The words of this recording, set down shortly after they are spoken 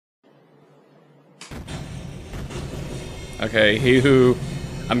Okay, he who...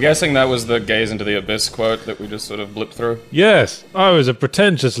 I'm guessing that was the gaze into the abyss quote that we just sort of blipped through. Yes, I was a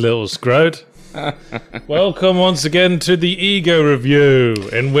pretentious little scrote. Welcome once again to the Ego Review,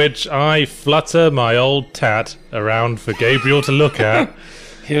 in which I flutter my old tat around for Gabriel to look at.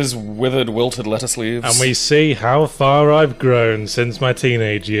 His withered, wilted lettuce leaves. And we see how far I've grown since my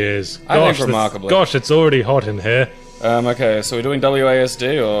teenage years. I think remarkably. Gosh, it's already hot in here. Okay, so we're doing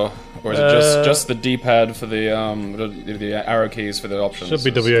WASD, or is it just the D-pad for the arrow keys for the options? Should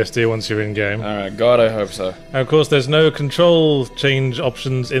be WASD once you're in-game. Alright, God, I hope so. And of course, there's no control change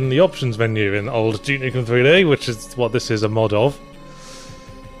options in the options menu in old Duke Nukem 3D, which is what this is a mod of.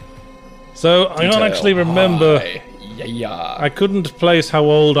 So, I can't actually remember... I couldn't place how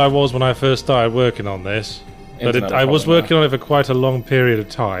old I was when I first started working on this, but I was working on it for quite a long period of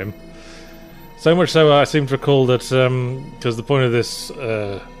time. So much so, I seem to recall that, because the point of this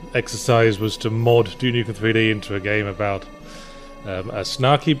exercise was to mod Duke Nukem 3D into a game about a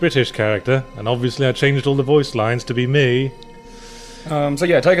snarky British character, and obviously I changed all the voice lines to be me. So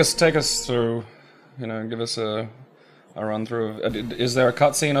yeah, take us through, give us a run through. Is there a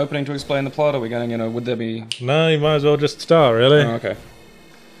cutscene opening to explain the plot? Are we going, would there be... No, you might as well just start, really. Oh, okay.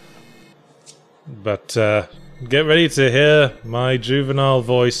 But, get ready to hear my juvenile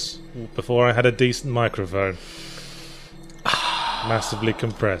voice before I had a decent microphone. Massively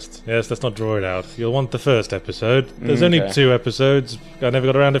compressed. Yes, let's not draw it out. You'll want the first episode. There's only 2 episodes. I never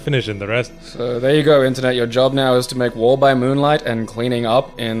got around to finishing the rest. So there you go, Internet. Your job now is to make War by Moonlight and cleaning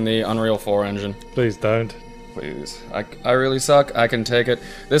up in the Unreal 4 engine. Please don't. Please. I really suck. I can take it.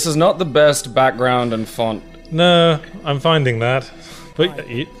 This is not the best background and font. No, I'm finding that. But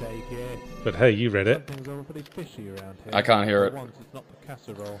hey, you read it. I can't hear it.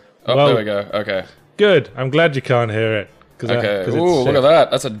 Oh, well, there we go. Okay. Good. I'm glad you can't hear it. Okay. Ooh, look at that.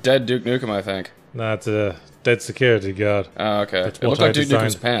 That's a dead Duke Nukem, I think. No, it's a dead security guard. Oh, okay. It looked like Duke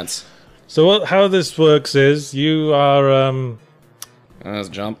Nukem's pants. So how this works is, you are, Let's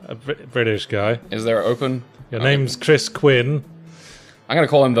jump. a British guy. Is there open? Your name's Chris Quinn. I'm gonna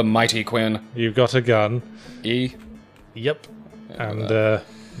call him the Mighty Quinn. You've got a gun. E? Yep. And,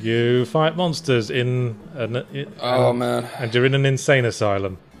 you fight monsters in oh, man. And you're in an insane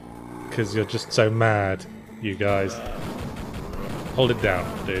asylum. Because you're just so mad, you guys. Hold it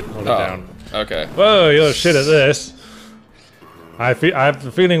down, dude. Hold it down. Okay. Whoa, you're shit at this. I have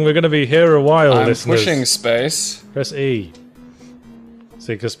the feeling we're going to be here a while, I'm listeners. pushing space. Press E.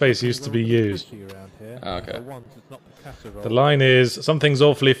 See, because space used to be used. Okay. The line is, something's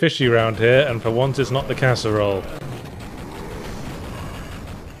awfully fishy around here, and for once it's not the casserole.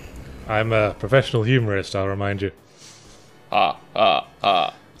 I'm a professional humorist, I'll remind you.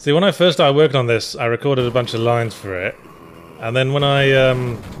 See, when I first started working on this, I recorded a bunch of lines for it. And then when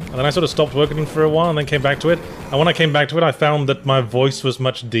I sort of stopped working for a while and then came back to it. And when I came back to it, I found that my voice was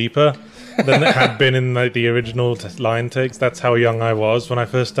much deeper than it had been in the original line takes. That's how young I was when I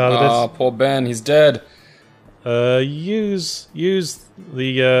first started this. Oh, poor Ben, he's dead. Use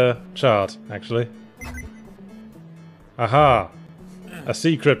the chart, actually. Aha! A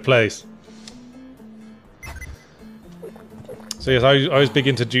secret place. So yes, I was big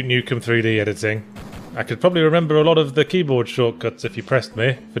into Duke Nukem 3D editing. I could probably remember a lot of the keyboard shortcuts if you pressed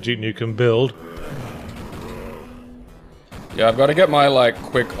me for Duke Nukem build. Yeah, I've got to get my,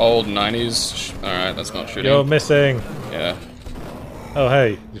 quick old 90s... Alright, that's not shooting. You're missing! Yeah. Oh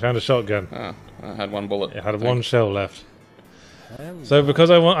hey, you found a shotgun. Oh, I had one bullet. It had one shell left. So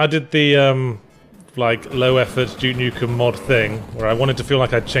because I did the, low effort Duke Nukem mod thing, where I wanted to feel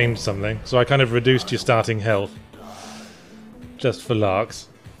like I'd changed something, so I kind of reduced your starting health. Just for larks.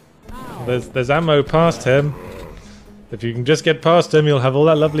 There's ammo past him. If you can just get past him, you'll have all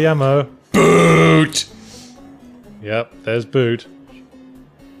that lovely ammo. Boot! Yep, there's Boot.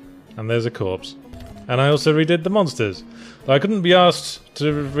 And there's a corpse. And I also redid the monsters. I couldn't be asked to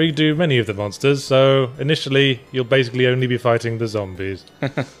redo many of the monsters, so initially you'll basically only be fighting the zombies.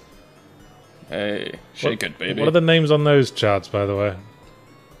 Hey, shake it, baby. What are the names on those charts, by the way?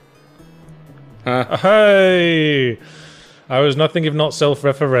 Huh? Hey! I was nothing if not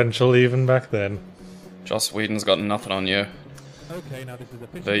self-referential even back then. Joss Whedon's got nothing on you. Okay, now this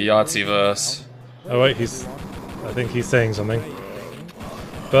is the Yahtzee-verse. Oh wait, I think he's saying something.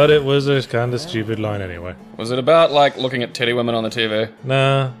 But it was a kind of stupid line anyway. Was it about, looking at titty women on the TV?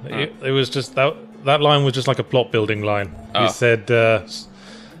 Nah, it was just... That line was just like a plot-building line. He said,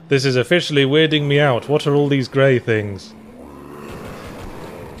 this is officially weirding me out. What are all these grey things?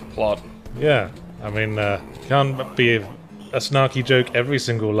 Plot. Yeah, I mean, can't be a snarky joke every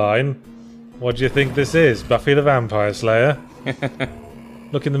single line. What do you think this is? Buffy the Vampire Slayer?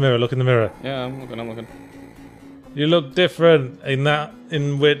 Look in the mirror, look in the mirror. Yeah, I'm looking. You look different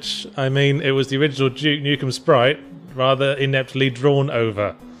in which, I mean, it was the original Duke Nukem sprite, rather ineptly drawn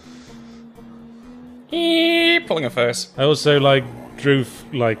over. Pulling a face. I also, like, drew,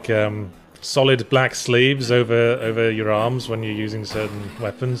 solid black sleeves over your arms when you're using certain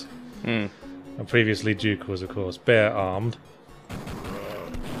weapons. And previously Duke was, of course, bare-armed.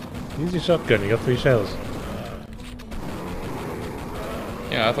 Use your shotgun, you got 3 shells.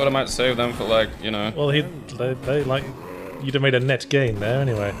 Yeah, I thought I might save them for, like, you know... Well, they like... You'd have made a net gain there,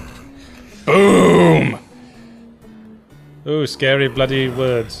 anyway. Boom! Ooh, scary bloody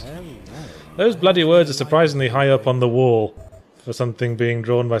words. Those bloody words are surprisingly high up on the wall for something being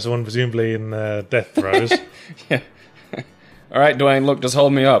drawn by someone presumably in death throes. Yeah. Alright, Dwayne, look, just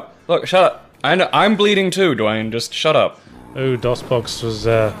hold me up. Look, shut up. I know, I'm bleeding too, Dwayne, just shut up. Ooh, DOSBox was,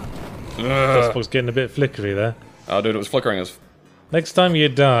 DOSBox getting a bit flickery there. Oh, dude, it was flickering as... Next time you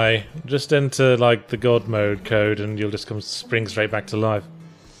die, just enter, like, the God mode code and you'll just spring straight back to life.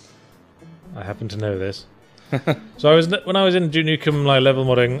 I happen to know this. So when I was in Duke Nukem like level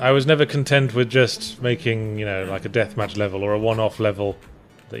modding, I was never content with just making, you know, like a deathmatch level or a one-off level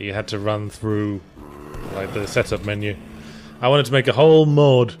that you had to run through, like the setup menu. I wanted to make a whole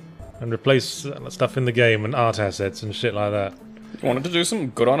mod and replace stuff in the game and art assets and shit like that. You wanted to do some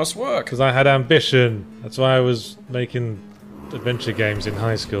good, honest work. Because I had ambition. That's why I was making adventure games in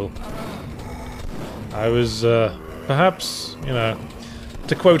high school. I was, perhaps, you know,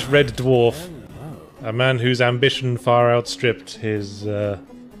 to quote Red Dwarf, a man whose ambition far outstripped his,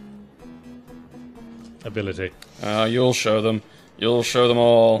 ability. You'll show them. You'll show them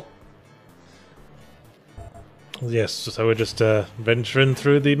all. Yes, so we're just, venturing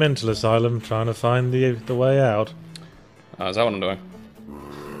through the mental asylum, trying to find the way out. Is that what I'm doing?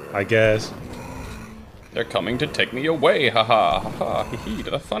 I guess. They're coming to take me away, haha, haha, hee,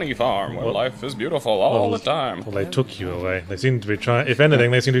 to the funny farm where life is beautiful all the time. Well, they took you away. They seem to be trying, if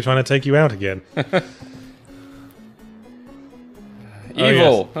anything, they seem to be trying to take you out again.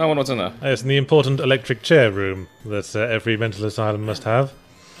 Evil! I wonder what's in there. Yes, in the important electric chair room that every mental asylum must have.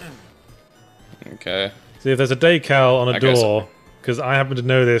 Okay. See, if there's a decal on a door, because I happen to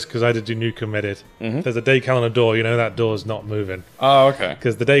know this because I did do Nukem Edit. If there's a decal on a door, you know that door's not moving. Oh, okay.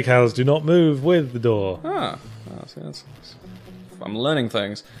 Because the decals do not move with the door. Ah. Oh, see, I'm learning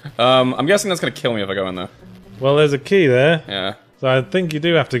things. I'm guessing that's going to kill me if I go in there. Well, there's a key there. Yeah. So I think you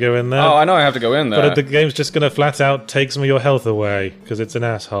do have to go in there. Oh, I know I have to go in there. But the game's just going to flat out take some of your health away, because it's an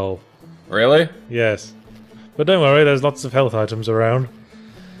asshole. Really? Yes. But don't worry, there's lots of health items around.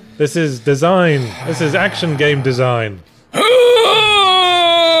 This is design. This is action game design.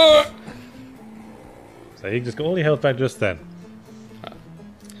 So you just got all your health back just then.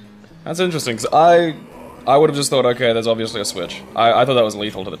 That's interesting, because I would have just thought, okay, there's obviously a switch. I thought that was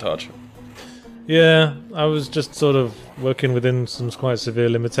lethal to the touch. Yeah, I was just sort of working within some quite severe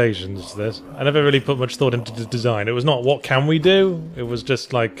limitations to this. I never really put much thought into the design. It was not what can we do, it was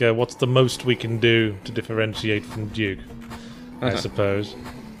just like what's the most we can do to differentiate from Duke, I suppose.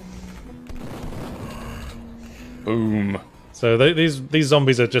 Boom. So these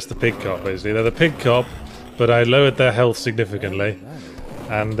zombies are just the pig cop, basically. They're the pig cop, but I lowered their health significantly.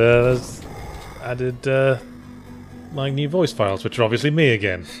 And added my new voice files, which are obviously me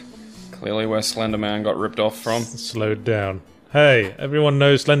again. Clearly where Slender Man got ripped off from. Slowed down. Hey, everyone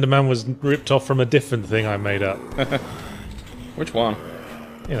knows Slender Man was ripped off from a different thing I made up. Which one?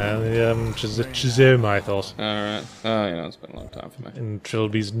 You know, the Chzo Mythos. Alright. Oh, you know, it's been a long time for me. In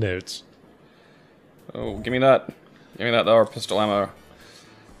Trilby's notes. Oh, give me that. Give me that, or pistol ammo.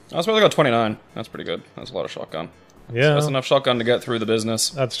 I suppose I got 29. That's pretty good. That's a lot of shotgun. Yeah. That's enough shotgun to get through the business.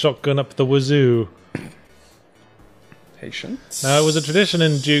 That's shotgun up the wazoo. Patience. Now, it was a tradition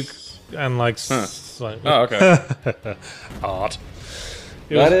in Duke and, like... Oh, okay. Art.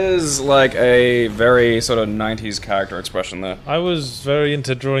 That is, like, a very sort of 90s character expression there. I was very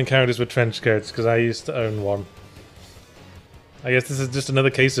into drawing characters with trench coats, because I used to own one. I guess this is just another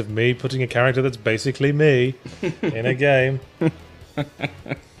case of me putting a character that's basically me in a game.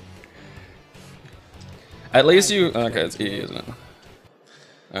 At least you... Okay, it's E, isn't it?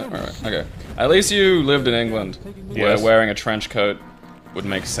 Oh, alright, okay. At least you lived in England, where wearing a trench coat would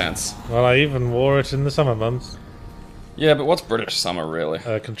make sense. Well, I even wore it in the summer months. Yeah, but what's British summer, really?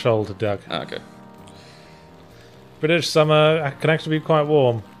 Controlled duck. Okay. British summer can actually be quite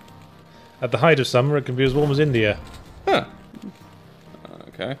warm. At the height of summer, it can be as warm as India. Huh.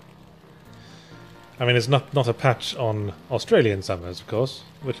 Okay. I mean, it's not a patch on Australian summers, of course.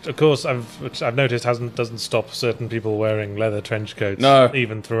 Which, of course, I've noticed doesn't stop certain people wearing leather trench coats. No.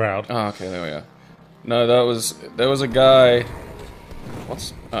 Even throughout. Oh, okay, there we are. No, there was a guy.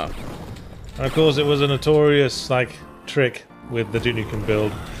 What's... Oh. And of course, it was a notorious, like, trick with the Duke Nukem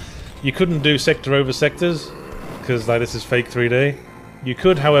build. You couldn't do sector over sectors, because, like, this is fake 3D. You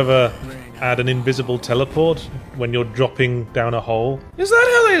could, however, add an invisible teleport when you're dropping down a hole. Is that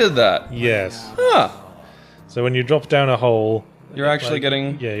how they did that? Yes. Huh. So when you drop down a hole... You're actually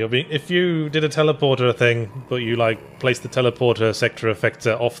getting... Yeah, you're being... If you did a teleporter thing, but you, like, placed the teleporter sector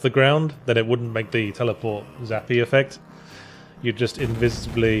effector off the ground, then it wouldn't make the teleport zappy effect. You'd just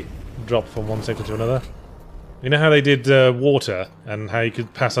invisibly drop from one sector to another. You know how they did water, and how you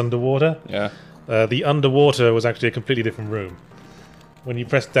could pass underwater? Yeah. The underwater was actually a completely different room. When you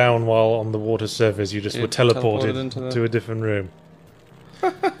pressed down while on the water surface, you just were teleported to a different room.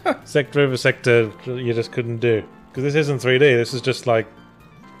 Sector over sector, you just couldn't do. Because this isn't 3D, this is just like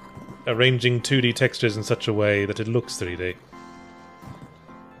arranging 2D textures in such a way that it looks 3D.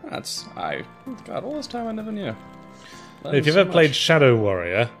 God, all this time I never knew. If you've ever played Shadow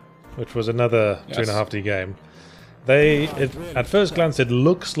Warrior, which was another 2.5D game, at first glance it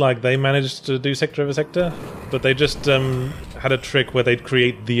looks like they managed to do sector over sector, but they just had a trick where they'd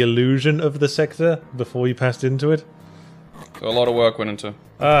create the illusion of the sector before you passed into it. So a lot of work went into...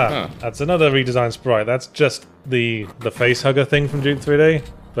 That's another redesigned sprite. That's just the face hugger thing from Duke 3D,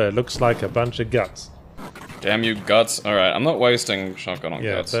 but it looks like a bunch of guts. Damn you, guts. Alright, I'm not wasting shotgun on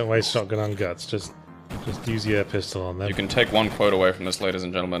guts. Yeah, don't waste shotgun on guts. Just use your pistol on them. You can take one quote away from this, ladies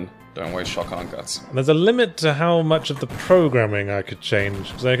and gentlemen. Don't waste shotgun on guts. There's a limit to how much of the programming I could change,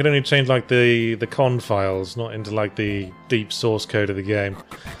 because I could only change like the con files, not into like the deep source code of the game.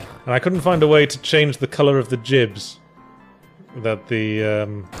 And I couldn't find a way to change the color of the jibs that the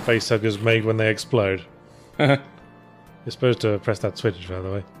facehuggers made when they explode. You're supposed to press that switch, by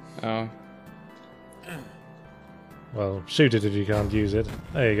the way. Oh. Well, shoot it if you can't use it.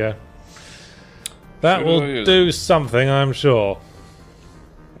 There you go. That will do something, I'm sure.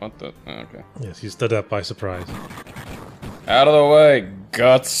 What the? Oh, okay. Yes, you stood up by surprise. Out of the way,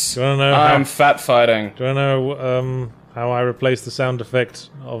 guts! Do you want to know I'm fat fighting. Do you want to know how I replaced the sound effect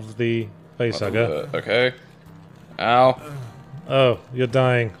of the facehugger? Okay. Ow. Oh, you're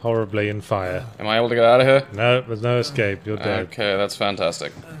dying horribly in fire. Am I able to get out of here? No, there's no escape. You're dead. Okay, that's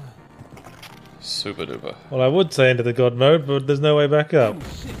fantastic. Super duper. Well, I would say into the god mode, but there's no way back up.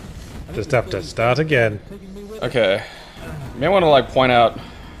 Just have to start again. Okay. You may want to, like, point out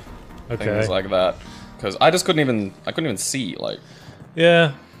things like that. Because I just couldn't even see, like...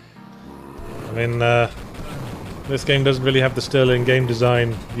 Yeah. I mean, this game doesn't really have the sterling game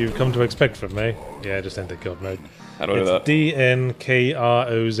design you've come to expect from me. Yeah, just enter god mode. How do I do that?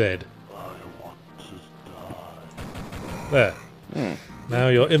 DNKROZ. There. Now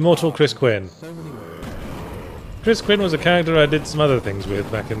you're immortal Chris Quinn. Chris Quinn was a character I did some other things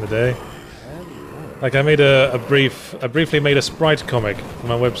with back in the day. Like I made I briefly made a sprite comic for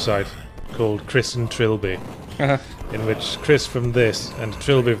my website called Chris and Trilby, in which Chris from this and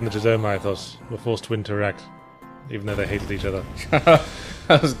Trilby from the Chzo Mythos were forced to interact, even though they hated each other.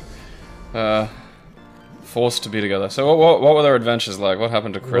 That was, forced to be together. So what were their adventures like? What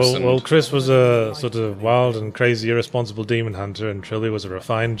happened to Chris? Well, Chris was a sort of wild and crazy, irresponsible demon hunter, and Trilby was a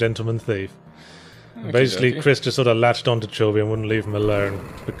refined gentleman thief. Basically, Chris just sort of latched onto Trilby and wouldn't leave him alone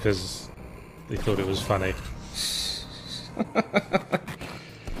because he thought it was funny.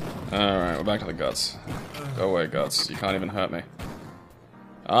 Alright, we're back to the guts. Go away, guts. You can't even hurt me.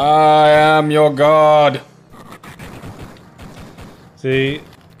 I am your god! See,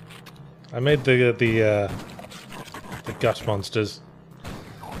 I made the gut monsters,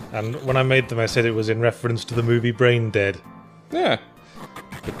 and when I made them I said it was in reference to the movie Brain Dead. Yeah.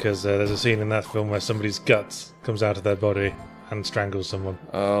 Because there's a scene in that film where somebody's guts comes out of their body and strangles someone.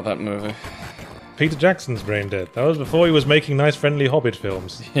 Oh, that movie. Peter Jackson's Brain Dead. That was before he was making nice friendly Hobbit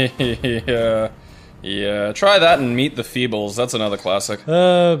films. Yeah. Try that and Meet the Feebles. That's another classic.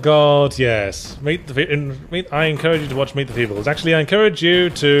 Oh god, yes. I encourage you to watch Meet the Feebles. Actually, I encourage you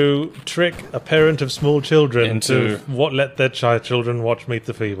to trick a parent of small children to let their children watch Meet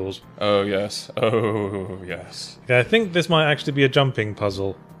the Feebles. Oh yes. Oh yes. Okay, I think this might actually be a jumping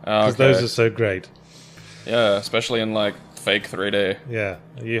puzzle. Because those are so great. Yeah, especially in like fake 3D. Yeah,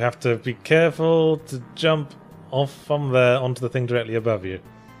 you have to be careful to jump off from there onto the thing directly above you.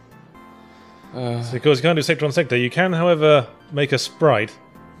 Because you can't do sector on sector. You can, however, make a sprite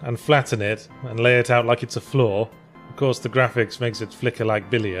and flatten it and lay it out like it's a floor. Of course, the graphics makes it flicker like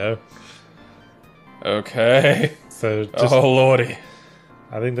Billy-O. Okay. So oh lordy.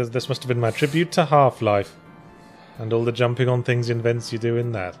 I think this must have been my tribute to Half-Life. And all the jumping on things in vents you do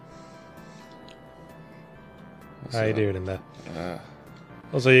in that. How you doing in there?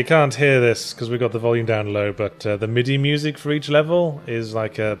 Also, you can't hear this because we got the volume down low, but the MIDI music for each level is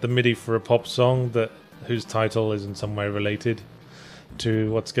like the MIDI for a pop song whose title is in some way related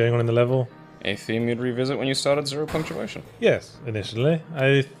to what's going on in the level. A theme you'd revisit when you started Zero Punctuation? Yes, initially.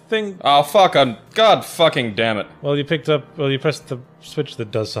 I think... Oh, fuck, God fucking damn it. Well, you pressed the switch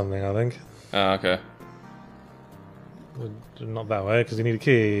that does something, I think. Oh, okay. Not that way, because you need a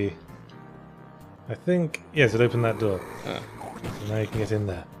key. I think... Yes, it opened that door. So now you can get in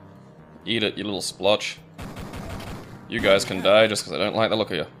there. Eat it, you little splotch. You guys can die just because I don't like the look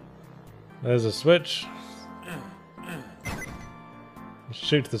of you. There's a switch.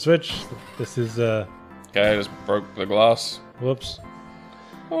 Shoot the switch. This is Okay, I just broke the glass. Whoops.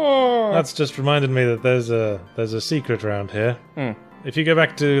 Oh. That's just reminded me that there's a secret around here. If you go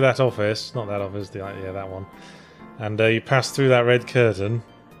back to that office, not that office, that one, and you pass through that red curtain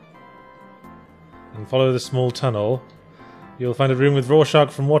and follow the small tunnel, you'll find a room with Rorschach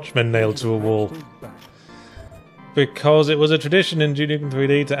from Watchmen nailed to a wall. Because it was a tradition in Duke Nukem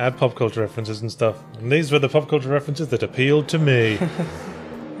 3D to add pop culture references and stuff. And these were the pop culture references that appealed to me.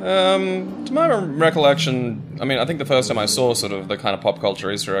 To my recollection, I mean, I think the first time I saw sort of the kind of pop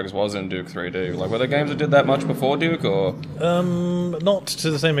culture Easter eggs was in Duke 3D. Like, were there games that did that much before Duke, or...? Not to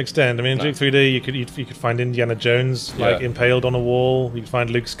the same extent. I mean, in Duke 3D, you could find Indiana Jones, like, impaled on a wall. You could find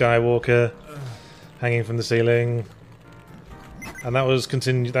Luke Skywalker hanging from the ceiling. And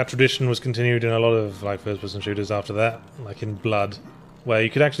that tradition was continued in a lot of like first-person shooters after that, like in Blood, where you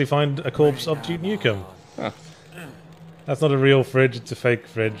could actually find a corpse of Duke Nukem. Huh. That's not a real fridge; it's a fake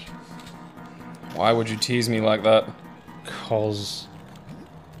fridge. Why would you tease me like that? 'Cause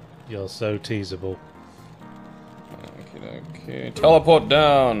you're so teasable. Okay. Teleport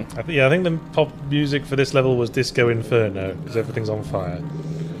down. I think the pop music for this level was Disco Inferno, because everything's on fire.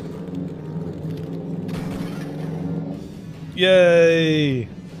 Yay!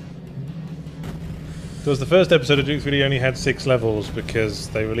 Because the first episode of Duke 3D only had 6 levels because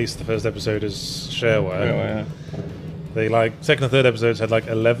they released the first episode as shareware. The second and third episodes had like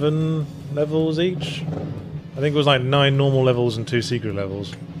 11 levels each. I think it was like 9 normal levels and 2 secret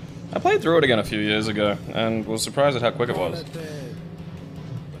levels. I played through it again a few years ago and was surprised at how quick it was.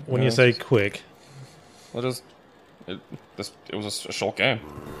 When you say quick, well, it was a short game.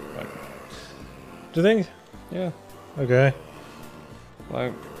 Like, do you think? Yeah. Okay.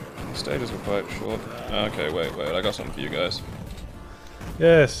 Like, the stages were quite short. Okay, wait, I got something for you guys.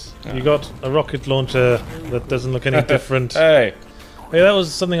 Yes, you got a rocket launcher that doesn't look any different. Hey, that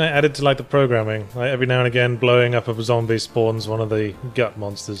was something I added to like the programming. Like every now and again, blowing up a zombie spawns one of the gut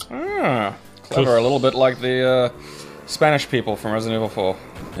monsters. Ah, clever. A little bit like the Spanish people from Resident Evil 4.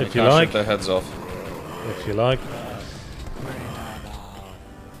 If you like. Shoot their heads off. If you like.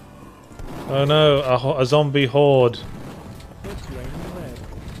 Oh no, a zombie horde.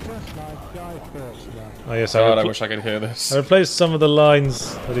 Oh yes, I wish I could hear this. I replaced some of the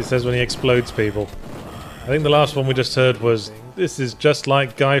lines that he says when he explodes people. I think the last one we just heard was, "This is just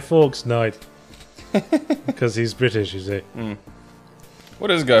like Guy Fawkes Night." Because he's British, you see.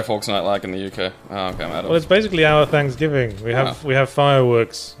 What is Guy Fawkes Night like in the UK? Oh, okay, I'm out of. Well, it's basically our Thanksgiving. We have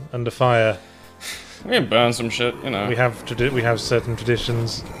fireworks under fire. We can burn some shit, you know. We have certain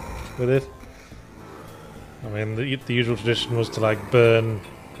traditions with it. I mean, the usual tradition was to like burn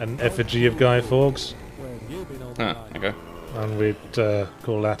an effigy of Guy Fawkes. Okay. And we'd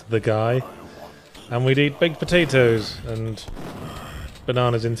call that the Guy. And we'd eat baked potatoes and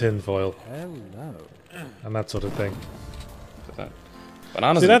bananas in tin foil. And that sort of thing.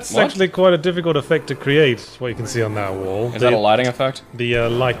 Bananas. See, that's actually quite a difficult effect to create, what you can see on that wall. Is that a lighting effect? The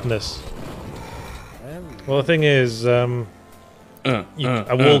lightness. Well, the thing is, a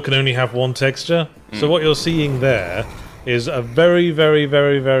wall can only have one texture. So what you're seeing there is a very, very,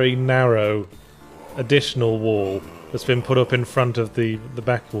 very, very narrow additional wall that's been put up in front of the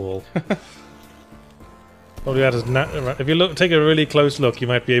back wall. Probably that is if you take a really close look, you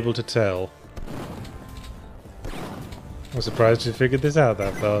might be able to tell. I'm surprised you figured this out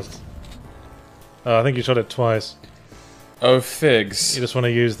that fast. Oh, I think you shot it twice. Oh, figs. You just want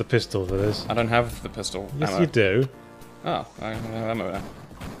to use the pistol for this. I don't have the pistol. Yes, you do. Oh, I have ammo now.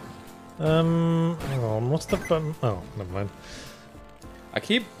 Hang on, what's the button? Oh, never mind. I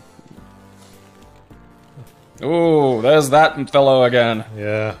keep... Ooh, there's that fellow again.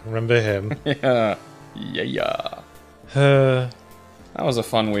 Yeah, remember him. Yeah. That was a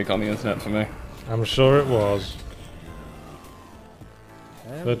fun week on the internet for me. I'm sure it was.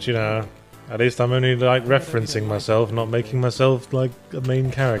 But, you know, at least I'm only, like, referencing myself, not making myself, like, a main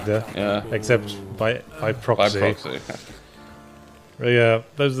character. Yeah. Except by proxy. By proxy. But yeah,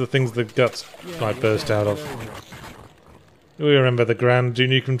 those are the things that guts might burst out of. We remember the grand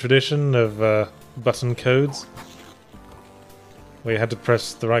Duke Nukem tradition of button codes, where you had to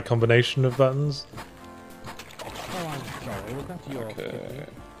press the right combination of buttons. Okay.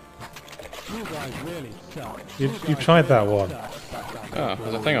 You tried that one. Oh,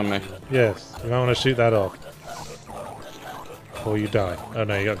 there's a thing on me. Yes, you might want to shoot that off. Or you die. Oh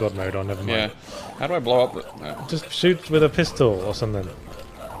no, you got God mode on, never mind. Yeah. How do I blow up the... No. Just shoot with a pistol or something.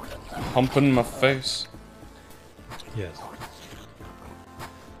 Humping my face. Yes.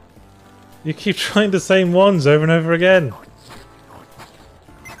 You keep trying the same ones over and over again.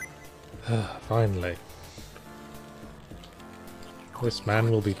 Finally. This man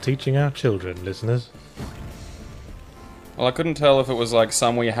will be teaching our children, listeners. Well, I couldn't tell if it was like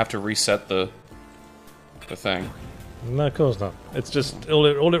somewhere you have to reset the thing. No, of course not. It's just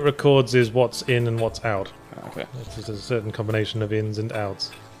all it records is what's in and what's out. Okay. It's just a certain combination of ins and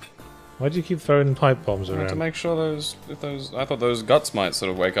outs. Why do you keep throwing pipe bombs around? To make sure I thought those guts might sort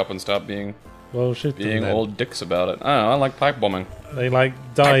of wake up and start being all dicks about it. I don't know, I like pipe bombing. They like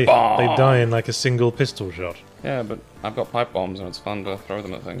die. They die in like a single pistol shot. Yeah, but I've got pipe bombs and it's fun to throw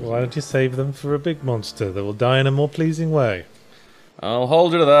them at things. Why don't you save them for a big monster that will die in a more pleasing way? I'll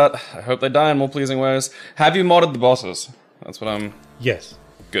hold you to that. I hope they die in more pleasing ways. Have you modded the bosses? That's what I'm... Yes.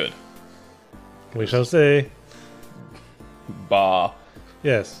 Good. We shall see. Bah.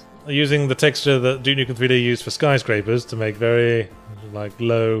 Yes. Using the texture that Duke Nukem 3D used for skyscrapers to make very, like,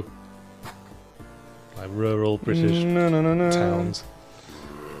 low, like, rural British towns.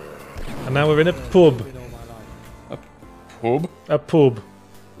 And now we're in a pub. A pub? A pub.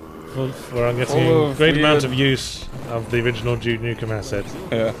 Where I'm getting a great amount of use of the original Duke Nukem assets.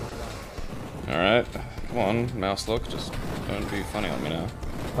 Yeah. Alright. Come on, mouse look. Just don't be funny on me now.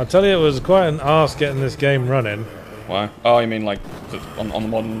 I'll tell you, it was quite an arse getting this game running. Why? Oh, you mean like on the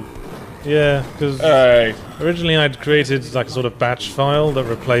modern... Yeah, because originally I'd created like a sort of batch file that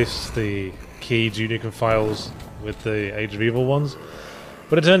replaced the key Duke Nukem files with the Age of Evil ones.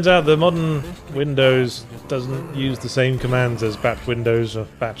 But it turns out the modern Windows doesn't use the same commands as batch Windows or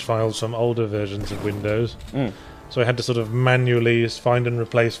batch files from older versions of Windows. So I had to sort of manually find and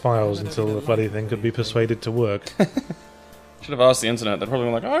replace files until the bloody thing could be persuaded to work. Should have asked the internet. They'd probably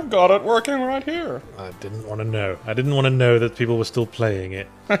be like, I've got it working right here. I didn't want to know. I didn't want to know that people were still playing it.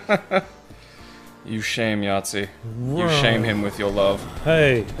 You shame Yahtzee. You shame him with your love.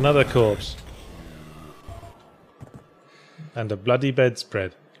 Hey, another corpse. And a bloody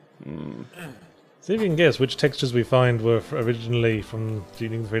bedspread. See if you can guess which textures we find were originally from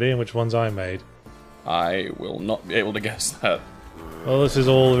Duke Nukem 3D and which ones I made. I will not be able to guess that. Well, this is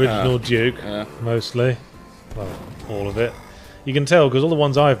all original Duke, mostly. Well, all of it. You can tell because all the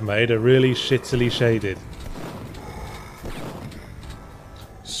ones I've made are really shittily shaded.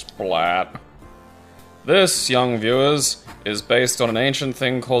 Splat. This, young viewers, is based on an ancient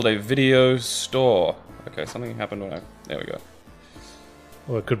thing called a video store. Okay, something happened when I... There we go.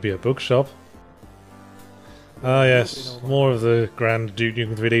 Or it could be a bookshop. Ah yes, more of the grand Duke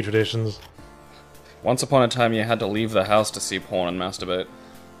Nukem 3D traditions. Once upon a time you had to leave the house to see porn and masturbate.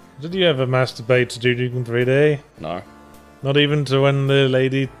 Did you ever masturbate to Duke Nukem 3D? No. Not even to when the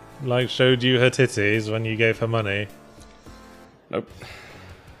lady, like, showed you her titties when you gave her money? Nope.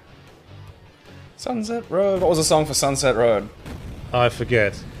 Sunset Road. What was the song for Sunset Road? I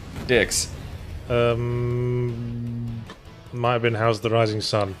forget. Dicks. Might have been How's the Rising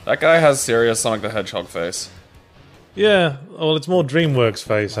Sun. That guy has serious Sonic the Hedgehog face. Yeah, well, it's more DreamWorks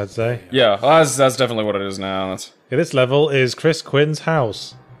face, I'd say. Yeah, well, that's definitely what it is now. That's... Yeah, this level is Chris Quinn's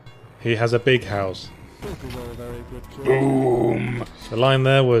house. He has a big house. Boom! The line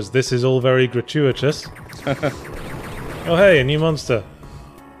there was, "This is all very gratuitous." Oh hey, a new monster.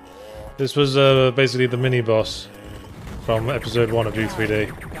 This was basically the mini-boss from episode 1 of Duke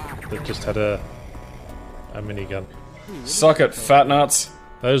 3D that just had a minigun. Suck it, fat nuts!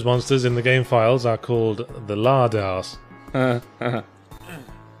 Those monsters in the game files are called the Lardars. They're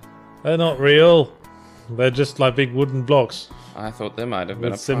not real. They're just like big wooden blocks. I thought there might have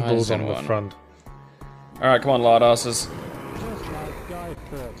been with a symbols on the one. front. Alright, come on, Lardasses.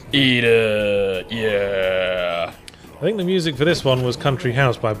 Eat it, yeah! I think the music for this one was Country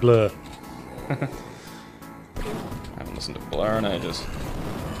House by Blur. I haven't listened to Blur in ages.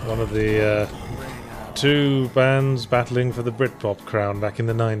 One of the two bands battling for the Britpop crown back in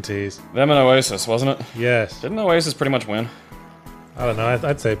the 90s. Them and Oasis, wasn't it? Yes. Didn't Oasis pretty much win? I don't know,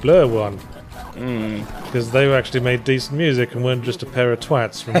 I'd say Blur won. Because they actually made decent music and weren't just a pair of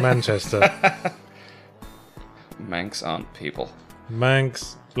twats from Manchester. Manx aren't people.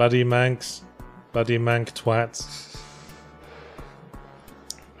 Manx, bloody Manx, bloody Mank twats.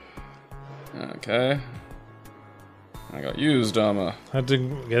 Okay. I got used armor. Had to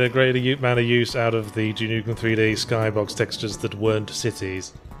get a great amount of use out of the Duke Nukem 3D skybox textures that weren't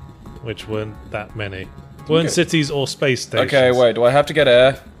cities. Which weren't that many. Weren't cities or space stations. Okay, wait, do I have to get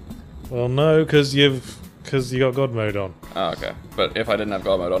air? Well, no, because you got God mode on. Oh, okay. But if I didn't have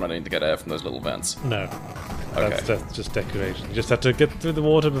God mode on, I need to get air from those little vents. No. Okay. That's just decoration. You just have to get through the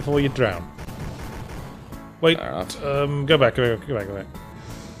water before you drown. Wait, go back. Go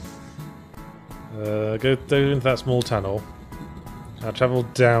into that small tunnel. Now travel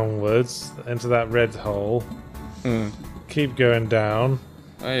downwards, enter that red hole. Keep going down.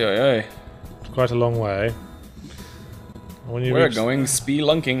 Hey. Quite a long way. We're going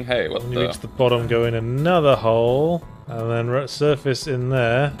spelunking. Hey, what when you reach the bottom, go in another hole, and then surface in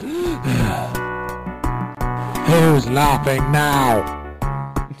there. Who's laughing now?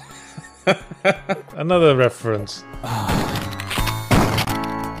 Another reference.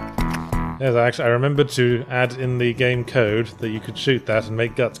 Yes, I remembered to add in the game code that you could shoot that and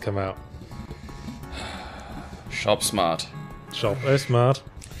make guts come out. Shop smart. Shop smart.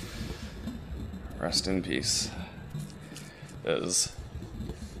 Rest in peace. Oh,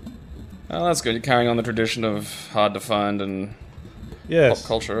 that's good. You're carrying on the tradition of hard to find and pop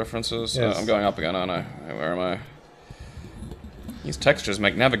culture references. Yes. I'm going up again, aren't I? Where am I? These textures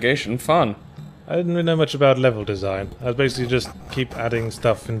make navigation fun. I didn't really know much about level design. I was basically just keep adding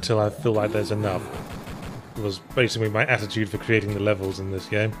stuff until I feel like there's enough. It was basically my attitude for creating the levels in this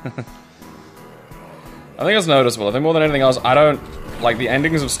game. I think it's noticeable. I think more than anything else, I don't... Like, the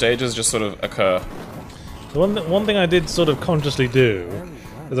endings of stages just sort of occur. The one thing I did sort of consciously do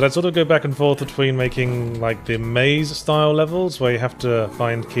is that I'd sort of go back and forth between making, like, the maze-style levels, where you have to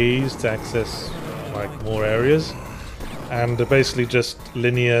find keys to access, like, more areas, and basically just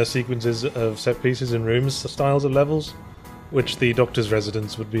linear sequences of set pieces in rooms, styles of levels, which the Doctor's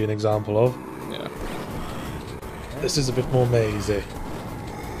Residence would be an example of. Yeah. This is a bit more mazy.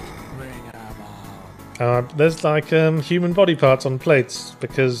 There's like human body parts on plates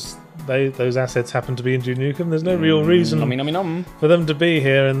because those assets happen to be in Duke Nukem. There's no real reason for them to be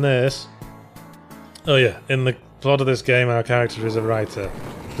here in this. Oh yeah, in the plot of this game, our character is a writer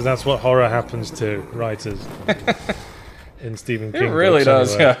because that's what horror happens to writers in Stephen King. It really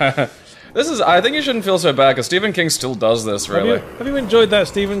does. Anyway. Yeah. This is. I think you shouldn't feel so bad because Stephen King still does this. Really. Have you enjoyed that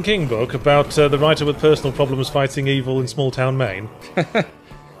Stephen King book about the writer with personal problems fighting evil in small town Maine?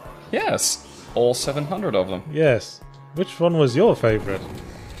 Yes. All 700 of them. Yes. Which one was your favourite?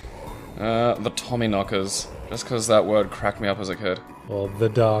 The Tommyknockers. Just because that word cracked me up as a kid. Or the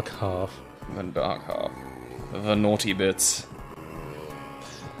dark half. The dark half. The naughty bits.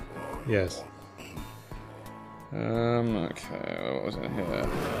 Yes. Okay, what was in here?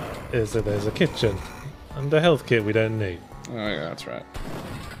 There's a kitchen. And a health kit we don't need. Oh yeah, that's right.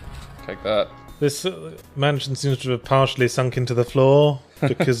 Take that. This mansion seems to have partially sunk into the floor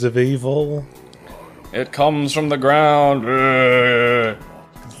because of evil. It comes from the ground.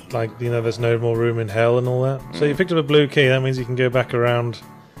 Like, there's no more room in hell and all that. So you picked up a blue key, that means you can go back around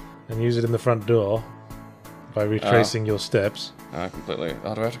and use it in the front door by retracing your steps. Completely.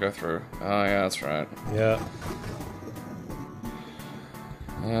 Oh, do I have to go through? Oh, yeah, that's right. Yeah.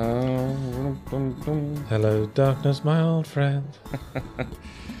 Hello, darkness, my old friend.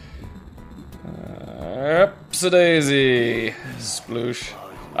 Ipsidaisy. Sploosh.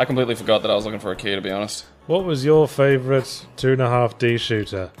 I completely forgot that I was looking for a key, to be honest. What was your favourite 2.5D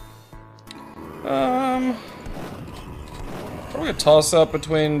shooter? Probably a toss-up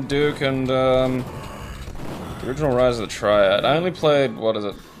between Duke and, the original Rise of the Triad. I only played, what is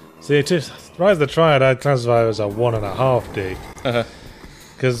it? See, Rise of the Triad I'd classify as a 1.5D.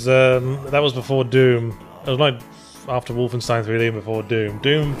 Because that was before Doom. It was like after Wolfenstein 3D and before Doom.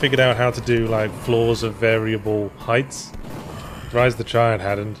 Doom figured out how to do like floors of variable heights. Rise of the Triad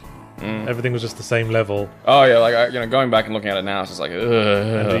hadn't. Everything was just the same level. Oh yeah, like going back and looking at it now, it's just like, ugh.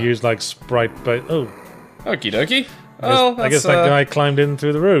 And to use like sprite, okie dokie. I guess that guy climbed in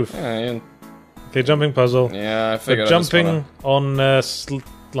through the roof. Yeah. Okay, jumping puzzle. Yeah, I figured. But jumping on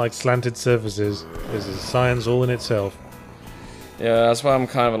like slanted surfaces is a science all in itself. Yeah, that's why I'm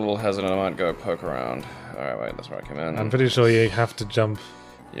kind of a little hesitant. I might go poke around. Alright, wait, that's where I came in. I'm pretty sure you have to jump.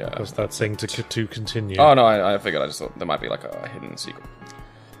 Yeah. Across that thing to continue. Oh no, I figured. I just thought there might be like a hidden secret.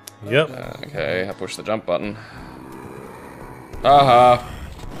 Yep. Okay, I pushed the jump button. Aha!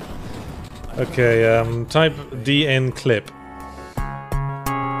 Okay, type DN clip.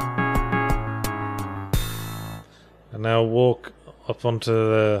 And now walk up onto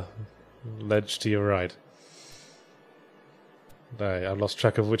the ledge to your right. There, I've lost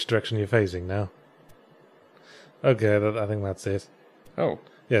track of which direction you're facing now. Okay, I think that's it. Oh.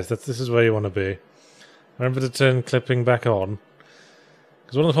 Yes, this is where you want to be. Remember to turn clipping back on.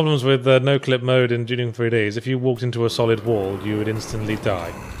 Because one of the problems with no-clip mode in Duke Nukem 3D is if you walked into a solid wall, you would instantly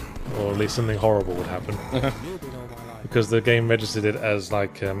die. Or at least something horrible would happen. Because the game registered it as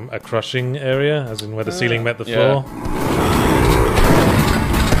like a crushing area, as in where the ceiling met the floor.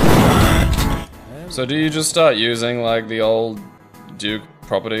 So do you just start using like the old Duke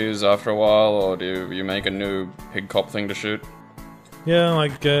properties after a while, or do you make a new pig cop thing to shoot? Yeah,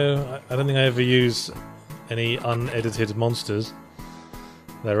 like I don't think I ever use any unedited monsters.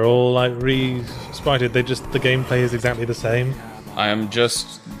 They're all like re-sprited. The gameplay is exactly the same. I am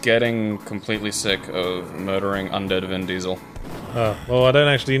just getting completely sick of murdering undead Vin Diesel. Well, I don't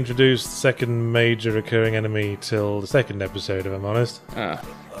actually introduce the second major recurring enemy till the second episode, if I'm honest. I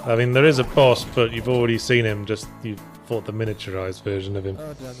mean, there is a boss, but you've already seen him, you've fought the miniaturized version of him.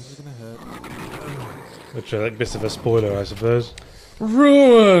 Oh, damn, this is gonna hurt. Which is like a bit of a spoiler, I suppose.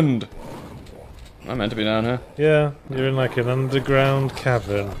 Ruined! I'm meant to be down here. Yeah, you're in like an underground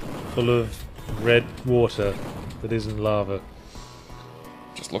cavern full of red water that isn't lava.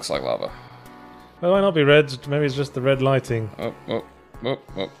 Just looks like lava. Well, it might not be red, maybe it's just the red lighting.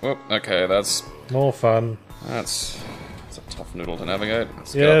 Okay, that's... More fun. That's a tough noodle to navigate.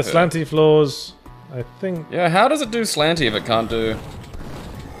 Let's yeah, slanty floors, I think... Yeah, how does it do slanty if it can't do...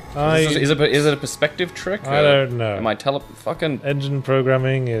 Is it a perspective trick? I don't know. Am I fucking... Engine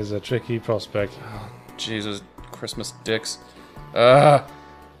programming is a tricky prospect. Oh, Jesus, Christmas dicks.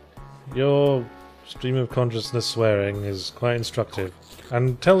 Your stream of consciousness swearing is quite instructive.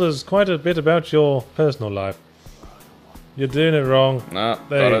 And tells us quite a bit about your personal life. You're doing it wrong. Nah,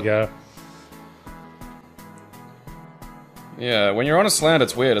 there you go. Yeah, when you're on a slant,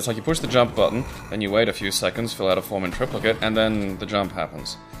 it's weird. It's like you push the jump button, then you wait a few seconds, fill out a form in triplicate, and then the jump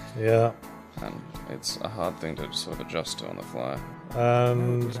happens. Yeah. And it's a hard thing to sort of adjust to on the fly.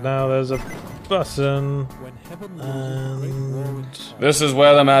 And now there's a button. And... This is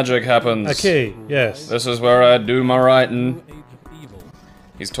where the magic happens. A key, yes. This is where I do my writing.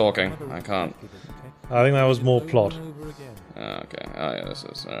 He's talking. I can't. I think that was more plot. Okay. Oh yeah, this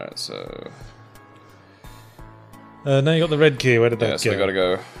is... Alright, so... now you got the red key. Where did that go? So we gotta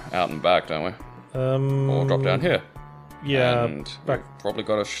go out and back, don't we? Or drop down here. Yeah. And we've probably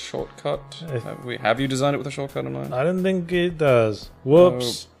got a shortcut. Have you designed it with a shortcut in mind? I don't think it does.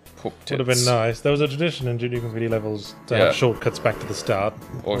 Whoops. Oh, would have been nice. There was a tradition in Duke Nukem 3D levels to have shortcuts back to the start.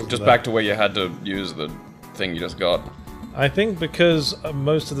 Or just back to where you had to use the thing you just got. I think because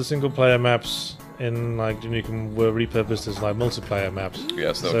most of the single-player maps in like Duke Nukem were repurposed as like multiplayer maps.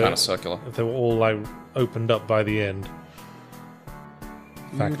 Yeah, so they were kind of circular. They were all like opened up by the end.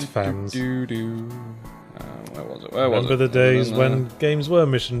 Fact fans. Where was it? Remember the days when games were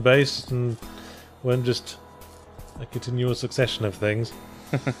mission-based and weren't just a continuous succession of things.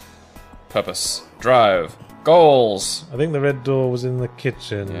 Purpose. Drive. Goals. I think the red door was in the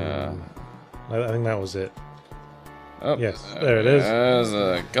kitchen. Yeah. I think that was it. Oh, yes, there it is.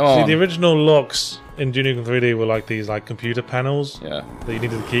 Go on. See, the original locks in Duke Nukem 3D were like these like computer panels that you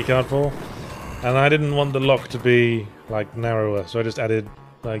needed the keycard for. And I didn't want the lock to be like narrower, so I just added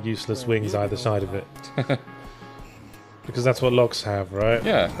like useless wings either side of it. Because that's what locks have, right?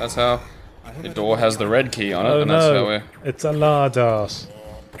 Yeah, that's how the door has the red key on it, Oh and that's how no, it's a lardass.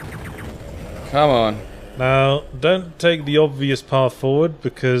 Come on. Now, don't take the obvious path forward,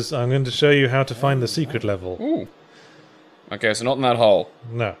 because I'm going to show you how to find the secret level. Ooh. Okay, so not in that hole.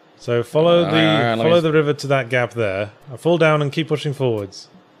 No. So follow the river to that gap there. Fall down and keep pushing forwards.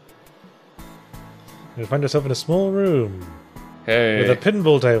 You'll find yourself in a small room. Hey. With a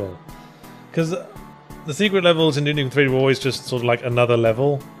pinball table. Because the secret levels in Duke Nukem 3 were always just sort of like another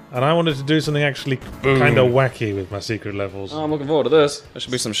level. And I wanted to do something actually kind of wacky with my secret levels. Oh, I'm looking forward to this. There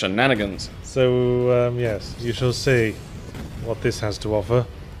should be some shenanigans. So, yes, you shall see what this has to offer.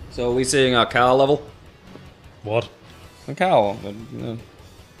 So are we seeing our cow level? What? The cow.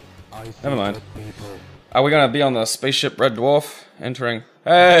 Never mind. Are we going to be on the spaceship Red Dwarf entering?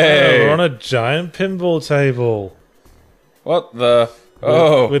 Hey! Oh, we're on a giant pinball table. What the...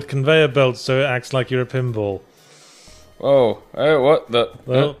 Oh! With conveyor belts so it acts like you're a pinball. Whoa. Hey, what the...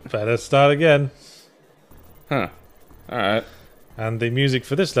 Well, better start again. Huh. Alright. And the music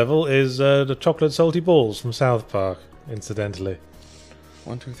for this level is the Chocolate Salty Balls from South Park, incidentally.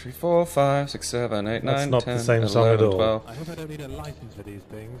 1, 2, 3, 4, 5, 6, 7, 8, 9, 10, That's not the same 11, song at all. 12. I hope I don't need a license for these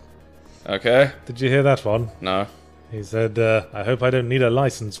things. Okay. Did you hear that one? No. He said, I hope I don't need a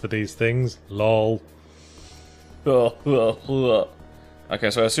license for these things. Lol. Okay,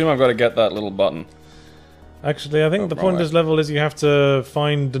 so I assume I've got to get that little button. Actually, I think the point of this level is you have to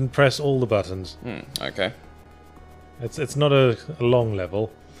find and press all the buttons. Okay. It's not a long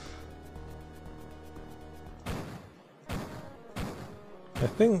level. I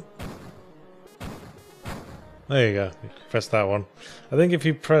think... There you go. Press that one. I think if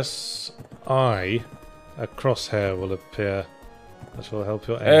you press I, a crosshair will appear. That will help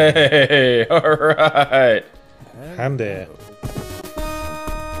your aim. Hey, alright! Handy.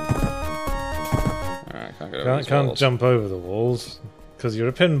 Alright, can't get over these Can't walls. jump over the walls, because you're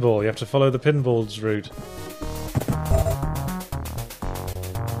a pinball. You have to follow the pinball's route.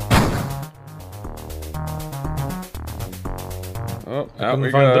 Oh, out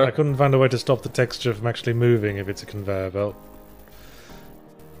we go. I couldn't find a way to stop the texture from actually moving if it's a conveyor belt.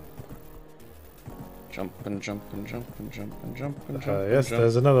 Jump and jump and jump and jump and jump and jump. Yes, and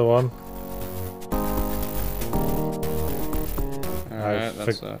there's another one. Alright, I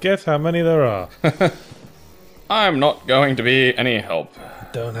that's forget how many there are. I'm not going to be any help.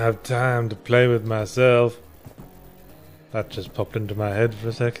 Don't have time to play with myself. That just popped into my head for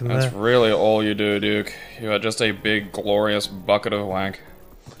a second That's there. really all you do, Duke. You are just a big, glorious bucket of wank.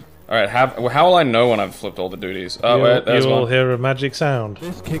 Alright, how will I know when I've flipped all the duties? Oh, wait, there's You'll one. hear a magic sound.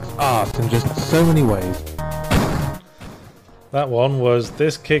 This kicks ass in just so many ways. That one was,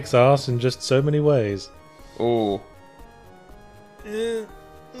 this kicks ass in just so many ways. Ooh.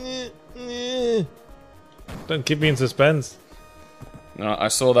 Don't keep me in suspense. No, I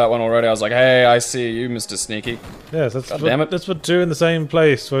saw that one already. I was like, hey, I see you, Mr. Sneaky. Yes, God damn it. let's put two in the same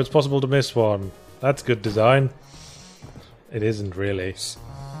place so it's possible to miss one. That's good design. It isn't really.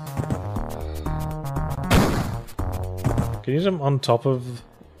 Can you jump on top of...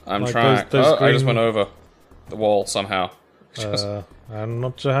 I'm like trying. those Oh, I just green- went over the wall somehow. I'm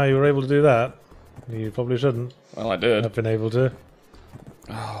not sure how you were able to do that. You probably shouldn't Well, I did. have been able to.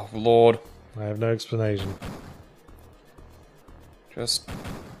 Oh, Lord. I have no explanation. Just...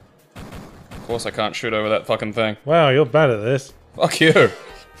 Of course I can't shoot over that fucking thing. Wow, you're bad at this. Fuck you!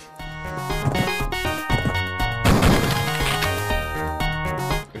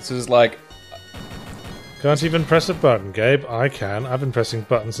 This is like... Can't even press a button, Gabe. I can. I've been pressing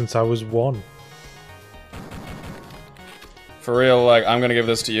buttons since I was 1. For real, like, I'm gonna give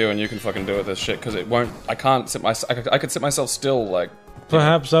this to you and you can fucking do with this shit, because it won't... I can't sit my... I could sit myself still, like...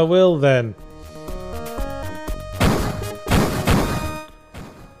 Perhaps I will then.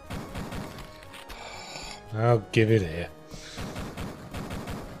 I'll give it here.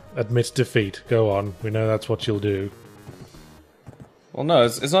 Admit defeat. Go on. We know that's what you'll do. Well, no,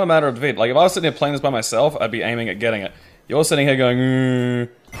 it's not a matter of defeat. Like, if I was sitting here playing this by myself, I'd be aiming at getting it. You're sitting here going,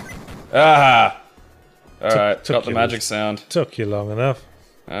 ah! Alright, got the magic sound. Took you long enough.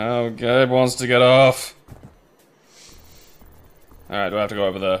 Oh, Gabe wants to get off. Alright, do I have to go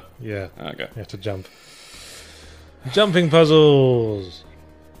over there? Yeah. Okay. You have to jump. Jumping puzzles!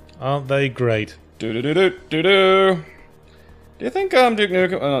 Aren't they great? Do-do-do-do-do-do! Do you think, Duke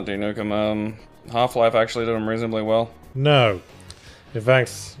Nukem... not Duke Nukem, Half-Life actually did them reasonably well? No. In fact,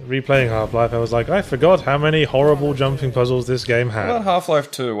 replaying Half-Life, I was like, I forgot how many horrible jumping puzzles this game What had. about Half-Life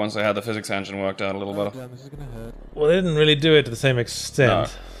 2, once they had the physics engine worked out a little better? This is gonna hurt. Well, they didn't really do it to the same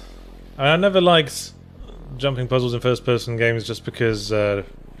extent. I never liked jumping puzzles in first-person games just because,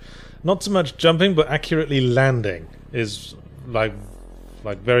 not so much jumping, but accurately landing is, like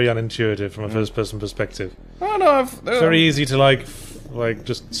very unintuitive from a first-person perspective. Oh, no, It's very easy to, like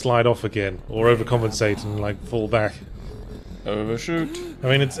just slide off again, or overcompensate and, like, fall back. Overshoot. I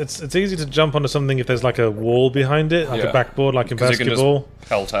mean, it's easy to jump onto something if there's, like, a wall behind it, like Yeah. a backboard, like in 'Cause you can basketball. just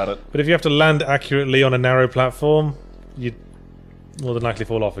pelt at it. But if you have to land accurately on a narrow platform, you'd more than likely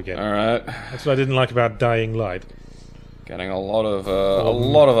fall off again. Alright. That's what I didn't like about Dying Light Getting a lot of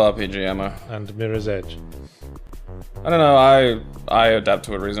RPG ammo. and Mirror's Edge. I don't know, I adapt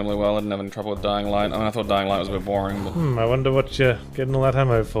to it reasonably well. I didn't have any trouble with Dying Light. I mean, I thought Dying Light was a bit boring, but... I wonder what you're getting all that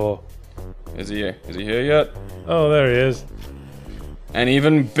ammo for. Is he here yet? Oh, there he is. An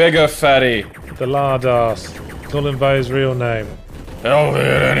even bigger fatty! The Lardass. Call him by his real name. He'll be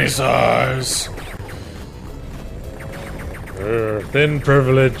at any size! Thin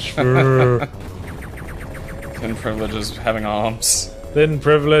privilege. Thin privilege is having arms. Thin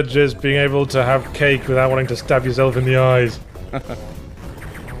privilege is being able to have cake without wanting to stab yourself in the eyes.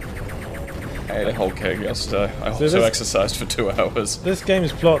 I ate a whole keg yesterday. I also this- exercised for 2 hours. This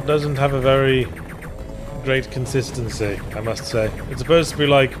game's plot doesn't have a very great consistency, I must say. It's supposed to be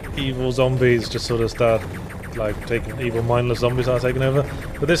like evil zombies just sort of start, like, evil mindless zombies are taking over.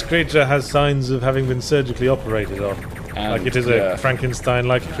 But this creature has signs of having been surgically operated on. And, Like it is yeah. a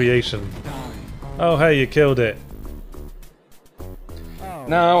Frankenstein-like creation. Oh, hey, you killed it.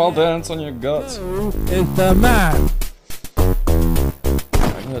 Now I'll dance on your guts. It's the man!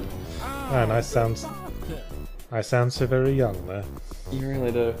 Good. Man, I sound so very young there. You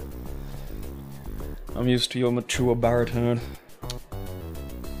really do. I'm used to your mature baritone.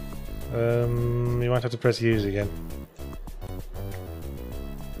 You might have to press use again.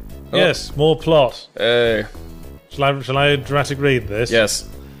 Oh. Yes, more plot. Hey. Shall I dramatic read this? Yes.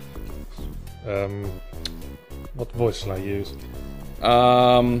 What voice shall I use?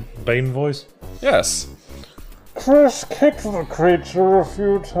 Bane voice? Yes. Chris kicked the creature a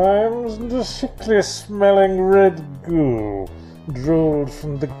few times, and a sickly smelling red goo drooled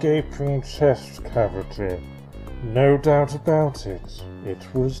from the gaping chest cavity. No doubt about it, it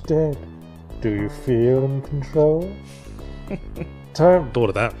was dead. Do you feel in control? Thought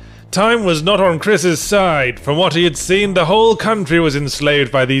of that. Time was not on Chris's side. From what he had seen, the whole country was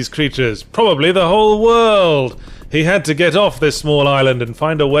enslaved by these creatures. Probably the whole world. He had to get off this small island and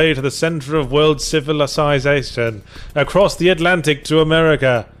find a way to the center of world civilization. Across the Atlantic to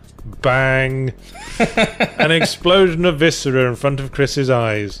America. Bang. An explosion of viscera in front of Chris's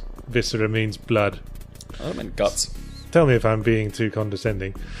eyes. Viscera means blood. Oh, I meant guts. Tell me if I'm being too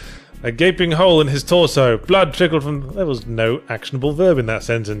condescending. A gaping hole in his torso. Blood trickled from... There was no actionable verb in that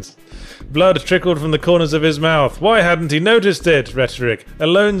sentence. Blood trickled from the corners of his mouth. Why hadn't he noticed it? Rhetoric. A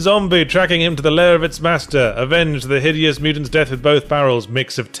lone zombie tracking him to the lair of its master. Avenged the hideous mutant's death with both barrels.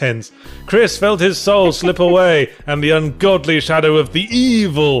 Mix of tense. Chris felt his soul slip away, and the ungodly shadow of the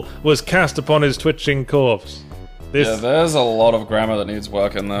evil was cast upon his twitching corpse. Yeah, there's a lot of grammar that needs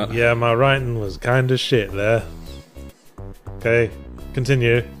work in that. Yeah, my writing was kinda shit there. Okay,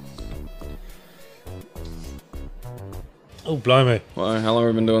 continue. Oh, blimey. Why? How long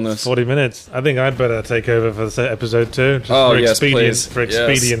have we been doing this? 40 minutes. I think I'd better take over for episode 2. Just oh, for yes, please. For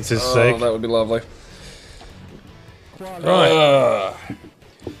expedience' sake. That would be lovely. Right.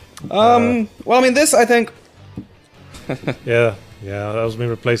 Well, I mean, this, I think... yeah, that was me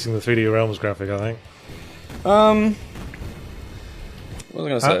replacing the 3D Realms graphic, I think. What was I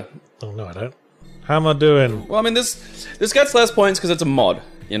going to say? Oh, no, I don't. How am I doing? Well, I mean, this gets less points because it's a mod.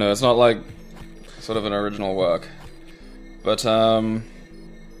 You know, it's not like sort of an original work. But,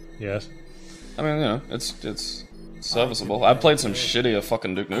 yes. I mean, you know, it's serviceable. I've played some shittier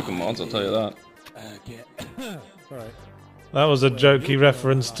fucking Duke Nukem mods, I'll tell you that. That was a jokey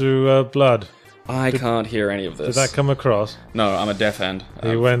reference to Blood. I can't hear any of this. Did that come across? No, I'm a deaf end.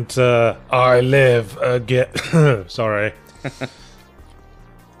 He went, I live again. Sorry.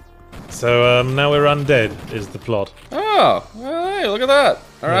 So, now we're undead, is the plot. Oh, well, hey, look at that.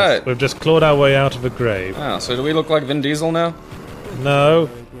 Alright. We've just clawed our way out of a grave. Ah, so do we look like Vin Diesel now? No,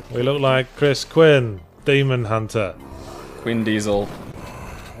 we look like Chris Quinn, Demon Hunter. Quinn Diesel.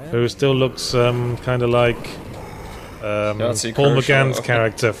 Who still looks, kind of like, Paul McGann's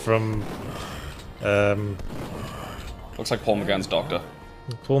character from, Looks like Paul McGann's doctor.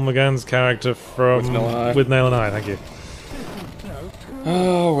 Paul McGann's character from... With Nail and Eye, thank you.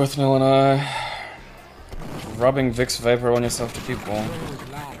 Oh, with Nail and Eye. Rubbing Vicks Vapor on yourself to keep warm.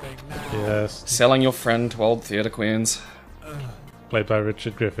 Yes. Selling your friend to old theatre queens. Played by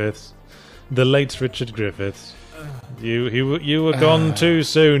Richard Griffiths. The late Richard Griffiths. You were gone too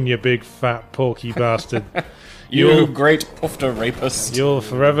soon, you big fat porky bastard. You great pufter rapist. You'll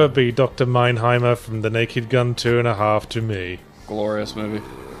forever be Dr. Meinheimer from The Naked Gun 2.5 to me. Glorious movie.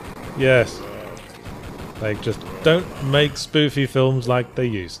 Yes. They just don't make spoofy films like they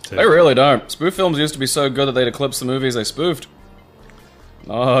used to. They really don't. Spoof films used to be so good that they'd eclipse the movies they spoofed.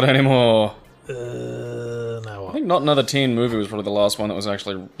 Not anymore. No. I think Not Another Teen Movie was probably the last one that was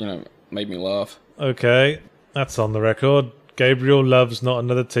actually, you know, made me laugh. Okay, that's on the record. Gabriel loves Not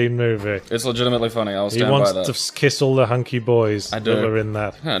Another Teen Movie. It's legitimately funny, I'll stand by that. He wants to kiss all the hunky boys that were in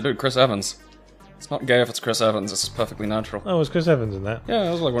that. Yeah, dude, Chris Evans. It's not gay if it's Chris Evans, it's perfectly natural. Oh, was Chris Evans in that? Yeah,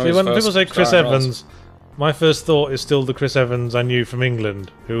 it was like one of his when first people say Chris starring Evans, roles. my first thought is still the Chris Evans I knew from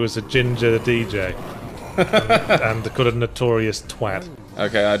England, who was a ginger DJ. and could a notorious twat.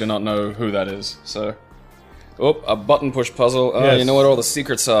 Okay, I do not know who that is, so... Oh, a button push puzzle. Oh, Yes. you know what all the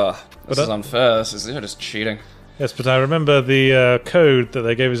secrets are. This is unfair, you're just cheating. Yes, but I remember the code that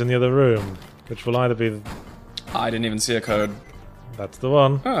they gave us in the other room, which will either be... I didn't even see a code. That's the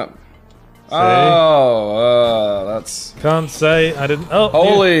one. Oh. Oh, that's... Can't say, I didn't... Oh!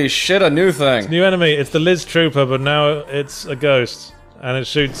 Holy shit, a new thing! New enemy, it's the Liz Trooper, but now it's a ghost. And it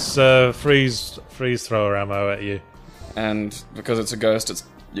shoots freeze thrower ammo at you. And because it's a ghost,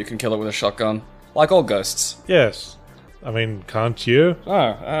 you can kill it with a shotgun. Like all ghosts. Yes. I mean, can't you?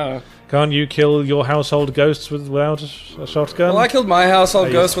 Oh, Can't you kill your household ghosts without a shotgun? Well, I killed my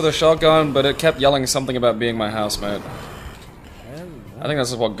household ghost with a shotgun, but it kept yelling something about being my housemate. I think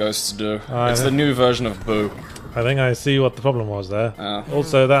that's what ghosts do. It's the new version of Boo. I think I see what the problem was there.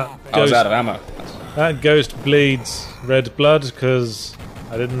 Also, that ghost... I was out of ammo. That ghost bleeds red blood, because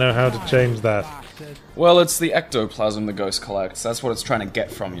I didn't know how to change that. Well, it's the ectoplasm the ghost collects. That's what it's trying to get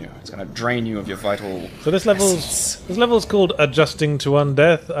from you. It's going to drain you of your vital. So this level's called Adjusting to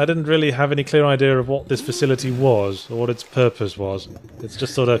Undeath. I didn't really have any clear idea of what this facility was or what its purpose was. It's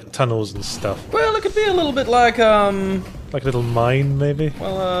just sort of tunnels and stuff. Well, it could be a little bit like like a little mine, maybe.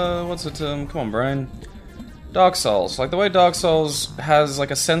 Well, what's it? Come on, brain. Dark Souls. Like the way Dark Souls has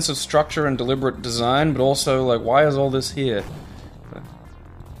like a sense of structure and deliberate design, but also like, why is all this here?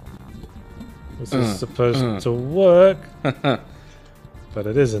 This is supposed to work, but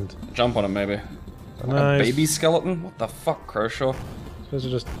it isn't. Jump on it, maybe. Nice. A baby skeleton? What the fuck, Croshaw? Supposed to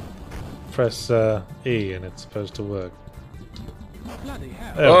just press E and it's supposed to work. You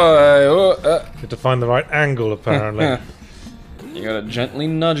have to find the right angle, apparently. You gotta gently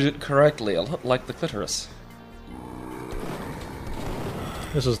nudge it correctly, a lot like the clitoris.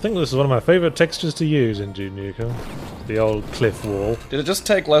 I think this is one of my favourite textures to use in Duke Nukem. The old cliff wall. Did it just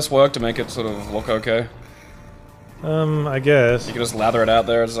take less work to make it sort of look okay? I guess. You can just lather it out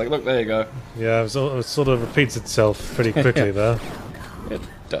there, it's like, look, there you go. Yeah, it sort of repeats itself pretty quickly there. It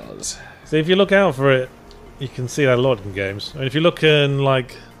does. See, if you look out for it, you can see that a lot in games. I mean, if you look in,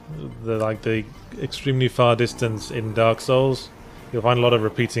 like the extremely far distance in Dark Souls, you'll find a lot of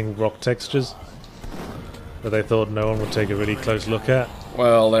repeating rock textures that they thought no one would take a really close look at.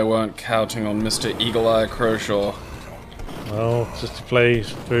 Well, they weren't counting on Mr. Eagle-Eye Croshaw. Well, just to play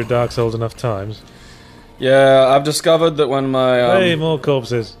through Dark Souls enough times. Yeah, I've discovered that when my... Hey, more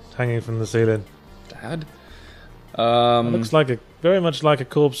corpses hanging from the ceiling. Dad? It looks like very much like a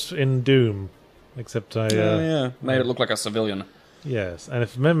corpse in Doom. Except yeah, made it look like a civilian. Yes, and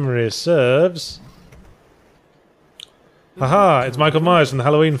if memory serves... Haha, it's Michael Myers from the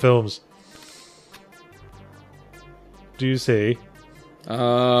Halloween films. Do you see? Do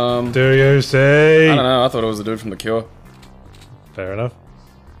you see? I don't know, I thought it was the dude from The Cure. Fair enough.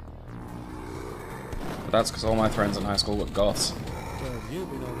 But that's because all my friends in high school were goths.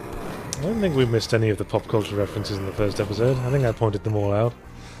 I don't think we missed any of the pop culture references in the first episode. I think I pointed them all out.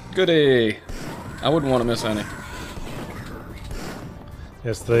 Goody! I wouldn't want to miss any.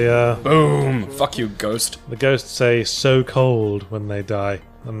 Yes, the Boom! Fuck you, ghost. The ghosts say "so cold" when they die,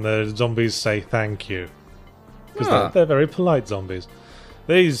 and the zombies say "thank you." Because they're very polite zombies.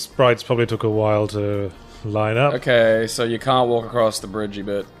 These sprites probably took a while to line up. Okay, so you can't walk across the bridgey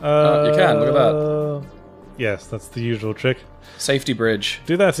bit. You can, look at that. Yes, that's the usual trick. Safety bridge.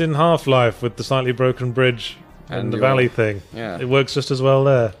 Do that in Half-Life with the slightly broken bridge and the valley thing. Yeah. It works just as well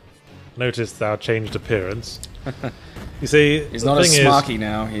there. Notice our changed appearance. You see, he's not as smarky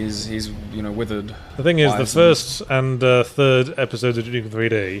now. He's withered. The thing is, the first and third episodes of Duke Nukem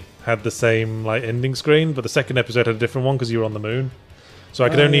 3D had the same ending screen, but the second episode had a different one because you were on the moon. So I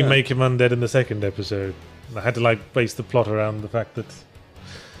could only make him undead in the second episode. And I had to base the plot around the fact that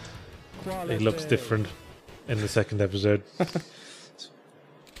he looks different in the second episode.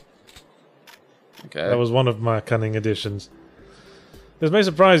 Okay. That was one of my cunning additions. This may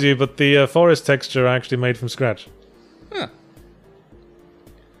surprise you, but the forest texture I actually made from scratch. Huh.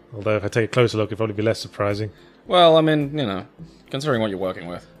 Although if I take a closer look, it'd probably be less surprising. Well, I mean, considering what you're working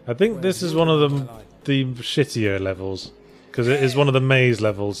with. I think this is one of the shittier levels. Because it is one of the maze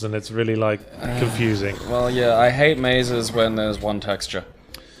levels, and it's really, confusing. Well, yeah, I hate mazes when there's one texture.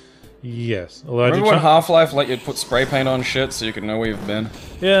 Yes. Although Remember when Half-Life let you put spray paint on shit so you could know where you've been?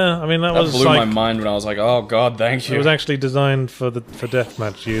 Yeah, I mean, that was blew my mind when I was like, oh god, thank you. It was actually designed for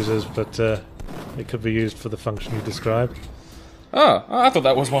deathmatch users, but it could be used for the function you described. Oh, I thought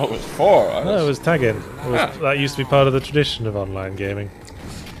that was what it was for. No, it was tagging. That used to be part of the tradition of online gaming.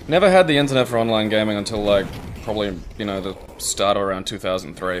 Never had the internet for online gaming until, probably, the start of around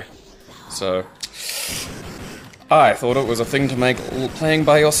 2003. So, I thought it was a thing to make playing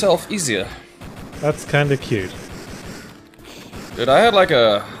by yourself easier. That's kinda cute. Dude, I had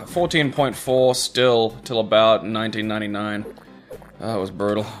a 14.4 still till about 1999. That was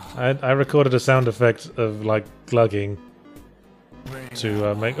brutal. I recorded a sound effect of, glugging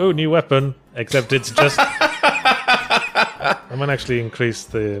to make... Oh, new weapon! Except it's just... I might actually increase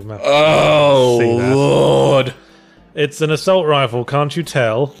the map. Oh, Lord! It's an assault rifle, can't you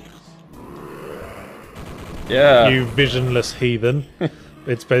tell? Yeah. You visionless heathen.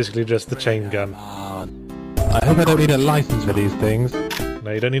 It's basically just the chain gun. I hope I don't need a license for these things.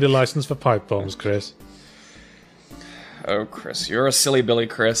 No, you don't need a license for pipe bombs, Chris. Oh, Chris, you're a silly Billy,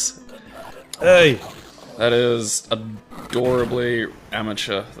 Chris. Hey! That is adorably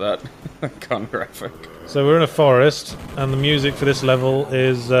amateur, that gun graphic. So we're in a forest, and the music for this level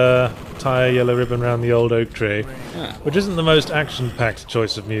is tie a yellow ribbon around the old oak tree, which isn't the most action-packed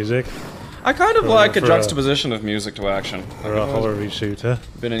choice of music. I kind of like a juxtaposition of music to action. For a horror shooter.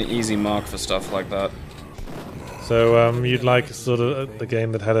 Been an easy mark for stuff like that. So you'd like sort of a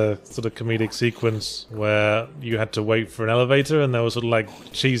game that had a sort of comedic sequence where you had to wait for an elevator and there was sort of like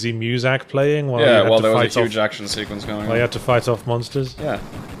cheesy music playing while there was a huge action sequence going on. While you had to fight off monsters. Yeah.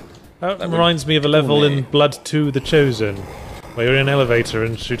 That reminds me of a level in Blood 2: The Chosen, where you're in an elevator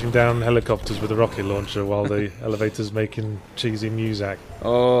and shooting down helicopters with a rocket launcher while the elevator's making cheesy music.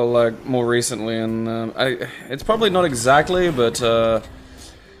 Oh, like more recently, and it's probably not exactly, but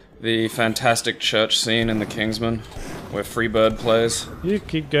the fantastic church scene in The Kingsman, where Freebird plays. You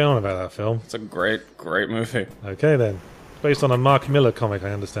keep going on about that film. It's a great movie. Okay then. Based on a Mark Miller comic,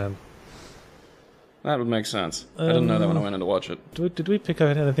 I understand. That would make sense. I didn't know that when I went in to watch it. Did we pick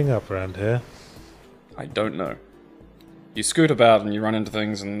anything up around here? I don't know. You scoot about and you run into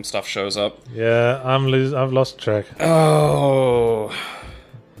things and stuff shows up. Yeah, I've lost track. Oh...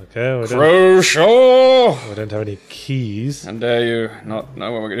 Okay, Crucial! We don't have any keys. And dare you not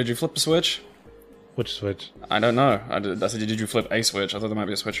know did you flip a switch? Which switch? I don't know. I said, did you flip a switch? I thought there might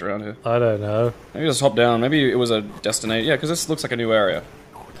be a switch around here. I don't know. Maybe just hop down. Maybe it was a destination. Yeah, because this looks like a new area.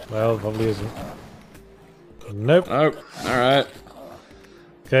 Well, probably isn't. Nope. Nope. Alright.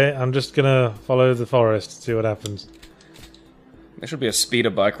 Okay, I'm just gonna follow the forest, see what happens. There should be a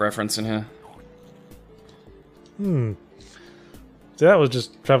speeder bike reference in here. See, that was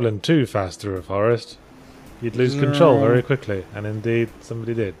just travelling too fast through a forest. You'd lose control very quickly, and indeed,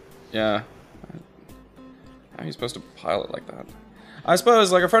 somebody did. Yeah. How are you supposed to pilot like that? I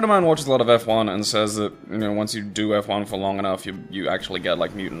suppose, like, a friend of mine watches a lot of F1 and says that, you know, once you do F1 for long enough, you actually get,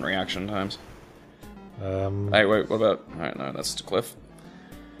 like, mutant reaction times. Hey, wait, what about... Alright, no, that's just a cliff.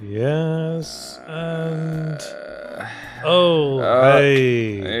 Yes, and...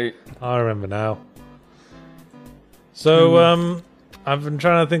 hey! I remember now. So, I've been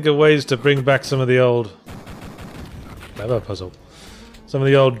trying to think of ways to bring back some of the old... Clever puzzle. Some of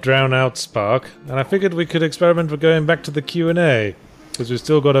the old drown-out spark, and I figured we could experiment with going back to the Q&A, because we've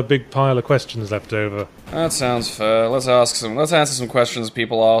still got a big pile of questions left over. That sounds fair. Let's answer some questions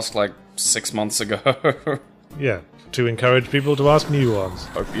people asked, like, 6 months ago. Yeah, to encourage people to ask new ones.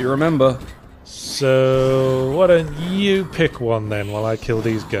 Hope you remember. So, why don't you pick one then, while I kill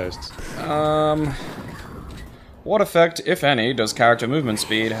these ghosts? What effect, if any, does character movement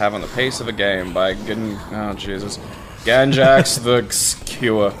speed have on the pace of a game by Ganjax the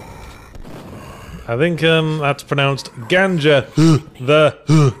Cure? I think that's pronounced Ganja the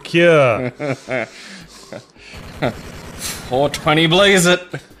Cure. 420 blaze it!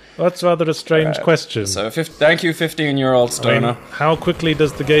 That's rather a strange question. So, thank you, 15-year-old stoner. I mean, how quickly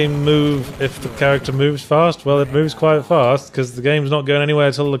does the game move if the character moves fast? Well, it moves quite fast, because the game's not going anywhere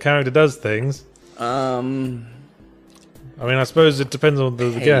until the character does things. I mean, I suppose it depends on the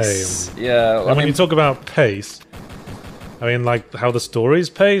game. Yeah, and when you talk about pace, I mean, like, how the story's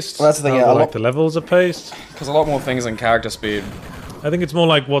paced? Well, that's the thing, the levels are paced? Because a lot more things than character speed. I think it's more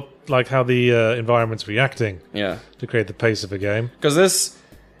like how the environment's reacting. Yeah. To create the pace of a game. Because this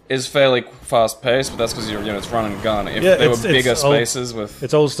is fairly fast-paced, but that's because it's run and gun. If there were bigger spaces with...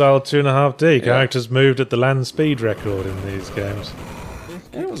 It's old-style 2.5D. Characters moved at the land speed record in these games.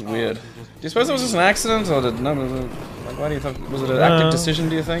 Yeah, it was weird. Do you suppose it was just an accident, or did why do you think, was it an active decision,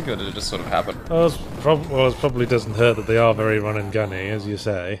 do you think, or did it just sort of happen? Well, it probably doesn't hurt that they are very run and gunny, as you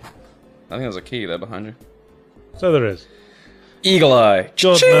say. I think there's a key there behind you. So there is. Eagle Eye!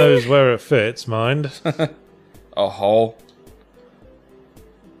 God knows where it fits, mind. A hole.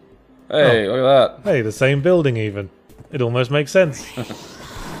 Hey, look at that. Hey, the same building even. It almost makes sense.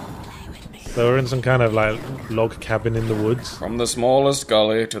 So we're in some kind of, like, log cabin in the woods. From the smallest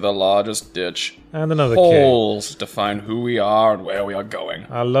gully to the largest ditch. And another holes key. define who we are and where we are going.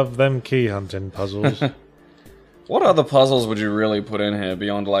 I love them key hunting puzzles. What other puzzles would you really put in here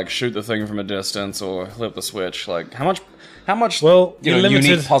beyond, like, shoot the thing from a distance or flip the switch? Like, how much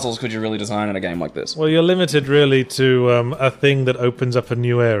unique puzzles could you really design in a game like this? Well, you're limited really to a thing that opens up a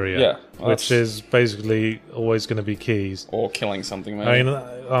new area. Yeah. Which is basically always going to be keys. Or killing something, maybe.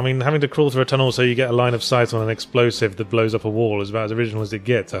 I mean, having to crawl through a tunnel so you get a line of sight on an explosive that blows up a wall is about as original as it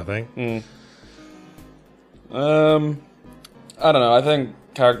gets, I think. I don't know. I think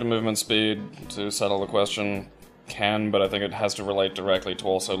character movement speed, to settle the question, but I think it has to relate directly to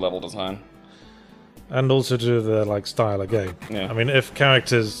also level design. And also to the, like, style of game. Yeah. I mean, if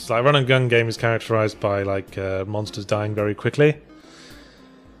characters... Like, run and gun game is characterized by, like, monsters dying very quickly.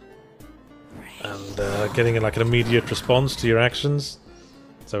 And getting, like, an immediate response to your actions.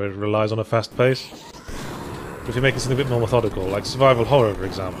 So it relies on a fast pace. But if you're making something a bit more methodical, like survival horror, for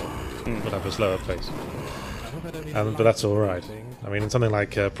example, would have a slower pace. But that's alright. I mean, in something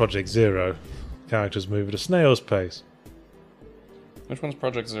like Project Zero, characters move at a snail's pace. Which one's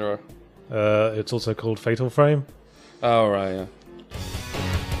Project Zero? It's also called Fatal Frame. Oh, right, yeah.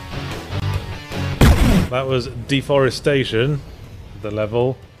 That was Deforestation, the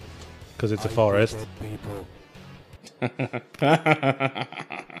level, because it's a forest. Do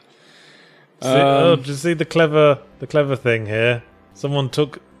you see the clever thing here? Someone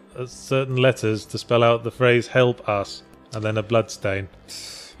took certain letters to spell out the phrase "help us" and then a blood stain.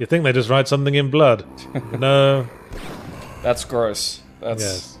 You think they just write something in blood? No. That's gross.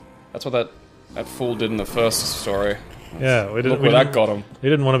 Yes. That's what that fool did in the first story. Yeah, Look where that got him. He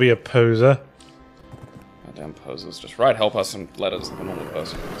didn't want to be a poser. Goddamn posers. Just write "help us" in letters like a normal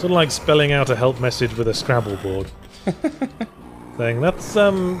person. Sort of like spelling out a help message with a Scrabble board. Thing. That's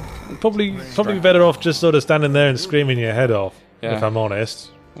probably better off just sort of standing there and screaming your head off. Yeah. If I'm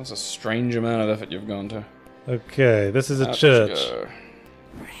honest. That's a strange amount of effort you've gone to. Okay, this is a church.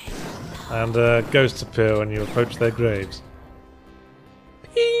 And ghosts appear when you approach their graves.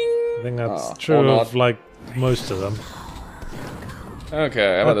 I think that's true of, like, most of them.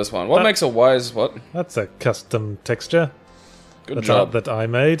 Okay, how about this one? What makes a wise... what? That's a custom texture. Good job. That I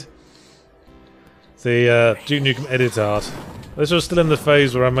made. The Duke Nukem edit art. This was still in the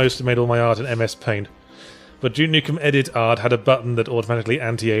phase where I mostly made all my art in MS Paint. But Duke Nukem edit art had a button that automatically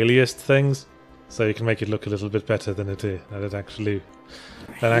anti-aliased things. So you can make it look a little bit better than it is. That actually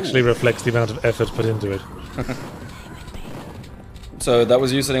reflects the amount of effort put into it. So that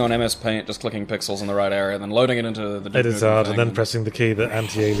was you sitting on MS Paint, just clicking pixels in the right area, then loading it into the Duke edit art, and then pressing the key that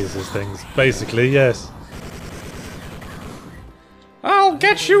anti-aliases things. Basically, yes. I'll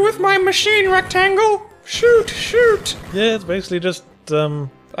get you with my machine rectangle! Shoot, shoot! Yeah, it's basically just,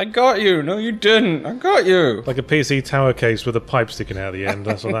 I got you! No, you didn't! I got you! like a PC tower case with a pipe sticking out the end.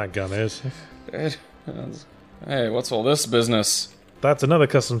 That's what that gun is. Hey, what's all this business? That's another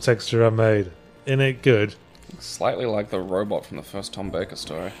custom texture I made. Isn't it good? Slightly like the robot from the first Tom Baker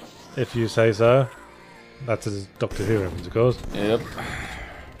story. If you say so. That's a Doctor Who reference, of course. Yep.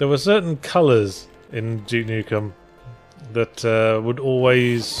 There were certain colours in Duke Nukem that would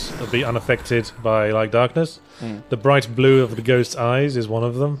always be unaffected by, like, darkness. The bright blue of the ghost's eyes is one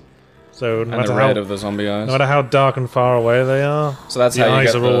of them. So no and the red of the zombie eyes. No matter how dark and far away they are, so that's the how you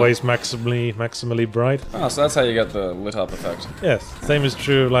eyes get are always maximally bright. Oh, so that's how you get the lit up effect. Yes, same is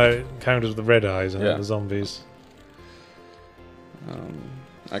true of, like, characters with the red eyes and the zombies.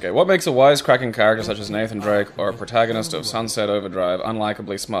 Okay, what makes a wisecracking character such as Nathan Drake or a protagonist of Sunset Overdrive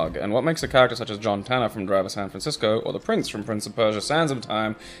unlikably smug? And what makes a character such as John Tanner from Driver San Francisco or the Prince from Prince of Persia Sands of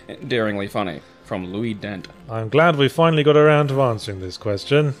Time endearingly funny? From Louis Dent. I'm glad we finally got around to answering this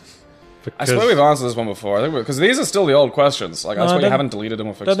question. I swear we've answered this one before. I think because these are still the old questions. Like, I swear you haven't deleted them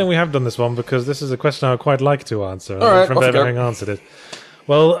or fixed them. I don't think we have done this one because this is a question I would quite like to answer. All right, from having answered it.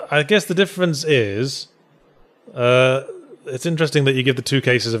 Well, I guess the difference is, it's interesting that you give the two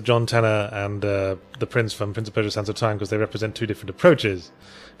cases of John Tanner and the Prince from Prince of Persia: Sands of Time because they represent two different approaches.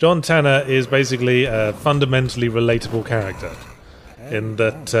 John Tanner is basically a fundamentally relatable character, in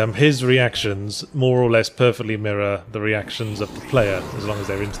that his reactions more or less perfectly mirror the reactions of the player, as long as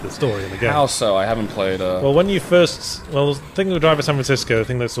they're into the story in the game. How so? I haven't played... Well, when you first... Well, the thing with Driver San Francisco, the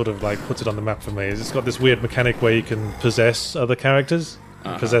thing that sort of, like, puts it on the map for me is it's got this weird mechanic where you can possess other characters,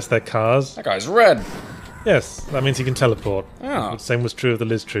 possess their cars. That guy's red! Yes, that means he can teleport. Oh. The same was true of the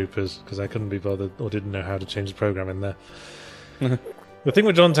Liz Troopers, because I couldn't be bothered or didn't know how to change the program in there. The thing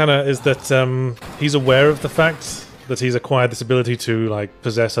with John Tanner is that he's aware of the fact that he's acquired this ability to, like,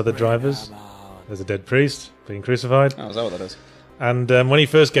 possess other drivers. There's a dead priest being crucified. Oh, is that what that is? And when he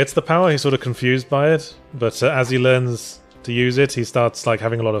first gets the power, he's sort of confused by it. But as he learns to use it, he starts, like,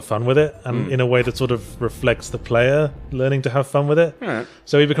 having a lot of fun with it. And in a way that sort of reflects the player learning to have fun with it. Right.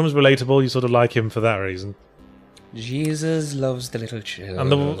 So he becomes relatable. You sort of like him for that reason. Jesus loves the little children.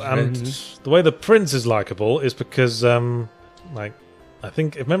 And the way the Prince is likable is because, like, I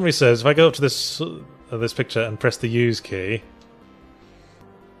think, if memory serves, if I go up to this picture and press the use key,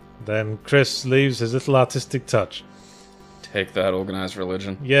 then Chris leaves his little artistic touch. Take that, organized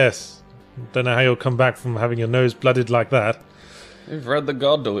religion. Yes. Don't know how you'll come back from having your nose blooded like that. You've read the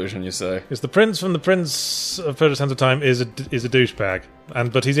God Delusion, you say. Because the Prince from the Prince of Persia: Sands of Time is a douchebag,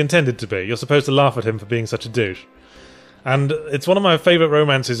 but he's intended to be. You're supposed to laugh at him for being such a douche. And it's one of my favourite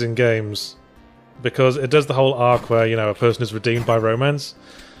romances in games, because it does the whole arc where, you know, a person is redeemed by romance,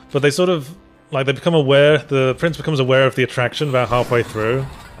 but they sort of, like, they become aware, the Prince becomes aware of the attraction about halfway through,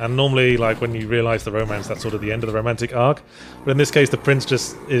 and normally, like, when you realise the romance, that's sort of the end of the romantic arc, but in this case the Prince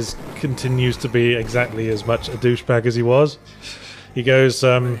just continues to be exactly as much a douchebag as he was. He goes,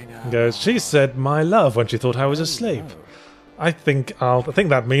 she said, "My love," when she thought I was asleep. I think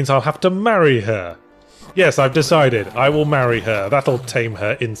that means I'll have to marry her. Yes, I've decided. I will marry her. That'll tame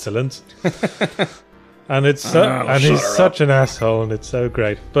her insolence. And he's such an asshole, and it's so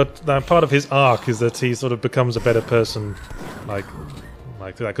great. But part of his arc is that he sort of becomes a better person, like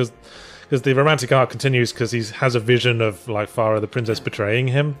that, because the romantic arc continues because he has a vision of like Farah the princess betraying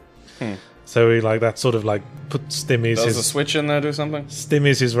him. So he that sort of stymies. Does the switch in there do something?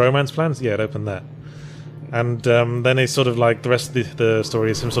 Stymies his romance plans. Yeah, it opened that. And then he's sort of the rest of the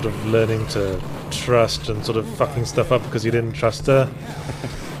story is him sort of learning to trust and sort of fucking stuff up because he didn't trust her.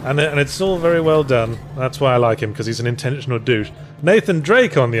 And it's all very well done. That's why I like him, because he's an intentional douche. Nathan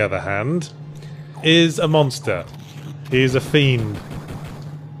Drake, on the other hand, is a monster. He's a fiend.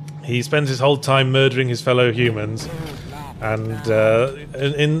 He spends his whole time murdering his fellow humans. And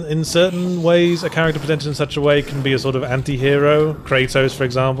in certain ways, a character presented in such a way can be a sort of anti-hero. Kratos, for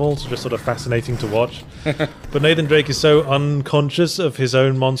example, it's just sort of fascinating to watch. But Nathan Drake is so unconscious of his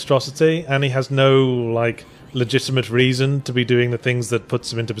own monstrosity, and he has no, legitimate reason to be doing the things that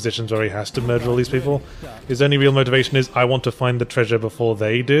puts him into positions where he has to murder all these people. His only real motivation is, I want to find the treasure before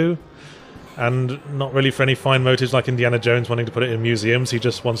they do. And not really for any fine motives like Indiana Jones wanting to put it in museums. He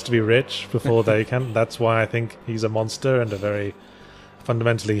just wants to be rich before they can. That's why I think he's a monster and a very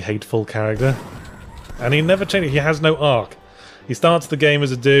fundamentally hateful character. And he never changes. He has no arc. He starts the game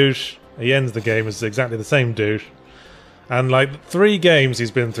as a douche. He ends the game as exactly the same douche. And 3 games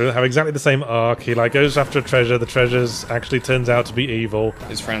he's been through have exactly the same arc. He goes after a treasure. The treasure actually turns out to be evil.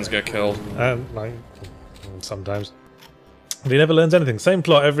 His friends get killed. Sometimes. But he never learns anything. Same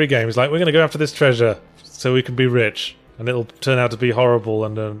plot every game. He's we're going to go after this treasure so we can be rich, and it'll turn out to be horrible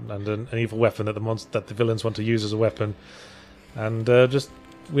and an evil weapon that the villains want to use as a weapon. And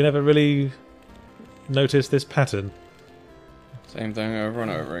we never really noticed this pattern. Same thing over and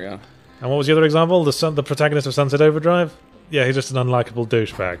over again. And what was the other example? The protagonist of Sunset Overdrive? Yeah, he's just an unlikable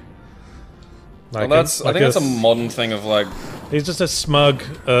douchebag. I think that's a modern thing of he's just a smug,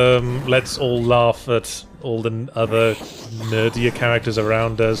 let's all laugh at all the other nerdier characters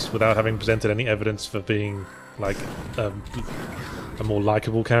around us without having presented any evidence for being a more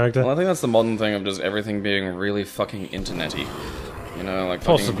likable character. Well, I think that's the modern thing of just everything being really fucking internet-y. You know,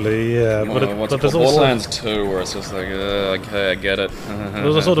 possibly, yeah. But there's Borderlands 2, where it's just okay, I get it.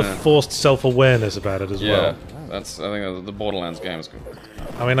 There's a sort of forced self-awareness about it as well. Yeah, I think the Borderlands game is good.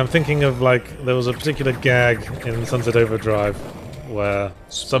 I mean, I'm thinking of there was a particular gag in Sunset Overdrive where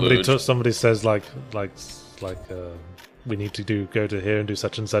somebody says we need to go to here and do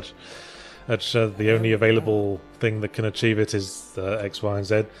such and such. The only available thing that can achieve it is X, Y, and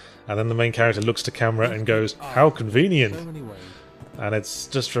Z. And then the main character looks to camera and goes, "How convenient!" And it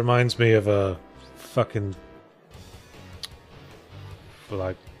just reminds me of a fucking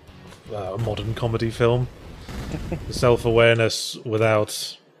a modern comedy film. Self-awareness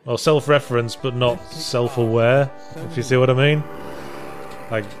without... self-reference, but not self-aware, if you see what I mean.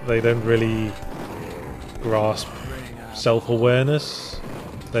 They don't really grasp self-awareness.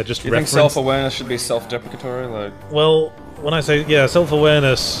 They're just You think self-awareness should be self-deprecatory? Well, when I say,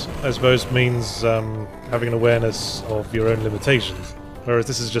 self-awareness, I suppose, means having an awareness of your own limitations. Whereas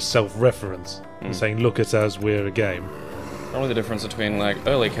this is just self-reference. Saying, look at us, we're a game. Probably the difference between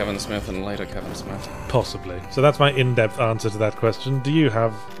early Kevin Smith and later Kevin Smith. Possibly. So that's my in-depth answer to that question. Do you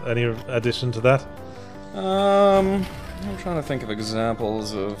have any addition to that? I'm trying to think of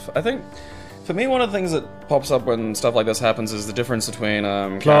examples of... I think, for me, one of the things that pops up when stuff like this happens is the difference between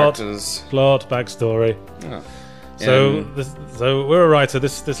characters... Plot, backstory. Yeah. So we're a writer.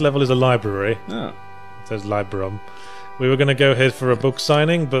 This level is a library. Yeah. It says Librum. We were going to go ahead for a book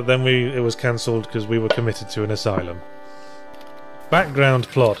signing, but then it was cancelled because we were committed to an asylum. Background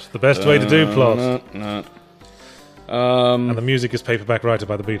plot. The best way to do plot. And the music is Paperback Writer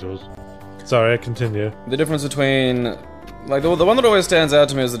by the Beatles. Sorry, I continue. The difference between... the one that always stands out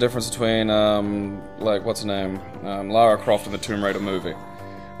to me is the difference between, what's her name? Lara Croft in the Tomb Raider movie.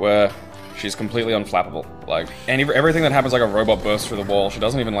 Where she's completely unflappable. Everything that happens a robot bursts through the wall, she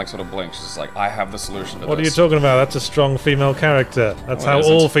doesn't even, sort of blink. She's just I have the solution to this. What are you talking about? That's a strong female character. That's how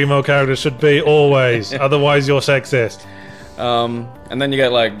all female characters should be, always. Otherwise, you're sexist. And then you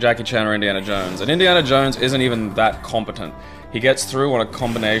get Jackie Chan or Indiana Jones, and Indiana Jones isn't even that competent. He gets through on a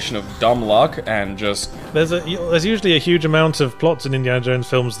combination of dumb luck and just... There's usually a huge amount of plots in Indiana Jones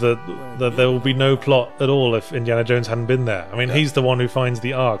films that there will be no plot at all if Indiana Jones hadn't been there. I mean, he's the one who finds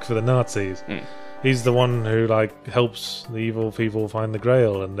the Ark for the Nazis. He's the one who helps the evil people find the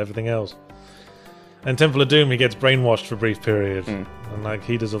Grail and everything else. And Temple of Doom, he gets brainwashed for a brief period. And like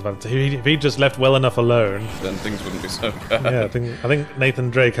he does all that. If he just left well enough alone, then things wouldn't be so bad. Yeah, I think Nathan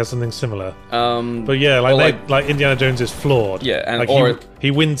Drake has something similar. But yeah, like Indiana Jones is flawed. Yeah, and like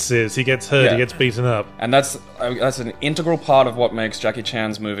he winces, he gets hurt, he gets beaten up, and that's an integral part of what makes Jackie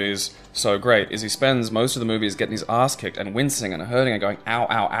Chan's movies so great. Is he spends most of the movies getting his ass kicked and wincing and hurting and going ow,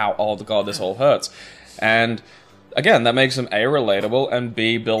 ow, ow, oh god, this all hurts, and again that makes him A, relatable, and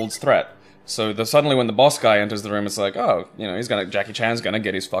B, builds threat. So suddenly when the boss guy enters the room, it's like, oh, you know, Jackie Chan's gonna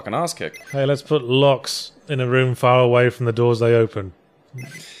get his fucking ass kicked. Hey, let's put locks in a room far away from the doors they open.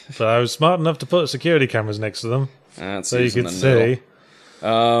 But I was smart enough to put security cameras next to them, so you could see.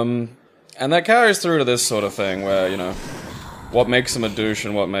 And that carries through to this sort of thing, where, you know, what makes him a douche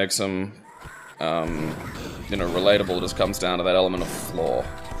and what makes him, you know, relatable just comes down to that element of flaw.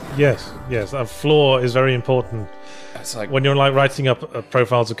 Yes, a flaw is very important. It's like when you're like writing up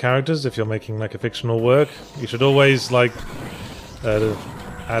profiles of characters, if you're making like a fictional work, you should always like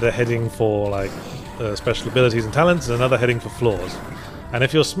add a heading for like special abilities and talents and another heading for flaws. And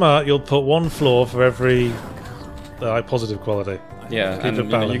if you're smart, you'll put one flaw for every positive quality. Yeah, and you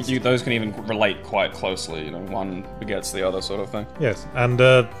know, those can even relate quite closely. You know, one begets the other, sort of thing. Yes, and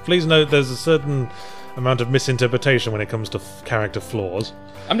please note there's a certain amount of misinterpretation when it comes to character flaws.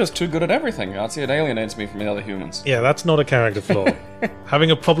 I'm just too good at everything. I'd say it alienates me from the other humans. Yeah, that's not a character flaw.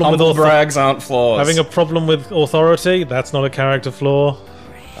 Having a problem Humble brags aren't flaws. Having a problem with authority, that's not a character flaw.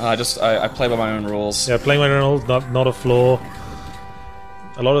 I play by my own rules. Yeah, playing by my own rules, not a flaw.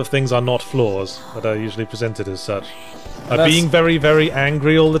 A lot of things are not flaws, but are usually presented as such. Being very, very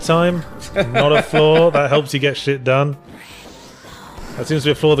angry all the time, not a flaw. That helps you get shit done. That seems to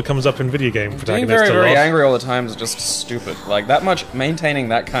be a flaw that comes up in video game protagonists. Being very, very angry all the time is just stupid. Like, that much, maintaining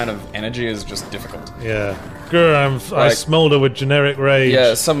that kind of energy is just difficult. Yeah. I smolder with generic rage.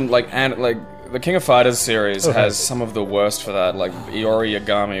 Yeah, the King of Fighters series has some of the worst for that. Like, Iori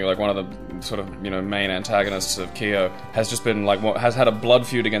Yagami, like one of the sort of, you know, main antagonists of Kyo, has just been, like, has had a blood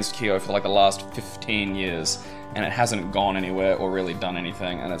feud against Kyo for, like, the last 15 years. And it hasn't gone anywhere or really done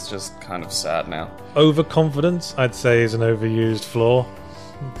anything, and it's just kind of sad now. Overconfidence, I'd say, is an overused flaw.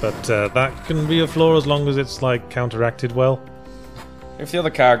 But that can be a flaw as long as it's, like, counteracted well. If the other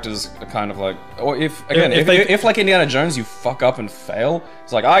characters are kind of like... Or if like Indiana Jones, you fuck up and fail,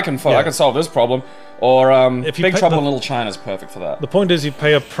 it's like, I can solve this problem. Or Big Trouble in Little China's perfect for that. The point is you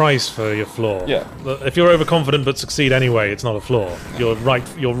pay a price for your flaw. Yeah. If you're overconfident but succeed anyway, it's not a flaw. You're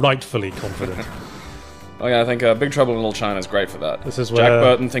rightfully confident. Oh yeah, I think Big Trouble in Little China is great for that. This is where Jack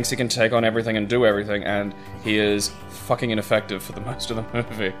Burton thinks he can take on everything and do everything, and he is fucking ineffective for the most of the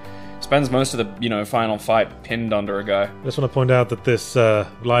movie. Spends most of the, you know, final fight pinned under a guy. I just want to point out that this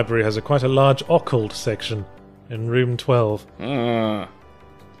library has quite a large occult section in room 12.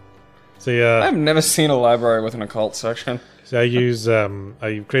 See, I've never seen a library with an occult section. See, I use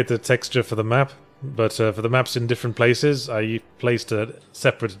I create the texture for the map. But for the maps in different places, I placed a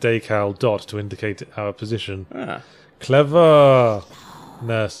separate decal dot to indicate our position. Cleverness.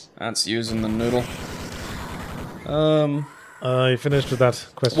 That's using the noodle. I finished with that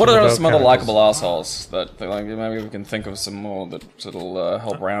question. What are some other likable assholes that like, maybe we can think of some more that'll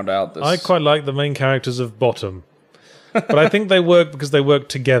help round out this? I quite like the main characters of Bottom, but I think they work because they work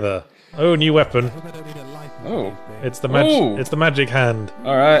together. Oh, new weapon. Oh, it's the magic hand.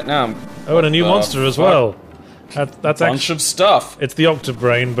 All right, now. And a new monster as well. That's bunch of stuff. It's the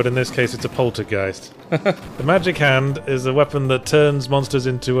Octobrain, but in this case, it's a poltergeist. The magic hand is a weapon that turns monsters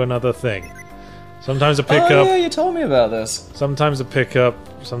into another thing. Sometimes a pickup. Oh yeah, you told me about this. Sometimes a pickup.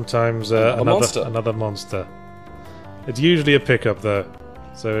 Sometimes another monster. It's usually a pickup though,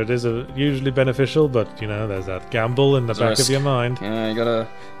 so it is usually beneficial. But you know, there's that gamble in the back of your mind. Yeah, you gotta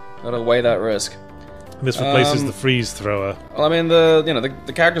weigh that risk. This replaces the freeze thrower. Well, I mean,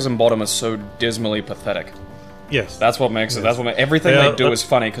 the characters in Bottom are so dismally pathetic. Yes, that's what makes it. That's what everything they do is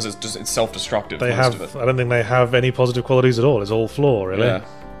funny because it's self-destructive. I don't think they have any positive qualities at all. It's all flaw, really. Yeah,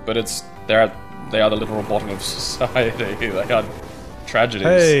 but they are the literal bottom of society. They are tragedies.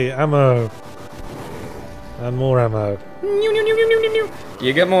 Hey, ammo, and more ammo. Do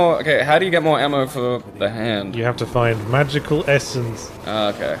you get more? Okay, how do you get more ammo for the hand? You have to find magical essence.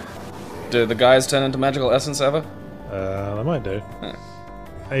 Okay. Do the guys turn into magical essence ever? They might do.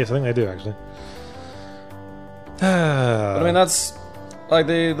 Yes, I think they do actually. But I mean, that's like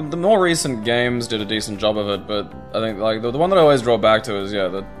the more recent games did a decent job of it, but I think like the one that I always draw back to is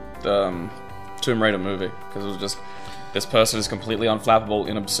the Tomb Raider movie, because it was just this person is completely unflappable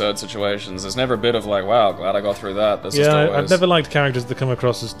in absurd situations. There's never a bit of like, wow, glad I got through that. There's just always... I've never liked characters that come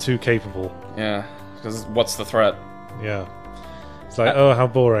across as too capable. Yeah, because what's the threat? Yeah. It's like, oh, how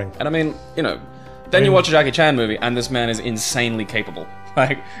boring. And I mean, you know, Then you watch a Jackie Chan movie, and this man is insanely capable.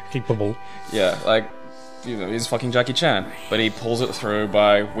 Like, capable. Yeah, like, you know, he's fucking Jackie Chan, but he pulls it through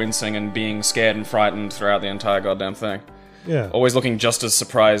by wincing and being scared and frightened throughout the entire goddamn thing. Yeah. Always looking just as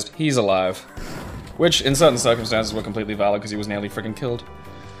surprised he's alive. Which, in certain circumstances, were completely valid because he was nearly freaking killed.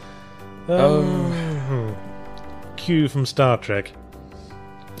 Q from Star Trek.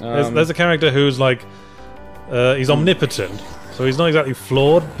 There's a character who's like, he's omnipotent, so he's not exactly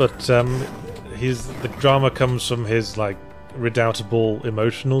flawed, but the drama comes from his like redoubtable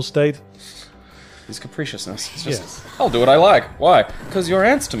emotional state. His capriciousness. It's just, I'll do what I like. Why? Because you're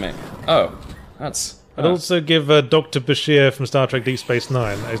ants to me. Oh, that's... I'd also give Dr. Bashir from Star Trek Deep Space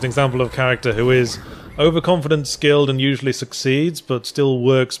Nine as an example of a character who is overconfident, skilled, and usually succeeds, but still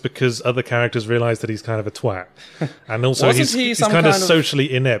works because other characters realise that he's kind of a twat. And also he's kind of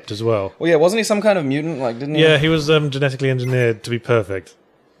socially inept as well. Well, yeah, wasn't he some kind of mutant? Like, didn't he? Yeah, he was genetically engineered to be perfect.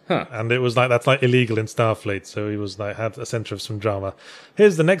 Huh. And it was like, that's like illegal in Starfleet, so he was like, had a centre of some drama.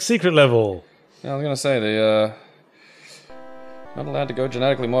 Here's the next secret level. Yeah, I was gonna say, not allowed to go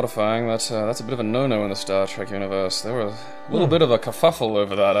genetically modifying. That's a bit of a no-no in the Star Trek universe. There was a little bit of a kerfuffle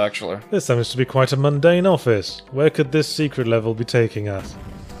over that, actually. This seems to be quite a mundane office. Where could this secret level be taking us?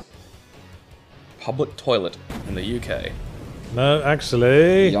 Public toilet in the UK. No,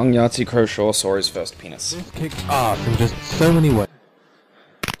 actually... Young Yahtzee Croshaw saw his first penis. This kicks ass in just so many ways.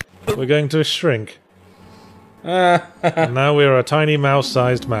 We're going to shrink. And now we're a tiny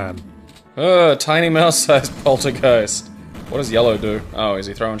mouse-sized man. Tiny mouse-sized poltergeist. What does yellow do? Oh, is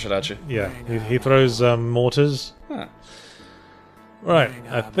he throwing shit at you? Yeah, he throws mortars. Huh. Right,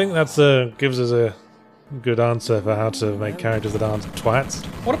 I think that's gives us a good answer for how to make characters that aren't twats.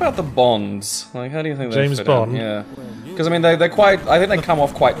 What about the Bonds? Like, how do you think they James fit Bond? in? Yeah. Because, I mean, they're quite... I think they come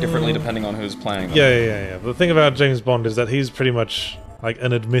off quite differently depending on who's playing them. Yeah. But the thing about James Bond is that he's pretty much like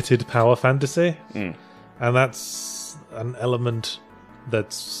an admitted power fantasy. And that's an element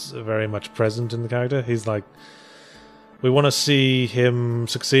that's very much present in the character. He's like... We want to see him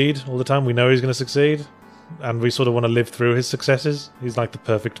succeed all the time. We know he's going to succeed. And we sort of want to live through his successes. He's like the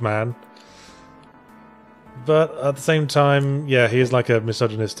perfect man. But at the same time, yeah, he is like a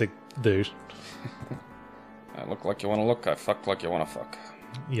misogynistic dude. I look like you want to look, I fuck like you want to fuck.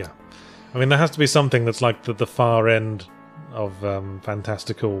 Yeah. I mean, there has to be something that's like the far end of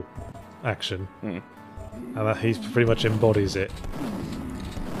fantastical action. And that he pretty much embodies it.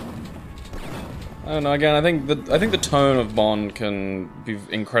 I don't know. Again, I think the tone of Bond can be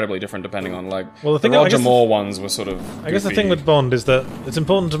incredibly different depending on like. Well, the Roger Moore ones were sort of. Goofy. I guess the thing with Bond is that it's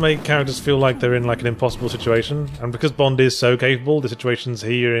important to make characters feel like they're in like an impossible situation, and because Bond is so capable, the situations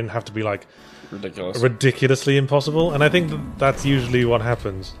you're in have to be like ridiculously impossible. And I think that's usually what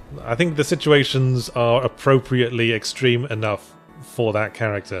happens. I think the situations are appropriately extreme enough for that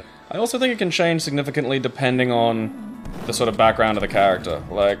character. I also think it can change significantly depending on the sort of background of the character,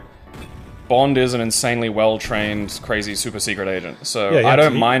 like. Bond is an insanely well-trained, crazy, super-secret agent, so I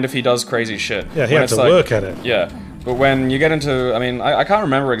don't mind if he does crazy shit. Yeah, he had to work at it. Yeah, but when you get into... I mean, I can't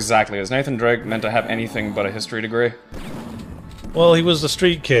remember exactly. Is Nathan Drake meant to have anything but a history degree? Well, he was a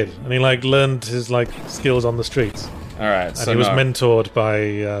street kid, and he, like, learned his, like, skills on the streets. Alright, so and he was mentored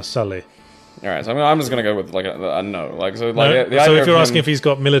by Sully. Alright, so I mean, I'm just gonna go with, like, a no. Like, so, like, no? So if you're asking if he's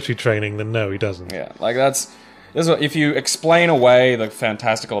got military training, then no, he doesn't. Yeah, like, that's... If you explain away the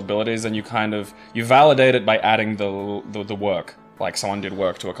fantastical abilities, then you validate it by adding the work. Like, someone did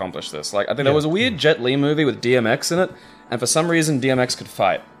work to accomplish this. Like, I think there was a weird Jet Li movie with DMX in it, and for some reason DMX could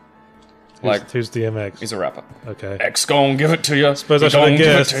fight. Who's DMX? He's a rapper. Okay. X gon' give it to you. Suppose I should have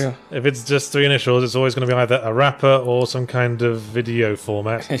guessed. If it's just 3 initials, it's always going to be either a rapper or some kind of video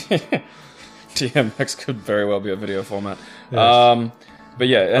format. DMX could very well be a video format. Yes. But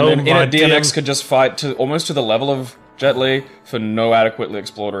yeah, and then DMX could just fight almost to the level of Jet Li for no adequately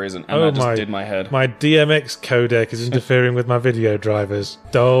explored reason, and that just did my head. My DMX codec is interfering with my video drivers.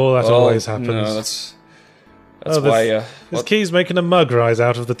 That always happens. No, that's why. This key's making a mug rise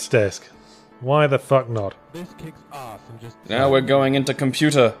out of the desk. Why the fuck not? This kicks ass and just... Now we're going into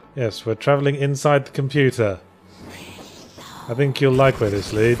computer. Yes, we're travelling inside the computer. I think you'll like where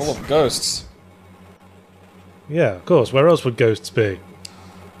this leads. Full of ghosts. Yeah, of course. Where else would ghosts be?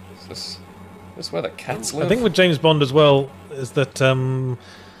 Is this where the cats live? I think with James Bond as well is that I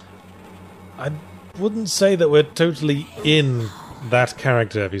wouldn't say that we're totally in that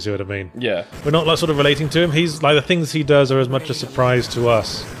character, if you see what I mean. Yeah. We're not like sort of relating to him. He's like the things he does are as much a surprise to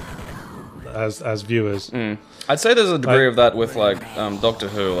us as viewers. I'd say there's a degree of that with like Doctor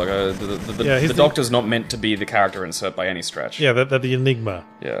Who. Like the Doctor's not meant to be the character insert by any stretch. Yeah, they're the enigma.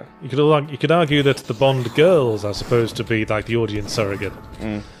 Yeah. You could argue that the Bond girls are supposed to be like the audience surrogate.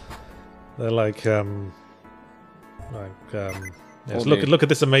 They're yes, look at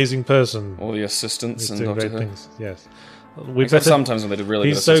this amazing person. All the assistants He's and doing Doctor great Who. things. Yes. Except sometimes when they did really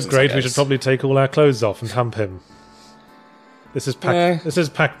good He's so assistants, I great we guess. should probably take all our clothes off and hump him. This is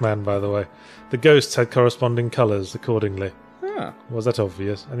Pac-Man, by the way. The ghosts had corresponding colours accordingly. Ah. Was that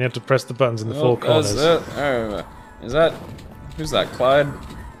obvious? And you had to press the buttons in the four corners. Is that... Who's that, Clyde?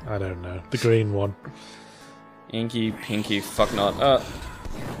 I don't know. The green one. Inky, Pinky, fuck not.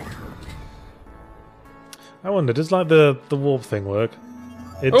 I wonder, does like the warp thing work?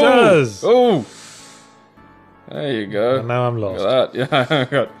 It does! Oh! There you go. And now I'm lost. Look at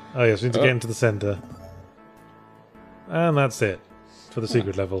that. Yeah. Oh yes, we need to get into the centre. And that's it. For the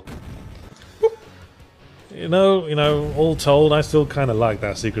secret level. You know, all told, I still kind of like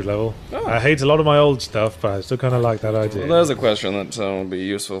that secret level. Oh. I hate a lot of my old stuff, but I still kind of like that idea. Well, there's a question that will be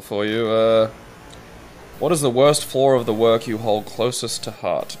useful for you. What is the worst flaw of the work you hold closest to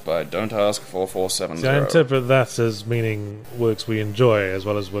heart? By Don't Ask 4470. See, I interpret that as meaning works we enjoy as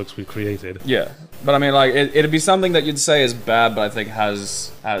well as works we created. Yeah, but I mean, like, it'd be something that you'd say is bad, but I think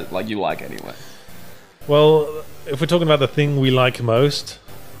has like, you like anyway. Well, if we're talking about the thing we like most,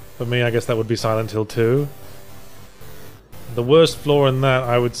 for me, I guess that would be Silent Hill 2. The worst flaw in that,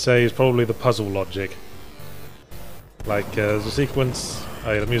 I would say, is probably the puzzle logic. Like, there's a sequence...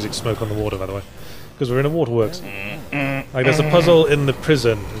 Oh yeah, the music's Smoke on the Water, by the way. Because we're in a waterworks. Like, there's a puzzle in the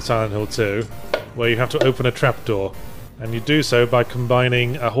prison in Silent Hill 2, where you have to open a trapdoor. And you do so by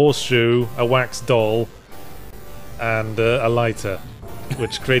combining a horseshoe, a wax doll, and a lighter,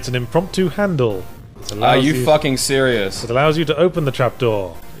 which creates an impromptu handle. Are you fucking serious? It allows you to open the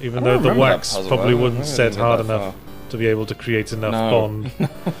trapdoor, even though the wax probably wouldn't set hard enough to be able to create enough bond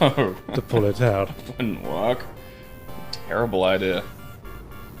to pull it out. Wouldn't work. Terrible idea.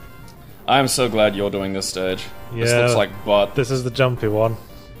 I'm so glad you're doing this stage. Yeah, this looks like butt. This is the jumpy one.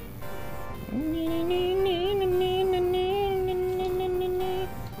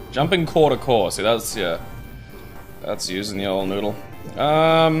 Jumping core to core. See, that's, yeah. That's using the old noodle.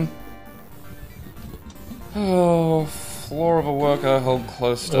 Oh, floor of a work I hold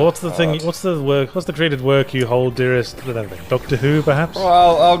close to What's the heart. thing? What's the created work you hold dearest? I don't think. Doctor Who, perhaps.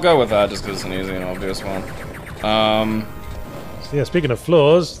 Well, I'll go with that just because it's an easy and obvious one. So yeah, speaking of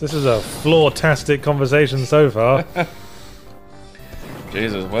flaws, this is a flaw-tastic conversation so far.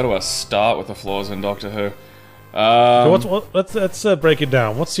 Jesus, where do I start with the flaws in Doctor Who? So let's break it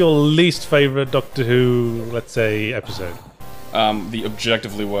down. What's your least favourite Doctor Who, let's say, episode? The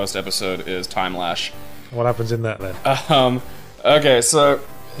objectively worst episode is Time Lash. What happens in that then? Okay, so...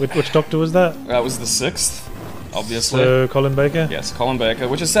 Which Doctor was that? That was the 6th, obviously. So, Colin Baker? Yes, Colin Baker,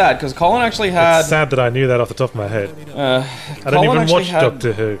 which is sad, because Colin actually had... It's sad that I knew that off the top of my head. I don't even watch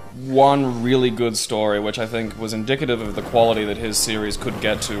Doctor Who. One really good story, which I think was indicative of the quality that his series could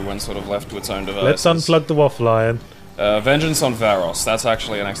get to when sort of left to its own devices. Let's unplug the waffle iron. Vengeance on Varos, that's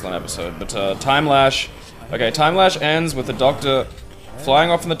actually an excellent episode. But Time Lash... Okay, Time Lash ends with the Doctor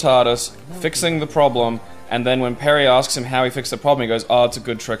flying off in the TARDIS, fixing the problem, and then when Perry asks him how he fixed the problem, he goes, "Oh, it's a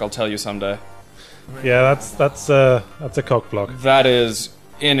good trick, I'll tell you someday." Yeah, that's a cock block. That is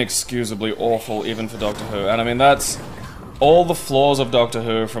inexcusably awful, even for Doctor Who. And I mean, that's all the flaws of Doctor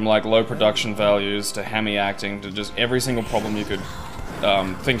Who, from like low production values to hammy acting to just every single problem you could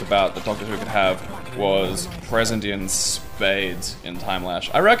think about that Doctor Who could have was present in spades in Time Lash.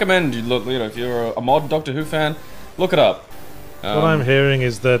 I recommend you look. You know, if you're a mod Doctor Who fan, look it up. What I'm hearing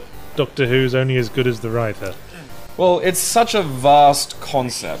is that Doctor Who's only as good as the writer. Well, it's such a vast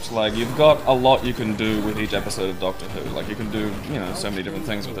concept. Like, you've got a lot you can do with each episode of Doctor Who. Like, you can do, you know, so many different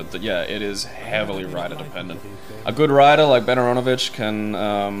things with it that, yeah, it is heavily writer-dependent. A good writer like Ben Aronovich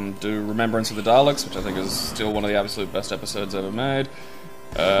can do Remembrance of the Daleks, which I think is still one of the absolute best episodes ever made.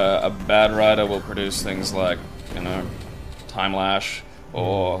 A bad writer will produce things like, you know, Time Lash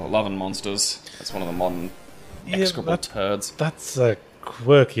or Love and Monsters. That's one of the modern execrable turds. That's a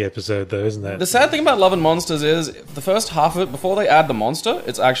quirky episode, though, isn't it? The sad thing about Love and Monsters is, the first half of it, before they add the monster,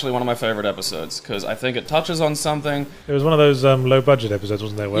 it's actually one of my favourite episodes, because I think it touches on something... It was one of those low-budget episodes,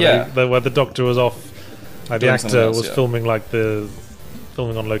 wasn't it? Where where the Doctor was off, like the actor was filming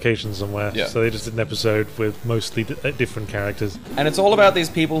filming on location somewhere, so they just did an episode with mostly different characters. And it's all about these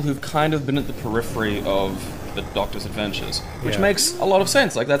people who've kind of been at the periphery of the Doctor's adventures, which makes a lot of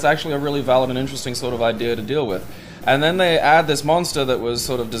sense. Like, that's actually a really valid and interesting sort of idea to deal with. And then they add this monster that was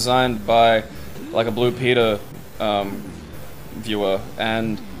sort of designed by, like, a Blue Peter viewer,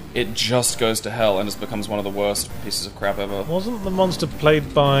 and it just goes to hell and just becomes one of the worst pieces of crap ever. Wasn't the monster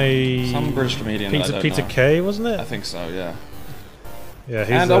played by... some British comedian Peter Kay, wasn't it? I think so, yeah. Yeah,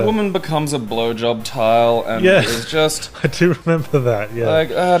 and a woman becomes a blowjob tile, and is just... I do remember that, yeah. Like,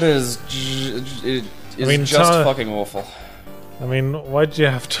 that is... just fucking awful. I mean, why'd you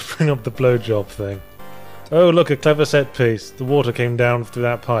have to bring up the blowjob thing? Oh, look, a clever set piece. The water came down through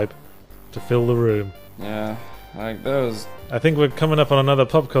that pipe to fill the room. Yeah, like, those... I think we're coming up on another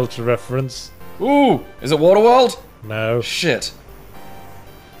pop culture reference. Ooh! Is it Waterworld? No. Shit.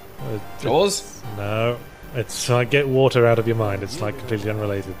 Jaws? No. It's like, get water out of your mind. It's like completely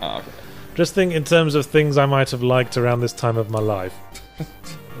unrelated. Oh, okay. Just think in terms of things I might have liked around this time of my life.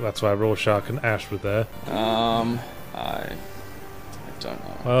 That's why Rorschach and Ash were there. I don't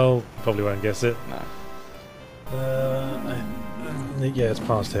know. Well, probably won't guess it. No. Yeah, it's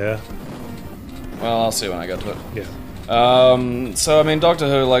past here. Well, I'll see when I get to it. Yeah. So, I mean, Doctor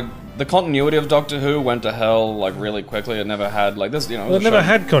Who, like, the continuity of Doctor Who went to hell, like, really quickly. It never had, like, this, you know... Well, it never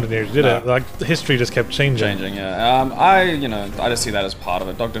had continuity, did it? Like, history just kept changing. Yeah. I just see that as part of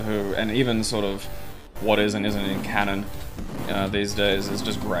it. Doctor Who, and even sort of what is and isn't in canon, these days, is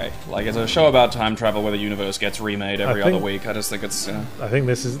just great. Like, it's a show about time travel where the universe gets remade every other week. I just think it's, I think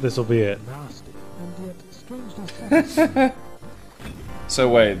this will be it. So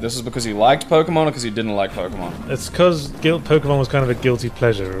wait, this is because you liked Pokemon or because you didn't like Pokemon? It's because Pokemon was kind of a guilty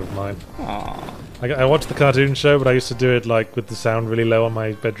pleasure of mine. Aww. I watched the cartoon show, but I used to do it like with the sound really low on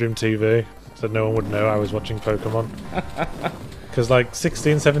my bedroom TV, so no one would know I was watching Pokemon. Because like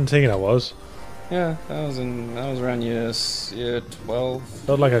 16, 17 I was. Yeah, that was around year 12.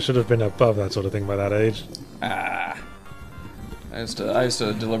 Felt like I should have been above that sort of thing by that age. I used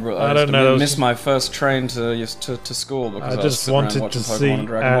to deliberately miss my first train to school because I just wanted to see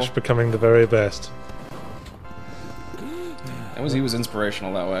Ash becoming the very best. He was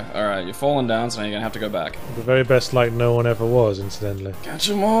inspirational that way. Alright, you're falling down, so now you're gonna have to go back. The very best like no one ever was, incidentally. Catch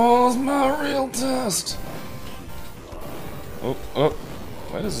 'em all is my real test. Oh,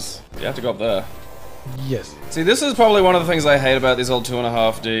 where does this? You have to go up there. Yes. See, this is probably one of the things I hate about these old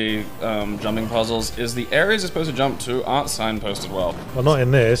 2.5D jumping puzzles, is the areas you're supposed to jump to aren't signposted well. Well, not in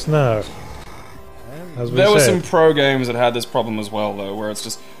this, no. There were some pro games that had this problem as well, though, where it's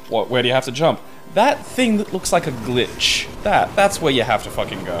just, where do you have to jump? That thing that looks like a glitch, that's where you have to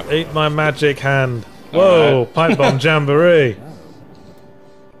fucking go. Eat my magic hand. Whoa, right. Pipe bomb jamboree.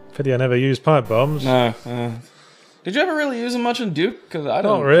 Pity I never used pipe bombs. No. Did you ever really use them much in Duke? Because I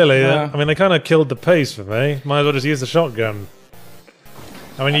don't. Not really. I mean, they kind of killed the pace for me. Might as well just use the shotgun.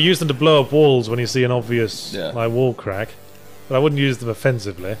 I mean, you use them to blow up walls when you see an obvious like wall crack, but I wouldn't use them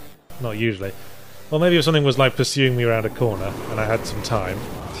offensively. Not usually. Well, maybe if something was like pursuing me around a corner and I had some time.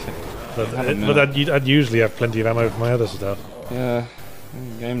 But I'd usually have plenty of ammo for my other stuff. Yeah.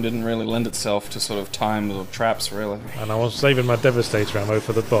 The game didn't really lend itself to sort of times or traps, really. And I was saving my Devastator ammo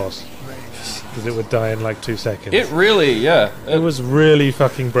for the boss. Because it would die in like 2 seconds. It really, yeah. It was really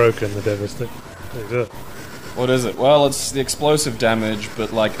fucking broken, the Devastator. What is it? Well, it's the explosive damage,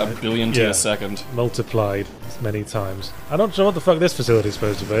 but like a billion to a second. Multiplied many times. I'm not sure what the fuck this facility is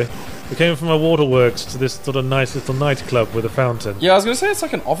supposed to be. We came from a waterworks to this sort of nice little nightclub with a fountain. Yeah, I was gonna say it's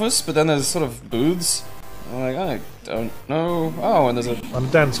like an office, but then there's sort of booths. I'm like, I don't know. Oh, and there's on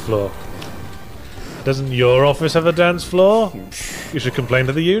a dance floor. Doesn't your office have a dance floor? You should complain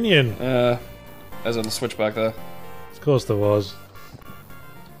to the union. There's a switch back there. Of course there was.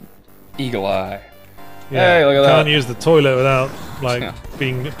 Eagle Eye. Yeah, hey, look at that. Can't use the toilet without, like,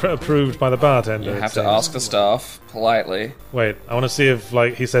 being approved by the bartender. You have to ask the staff, politely. Wait, I want to see if,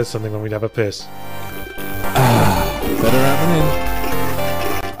 like, he says something when we'd have a piss. Better out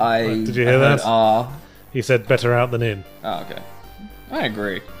than in. Did you hear that? He said better out than in. Oh, okay. I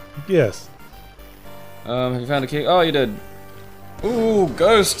agree. Yes. Have you found a key? Oh, you did. Ooh,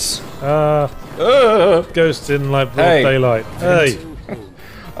 ghosts! Ghosts in, like, broad daylight. Hey!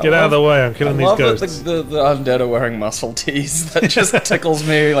 Get out of the way, I'm killing these ghosts. The undead are wearing muscle tees. That just tickles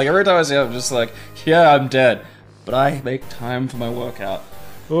me. Like, every time I see it, I'm just like, yeah, I'm dead. But I make time for my workout.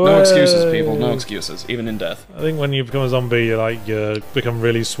 No excuses, people. No excuses, even in death. I think when you become a zombie, you become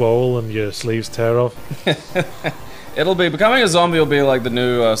really swole and your sleeves tear off. Becoming a zombie will be like the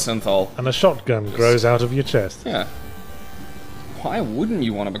new synthol. And a shotgun grows out of your chest. Yeah. Why wouldn't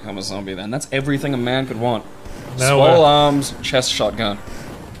you want to become a zombie then? That's everything a man could want. Swole arms, chest shotgun.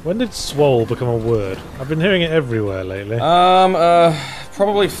 When did swole become a word? I've been hearing it everywhere lately.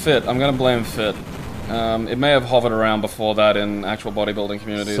 Probably fit. I'm gonna blame fit. It may have hovered around before that in actual bodybuilding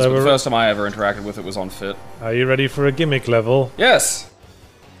communities, but the first time I ever interacted with it was on fit. Are you ready for a gimmick level? Yes!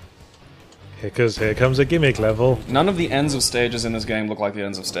 Because here comes a gimmick level. None of the ends of stages in this game look like the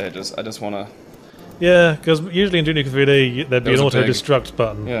ends of stages. I just wanna... Yeah, because usually in Duke Nukem 3D there'd be an auto-destruct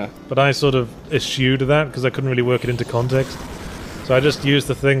button. Yeah. But I sort of eschewed that because I couldn't really work it into context. So So I just used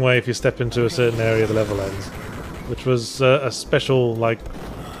the thing where if you step into a certain area, the level ends, which was a special like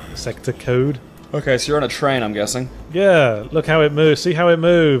sector code. Okay, so you're on a train, I'm guessing. Yeah, look how it moves. See how it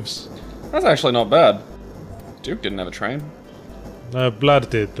moves. That's actually not bad. Duke didn't have a train. No, Blood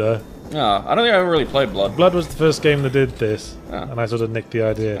did though. No, I don't think I ever really played Blood. Blood was the first game that did this, Yeah. and I sort of nicked the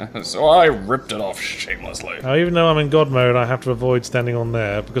idea. So I ripped it off shamelessly. Now, even though I'm in God mode, I have to avoid standing on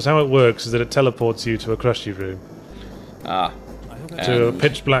there, because how it works is that it teleports you to a crushy room. Ah. To a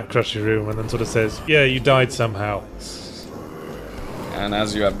pitch black crushy room, and then sort of says, yeah, you died somehow. And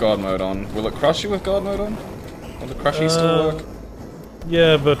as you have God mode on, will it crush you with God mode on? Will the crushy still work?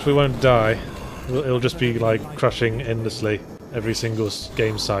 Yeah, but we won't die. It'll just be like crushing endlessly every single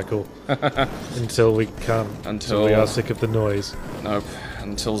game cycle until we can't. Until we are sick of the noise. Nope.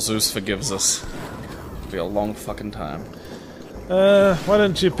 Until Zeus forgives us. It'll be a long fucking time. Why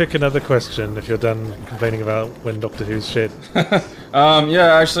don't you pick another question if you're done complaining about when Doctor Who's shit?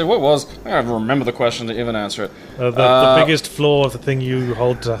 Yeah, actually, what was? I don't remember the question to even answer it. The biggest flaw of the thing you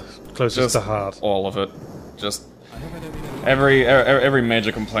hold closest to heart. All of it. Just every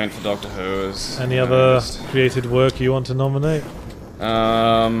major complaint for Doctor Who is. Any other created work you want to nominate?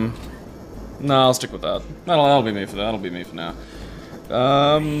 No, I'll stick with that. That'll be me for that. That'll be me for now.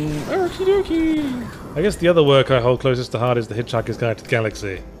 Okie dokie. I guess the other work I hold closest to heart is The Hitchhiker's Guide to the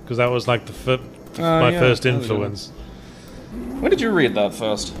Galaxy, because that was like my first influence. When did you read that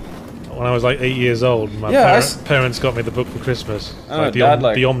first? When I was like 8 years old, my parents got me the book for Christmas. Like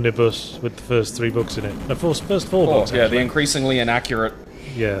the omnibus with the first 3 books in it. The first 4 books. Yeah, the increasingly inaccurate.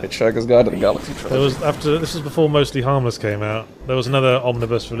 Yeah. Hitchhiker's Guide to the Galaxy trilogy. There was this was before Mostly Harmless came out. There was another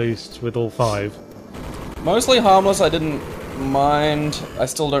omnibus released with all 5. Mostly Harmless, I didn't mind. I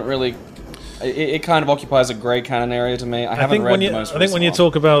still don't really. It kind of occupies a grey canon area to me. I think when you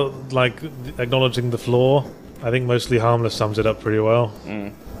talk about like acknowledging the flaw, I think Mostly Harmless sums it up pretty well.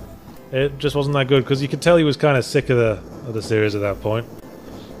 Mm. It just wasn't that good because you could tell he was kind of sick of the series at that point.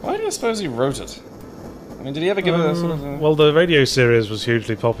 Why do you suppose he wrote it? I mean, did he ever give it a sort of a... Well, the radio series was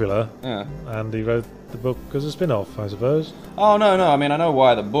hugely popular. Yeah. And he wrote the book as a spin-off, I suppose. Oh, no. I mean, I know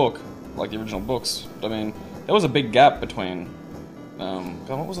why the book, like the original books. I mean, there was a big gap between...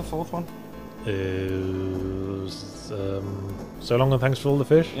 God, what was the 4th one? It was, So Long and Thanks for All the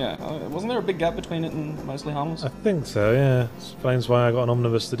Fish? Yeah. Wasn't there a big gap between it and Mostly Harmless? I think so, yeah. Explains why I got an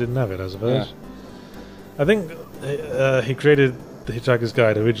omnibus that didn't have it, I suppose. Yeah. I think he created The Hitchhiker's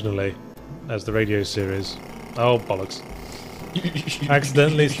Guide originally as the radio series. Oh, bollocks.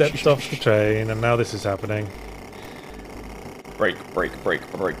 Accidentally stepped off the train, and now this is happening. Break. And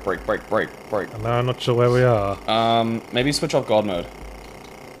now I'm not sure where we are. Maybe switch off God mode.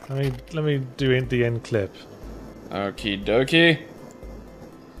 Let me do the end clip. Okie dokie.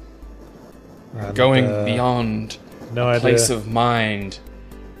 Going beyond a place of mind.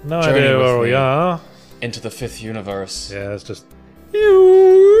 No idea where we are. Into the 5th universe. Yeah, it's just...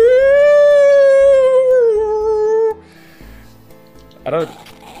 I don't...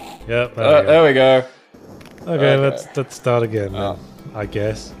 Yep, there we go. Okay, let's start again then, I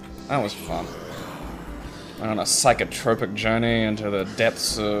guess. That was fun. On a psychotropic journey into the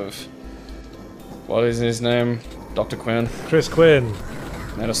depths of... What is his name? Dr. Quinn? Chris Quinn.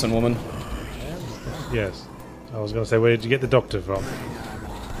 Medicine Woman? Yes. I was going to say, where did you get the doctor from?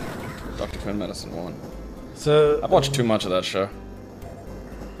 Dr. Quinn, Medicine Woman. So... I've watched too much of that show.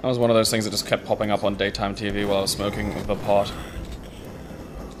 That was one of those things that just kept popping up on daytime TV while I was smoking the pot.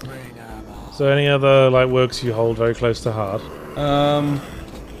 So any other like works you hold very close to heart? I'm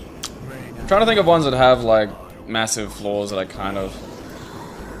trying to think of ones that have like massive flaws that I kind of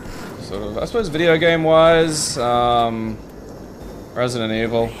sort of, I suppose video game wise, Resident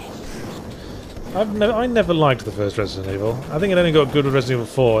Evil. I never liked the first Resident Evil. I think it only got good with Resident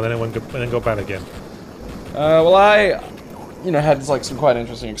Evil 4 and then it then got bad again. Well, I had like some quite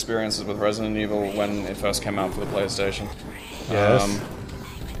interesting experiences with Resident Evil when it first came out for the PlayStation. Yes.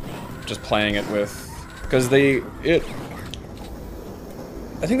 Just playing it with, because I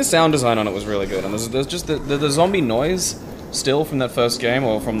think the sound design on it was really good, and there's just the zombie noise still from that first game,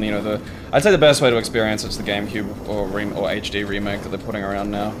 or from I'd say the best way to experience it's the GameCube or HD remake that they're putting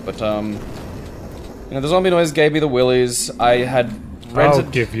around now. But the zombie noise gave me the willies. I'll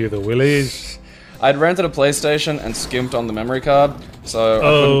give you the willies. I'd rented a PlayStation and skimped on the memory card, so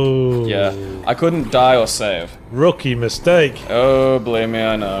I couldn't die or save. Rookie mistake. Oh, believe me,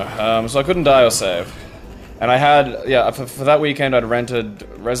 I know. So I couldn't die or save. And I had, for that weekend I'd rented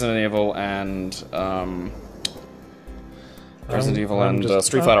Resident Evil and,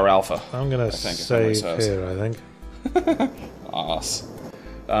 Street Fighter Alpha. I'm gonna save here, I think. Ass.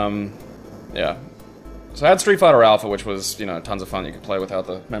 Yeah. So I had Street Fighter Alpha, which was, you know, tons of fun. You could play without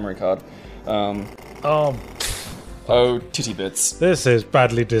the memory card. Oh, titty bits. This is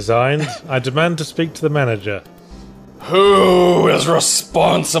badly designed. I demand to speak to the manager. Who is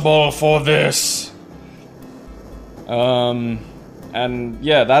responsible for this? And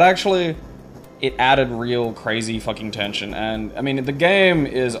yeah, that actually, it added real crazy fucking tension. And I mean, the game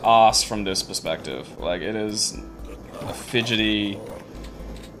is arse from this perspective. Like, it is a fidgety.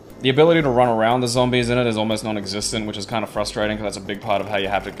 The ability to run around the zombies in it is almost non-existent, which is kind of frustrating because that's a big part of how you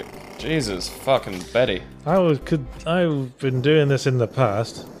have to get. Jesus fucking Betty. I've been doing this in the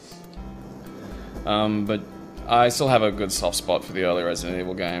past. But I still have a good soft spot for the early Resident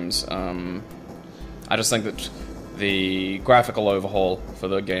Evil games. I just think that the graphical overhaul for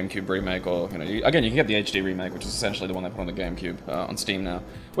the GameCube remake, or, you know, again, you can get the HD remake, which is essentially the one they put on the GameCube, on Steam now.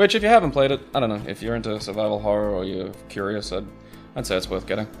 Which, if you haven't played it, I don't know, if you're into survival horror or you're curious, I'd say it's worth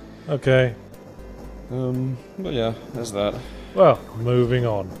getting. Okay. But yeah, there's that. Well, moving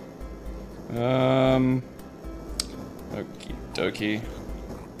on. Okie dokie.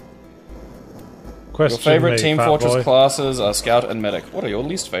 Question Your favorite me, Team fat Fortress boy. classes are Scout and Medic. What are your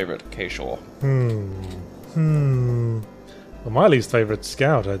least favorite, K-Shaw? Well, my least favorite's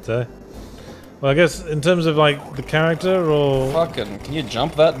Scout, I'd say. Well, I guess in terms of, like, the character, or... Fucking, can you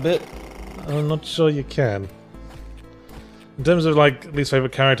jump that bit? I'm not sure you can. In terms of, like, least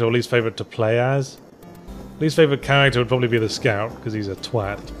favorite character or least favorite to play as, least favorite character would probably be the Scout, because he's a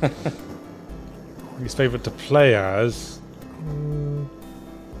twat. Least favorite to play as...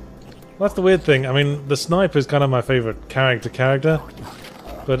 That's the weird thing. I mean, the Sniper is kind of my favorite character,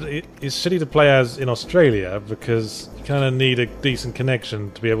 but it's shitty to play as in Australia, because you kind of need a decent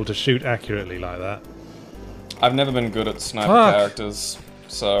connection to be able to shoot accurately like that. I've never been good at sniper characters,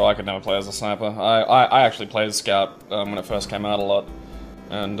 so I could never play as a sniper. I actually played as Scout when it first came out a lot,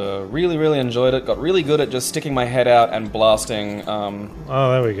 and really, really enjoyed it. Got really good at just sticking my head out and blasting.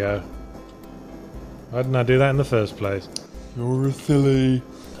 Oh, there we go. Why didn't I do that in the first place? You're a silly.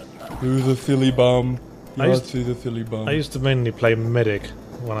 Who's a silly bum? I used to mainly play Medic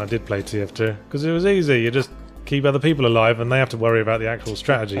when I did play TF2, because it was easy. You just keep other people alive, and they have to worry about the actual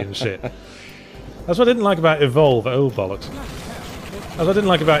strategy and shit. That's what I didn't like about Evolve. Oh, bollocks. That's what I didn't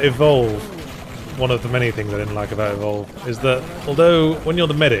like about Evolve. One of the many things I didn't like about Evolve is that although you're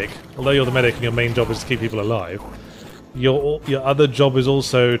the medic and your main job is to keep people alive, your other job is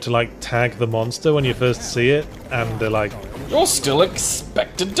also to, like, tag the monster when you first see it, and they're like... You're still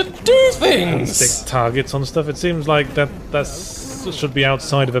expected to do things! Stick targets on stuff. It seems like that should be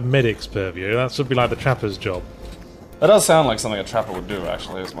outside of a medic's purview. That should be like the trapper's job. That does sound like something a trapper would do,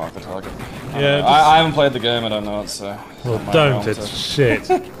 actually, is mark the target. Yeah, I haven't played the game, I don't know it, so... Well, don't, it's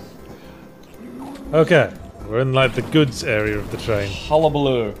shit. Okay, we're in, like, the goods area of the train.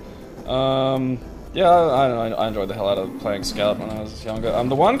 Hullabaloo. Yeah, I enjoyed the hell out of playing Scout when I was younger.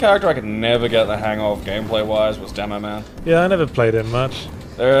 The one character I could never get the hang of gameplay-wise was Demo Man. Yeah, I never played him much.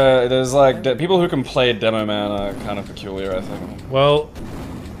 There's like, people who can play Demo Man are kind of peculiar, I think. Well,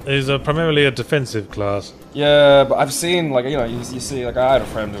 he's primarily a defensive class. Yeah, but I've seen, like, you know, you see, like, I had a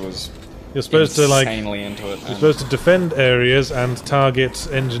friend who was You're supposed to, like, insanely into it. You're supposed to defend areas and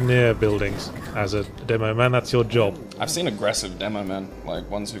target engineer buildings as a demo man. That's your job. I've seen aggressive demo men, like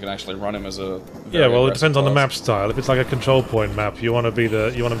ones who can actually run him as a. Yeah, well, it depends on the map style. If it's like a control point map, you want to be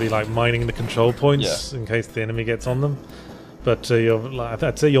like mining the control points in case the enemy gets on them. But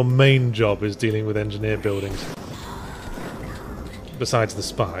I'd say your main job is dealing with engineer buildings. Besides the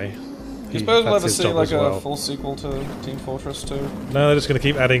spy. You suppose we'll ever see like a full sequel to Team Fortress 2? No, they're just going to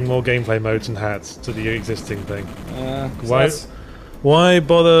keep adding more gameplay modes and hats to the existing thing. Yeah. Why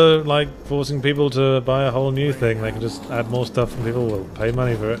bother, like, forcing people to buy a whole new thing? They can just add more stuff and people will pay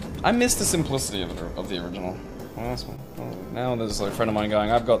money for it. I miss the simplicity of the original. Well, now there's like a friend of mine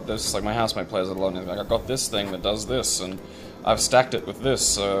going, I've got this, like my housemate plays it a lot, and he's like, I've got this thing that does this, and I've stacked it with this,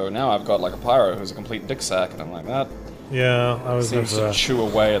 so now I've got like a pyro who's a complete dick sack, and I'm like, that yeah, I was seems to chew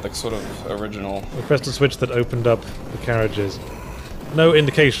away at the sort of original. We pressed a switch that opened up the carriages. No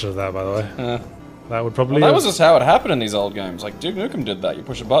indication of that, by the way. That would probably... Well, that was just how it happened in these old games. Like, Duke Nukem did that. You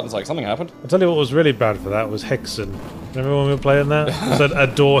push a button, it's like, something happened. I'll tell you what was really bad for that was Hexen. Remember when we were playing that? It said, a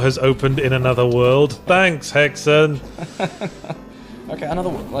door has opened in another world. Thanks, Hexen! Okay, another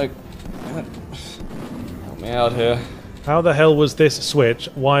one. Like... Help me out here. How the hell was this switch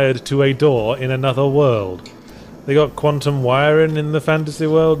wired to a door in another world? They got quantum wiring in the fantasy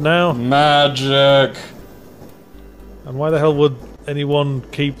world now? Magic! And why the hell would anyone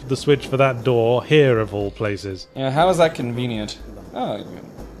keep the switch for that door here, of all places? Yeah, how is that convenient? Oh,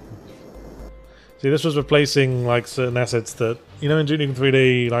 see, this was replacing, like, certain assets that... You know, in Duke Nukem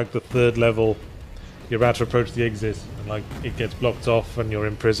 3D, like, the third level you're about to approach the exit, and like it gets blocked off, and you're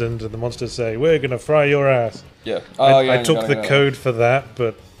imprisoned, and the monsters say, "We're gonna fry your ass." Yeah. I took the code for that,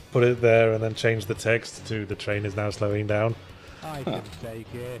 but put it there and then changed the text to "the train is now slowing down." I can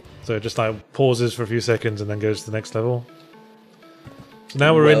take it. So it just like pauses for a few seconds and then goes to the next level. So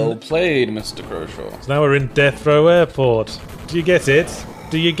now we're well played, Mr. Croshaw. So now we're in Death Row Airport. Do you get it?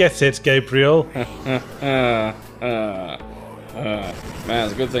 Do you get it, Gabriel? Man,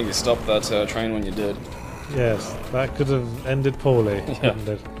 it's a good thing you stopped that train when you did. Yes, that could have ended poorly, couldn't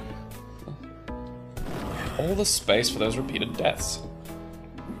it? All the space for those repeated deaths.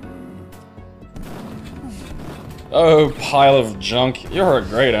 Oh, pile of junk. You're a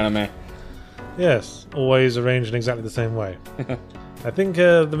great enemy. Yes, always arranged in exactly the same way. I think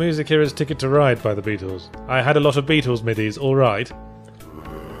the music here is Ticket to Ride by the Beatles. I had a lot of Beatles midis, alright.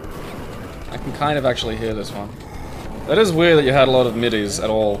 I can kind of actually hear this one. That is weird that you had a lot of midis at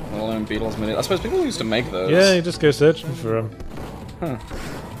all, let alone Beatles midis. I suppose people used to make those. Yeah, you just go searching for them. Huh.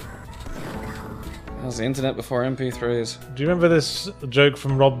 That was the internet before MP3s. Do you remember this joke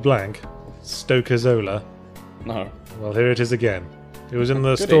from Rob Blanc? Stokerzola? No. Well, here it is again. It was in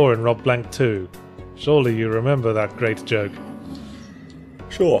the store in Rob Blanc 2. Surely you remember that great joke.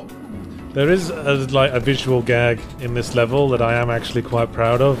 Sure. There is a visual gag in this level that I am actually quite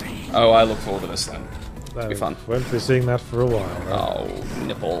proud of. Oh, I look forward to this then. It'll be fun. Won't be seeing that for a while. Right? Oh,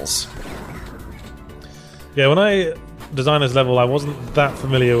 nipples. Yeah, when I designed this level, I wasn't that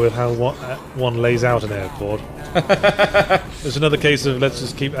familiar with how one lays out an airport. It's another case of let's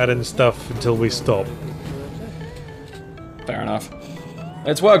just keep adding stuff until we stop. Fair enough.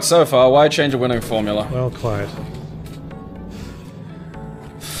 It's worked so far, why change a winning formula? Well, quiet.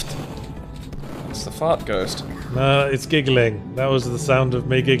 It's the fart ghost. No, it's giggling. That was the sound of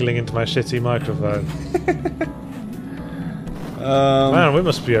me giggling into my shitty microphone. Man, we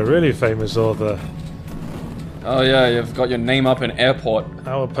must be a really famous author. Oh yeah, you've got your name up in airport.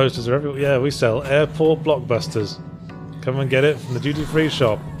 Our posters are everywhere. Yeah, we sell airport blockbusters. Come and get it from the duty-free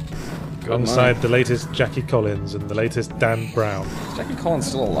shop. Alongside the latest Jackie Collins and the latest Dan Brown. Is Jackie Collins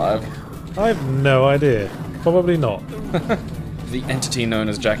still alive? I've no idea. Probably not. The entity known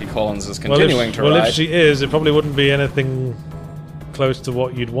as Jackie Collins is continuing to ride. Well, if she is, it probably wouldn't be anything close to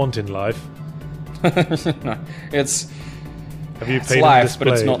what you'd want in life. No, it's life, but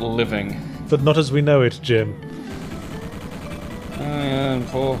it's not living. But not as we know it, Jim. Oh yeah, and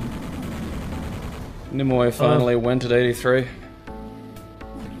poor Nimoy finally went at 83.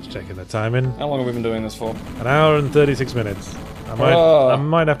 Just checking the timing. How long have we been doing this for? An hour and 36 minutes. I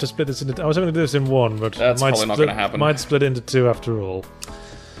might have to split this into... I was hoping to do this in one, but that's probably not going to happen. Might split it into two after all.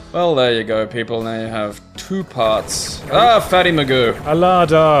 Well, there you go, people. Now you have two parts. Ah, Fatty Magoo. A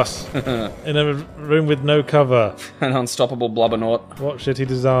lard ass. In a room with no cover. An unstoppable blubbernaut. What shitty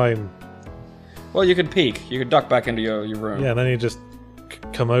design. Well, you could peek. You could duck back into your room. Yeah, and then you just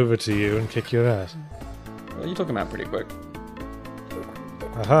come over to you and kick your ass. Well, you took him out pretty quick.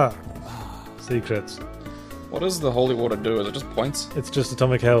 Aha. Secrets. What does the holy water do? Is it just points? It's just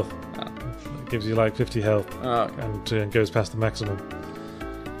atomic health. Oh. It gives you like 50 health. Oh, okay. And goes past the maximum.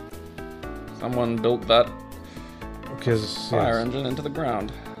 Someone built that Because fire engine into the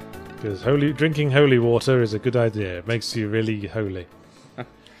ground. Because drinking holy water is a good idea. It makes you really holy.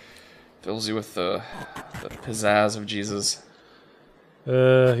 Fills you with the pizzazz of Jesus.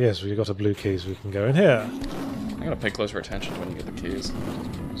 Yes, we've got a blue key, so we can go in here. I gotta pay closer attention to when you get the keys.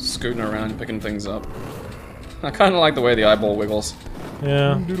 Scooting around, picking things up. I kinda like the way the eyeball wiggles.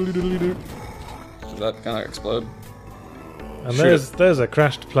 Yeah. Does that kinda explode? And there's a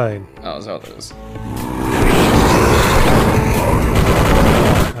crashed plane. Oh, is that what it is?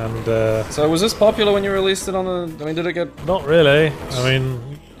 And so was this popular when you released it on the... I mean, did it get... Not really. I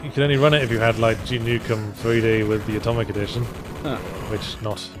mean, you could only run it if you had like Duke Nukem 3D with the Atomic Edition. Huh. Which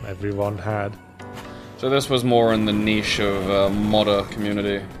not everyone had. So this was more in the niche of modder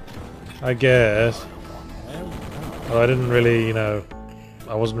community. I guess. Well, I didn't really, I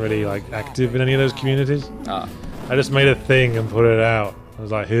wasn't really like active in any of those communities. Ah. I just made a thing and put it out. I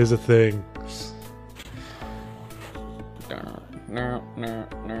was like, here's a thing. Oh,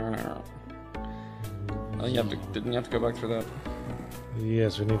 didn't you have to go back through that?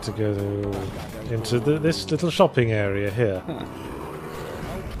 Yes, we need to go into this little shopping area here. Huh.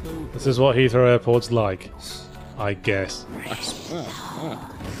 This is what Heathrow Airport's like, I guess.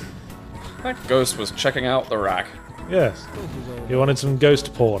 That ghost was checking out the rack. Yes. He wanted some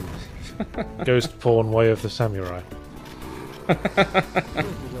ghost porn. Ghost porn way of the samurai.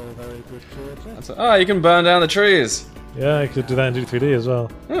 You can burn down the trees. Yeah, I could do that in Duke 3D as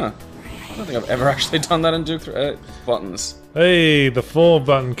well. Huh. I don't think I've ever actually done that in Duke 3D. Buttons. Hey, the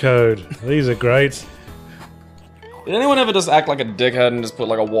 4-button code. These are great. Did anyone ever just act like a dickhead and just put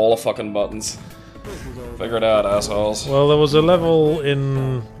like a wall of fucking buttons? Figure it out, assholes. Well, there was a level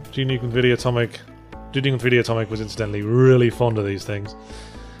in Duke Nukem Videoatomic. Duke Nukem Videoatomic was incidentally really fond of these things.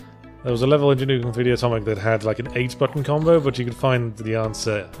 There was a level in Duke Nukem Videoatomic that had like an 8-button combo, but you could find the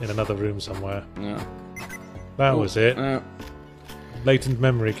answer in another room somewhere. Yeah. That was it. Latent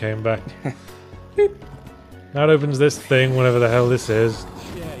memory came back. That opens this thing, whatever the hell this is.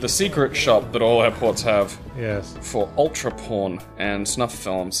 The secret shop that all airports have. Yes. For ultra porn and snuff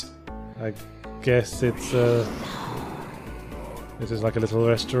films. I guess it's this is like a little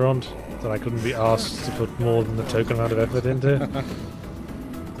restaurant that I couldn't be asked to put more than the token amount of effort into.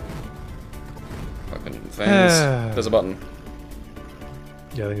 Fucking things. There's a button.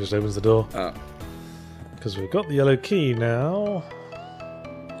 Yeah, I think it just opens the door. Oh. Because we've got the yellow key now.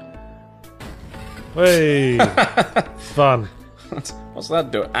 Hey! Fun. What's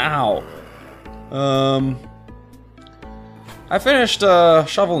that do? Ow! I finished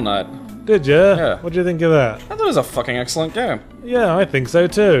Shovel Knight. Did you? Yeah. What do you think of that? I thought it was a fucking excellent game. Yeah, I think so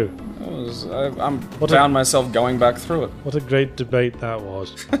too. I'm found myself going back through it. What a great debate that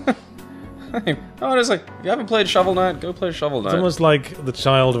was. Honestly, if you haven't played Shovel Knight, go play Shovel Knight. It's almost like the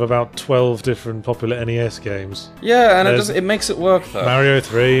child of about 12 different popular NES games. Yeah, and it makes it work though. Mario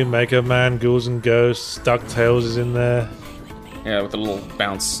 3, Mega Man, Ghouls and Ghosts, DuckTales is in there. Yeah, with the little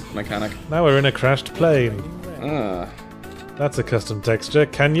bounce mechanic. Now we're in a crashed plane. That's a custom texture,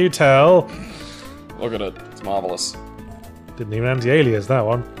 can you tell? Look at it, it's marvelous. Didn't even anti-alias that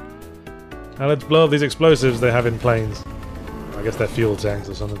one. Now let's blow up these explosives they have in planes. I guess they're fuel tanks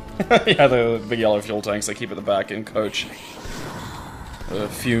or something. Yeah, the big yellow fuel tanks they keep at the back in coach. The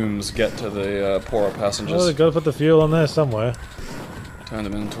fumes get to the poorer passengers. Oh, they've got to put the fuel on there somewhere. Turn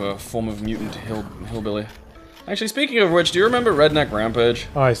them into a form of mutant hillbilly. Actually, speaking of which, do you remember Redneck Rampage?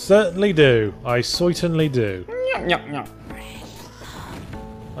 I certainly do. I certainly do.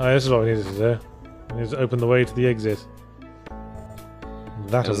 This is what we needed to do. We needed to open the way to the exit.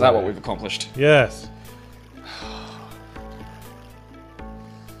 Is that what we've accomplished? Yes.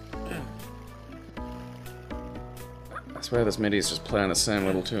 I swear this MIDI is just playing the same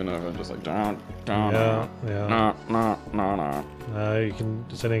little tune over, just like Yeah. no. No, you can.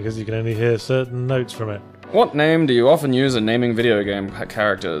 It's only because you can only hear certain notes from it. What name do you often use in naming video game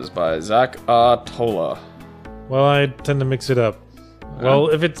characters? By Zach R. Tola. Well, I tend to mix it up. Well,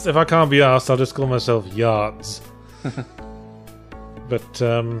 if I can't be asked, I'll just call myself Yards. But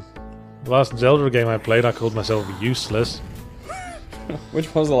the last Zelda game I played, I called myself Useless.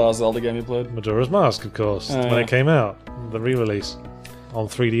 Which was the last Zelda game you played? Majora's Mask, of course, when it came out, the re-release on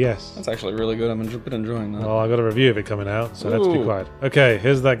 3DS. That's actually really good. I've been enjoying that. Well, I got a review of it coming out, so let's be quiet. Okay,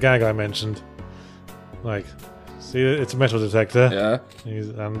 here's that gag I mentioned. Like, see, it's a metal detector. Yeah.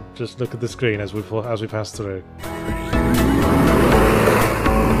 And just look at the screen as we pass through.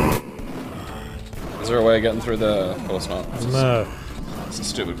 Is there a way of getting through the... Of course not. No. It's a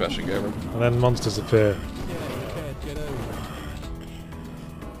stupid question, Gabriel. And then monsters appear.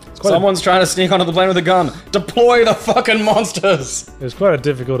 Someone's trying to sneak onto the plane with a gun. Deploy the fucking monsters! It was quite a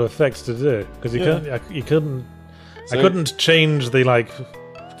difficult effect to do because you couldn't. I couldn't change the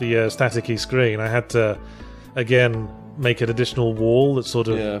staticky screen. I had to again make an additional wall that sort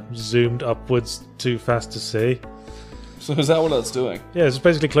of zoomed upwards too fast to see. So is that what that's doing? Yeah, it's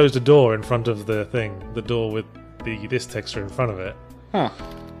basically closed a door in front of the thing. The door with this texture in front of it. Huh.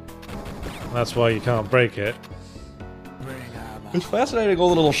 That's why you can't break it. It's fascinating all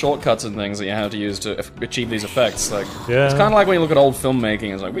the little shortcuts and things that you have to use to achieve these effects. Like, yeah. It's kind of like when you look at old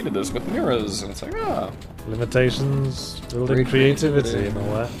filmmaking. It's like, we did this with mirrors, and it's like, limitations, building creativity and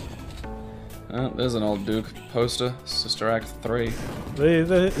all that. Oh, there's an old Duke poster. Sister Act 3.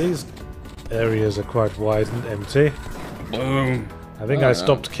 These areas are quite wide and empty. Boom. I think I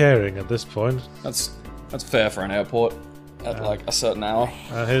stopped caring at this point. That's fair for an airport at like a certain hour.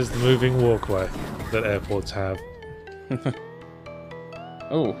 Here's the moving walkway that airports have.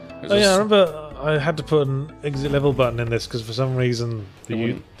 Oh yeah, I remember I had to put an exit level button in this because for some reason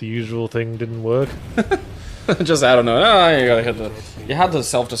the usual thing didn't work. Just out of nowhere. You had to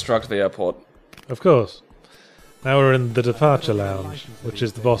self-destruct the airport. Of course. Now we're in the departure lounge, which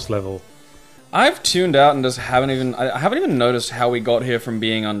is the boss level. I've tuned out and just haven't even noticed how we got here from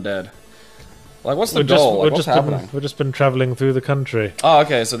being undead. Like, what's the goal? What's happening? We've just been travelling through the country. Oh,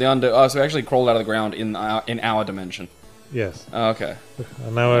 okay. So so we actually crawled out of the ground in our dimension. Yes. Oh, okay.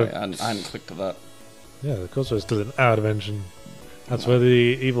 And now I hadn't clicked to that. Yeah, of course we're still in our dimension. That's where the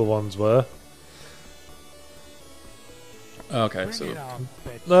evil ones were. Okay, so...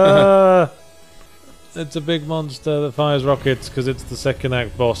 It's a big monster that fires rockets because it's the second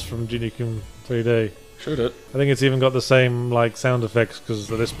act boss from Duke Nukem 3D. Shoot it. I think it's even got the same like sound effects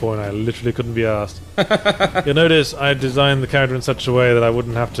because at this point I literally couldn't be asked. You'll notice I designed the character in such a way that I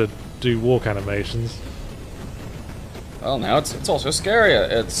wouldn't have to do walk animations. Well, now it's also scarier.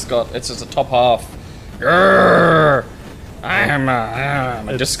 It's just a top half. Grrr! I'm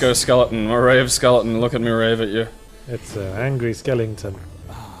a disco skeleton, a rave skeleton. Look at me rave at you. It's an angry skeleton.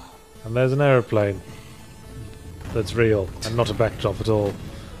 And there's an aeroplane. That's real and not a backdrop at all.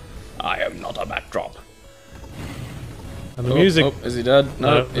 I am not a backdrop. And the music... Oh, is he dead?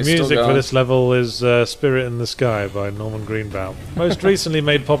 No, the music for this level is Spirit in the Sky by Norman Greenbaum. Most recently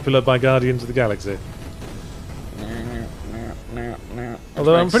made popular by Guardians of the Galaxy.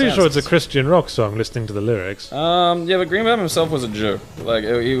 Although I'm pretty sure it's a Christian rock song, listening to the lyrics. Yeah, but Greenbaum himself was a Jew. Like,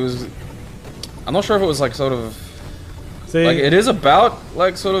 he was... I'm not sure if it was, like, sort of... See, like, it is about,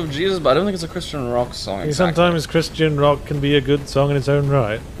 like, sort of Jesus, but I don't think it's a Christian rock song exactly. Sometimes Christian rock can be a good song in its own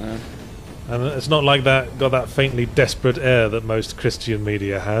right. Yeah. And it's not like that got that faintly desperate air that most Christian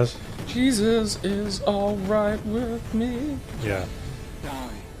media has. Jesus is alright with me. Yeah.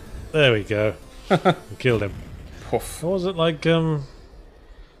 There we go. Killed him. Poof. What was it like, Chronicles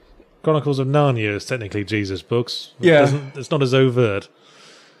of Narnia is technically Jesus books. Yeah. It's not as overt.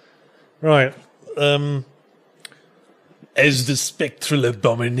 Right. As the spectral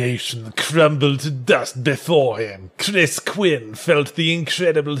abomination crumbled to dust before him, Chris Quinn felt the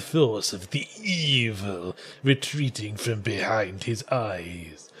incredible force of the evil retreating from behind his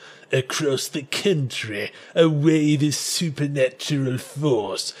eyes. Across the country, a wave of supernatural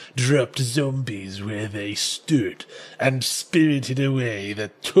force dropped zombies where they stood and spirited away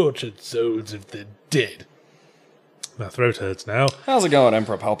the tortured souls of the dead. My throat hurts now. How's it going,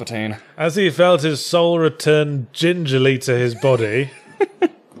 Emperor Palpatine? As he felt his soul return gingerly to his body...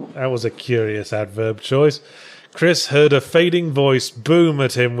 That was a curious adverb choice. Chris heard a fading voice boom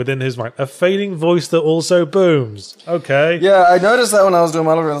at him within his mind. A fading voice that also booms. Okay. Yeah, I noticed that when I was doing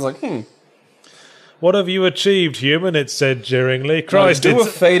my look, I was like, What have you achieved, human? It said jeeringly. Christ, do a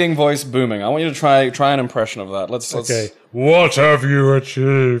fading voice booming. I want you to try an impression of that. Let's... Okay. What have you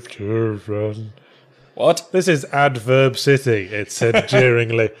achieved, human? What? This is Adverb City, it said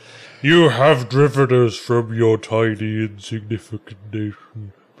jeeringly. You have driven us from your tiny, insignificant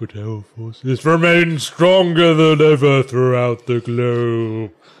nation, but our forces remain stronger than ever throughout the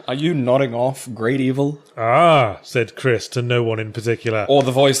globe. Are you nodding off Great Evil? Ah, said Chris to no one in particular. Or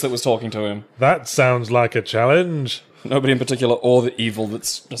the voice that was talking to him? That sounds like a challenge. Nobody in particular, or the evil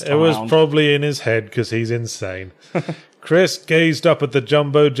that's just around. It was probably in his head, because he's insane. Chris gazed up at the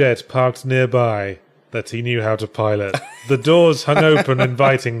jumbo jet parked nearby that he knew how to pilot. The doors hung open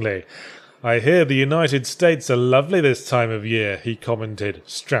invitingly. I hear the United States are lovely this time of year, he commented,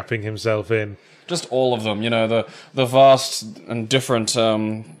 strapping himself in. Just all of them, you know, the vast and different,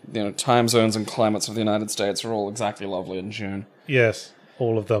 time zones and climates of the United States are all exactly lovely in June. Yes,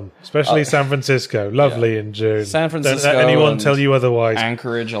 all of them. Especially San Francisco, lovely in June. San Francisco. Don't let anyone tell you otherwise.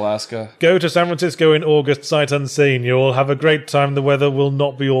 Anchorage, Alaska. Go to San Francisco in August, sight unseen. You'll have a great time. The weather will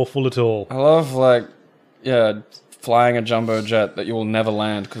not be awful at all. I love, flying a jumbo jet that you will never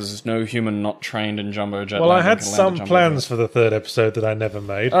land because there's no human not trained in jumbo jet. Well, I had some plans for the third episode that I never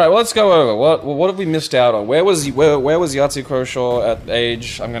made. All right, well, let's go over what have we missed out on. Where was Yahtzee Croshaw at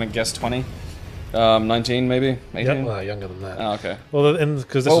age? I'm gonna guess 20, 19 maybe, 18. Yeah, well, younger than that. Oh, okay. Well,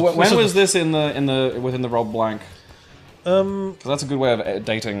 because when was this in the within the Rob Blank? Because that's a good way of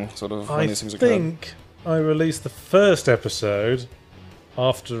dating sort of when these things occur. I think I released the first episode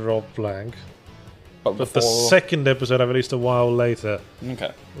after Rob Blank. But the second episode I released a while later.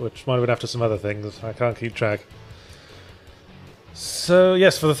 Okay. Which might have been after some other things. I can't keep track. So,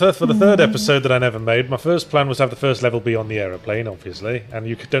 yes, for the third episode that I never made, my first plan was to have the first level be on the aeroplane, obviously. And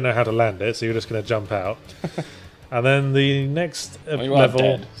you don't know how to land it, so you're just going to jump out. And then the next level...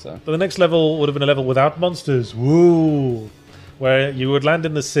 dead, so. The next level would have been a level without monsters. Woo! Where you would land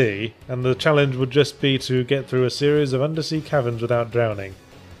in the sea, and the challenge would just be to get through a series of undersea caverns without drowning.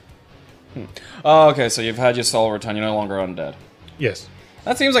 Oh, okay, so you've had your soul return, you're no longer undead. Yes.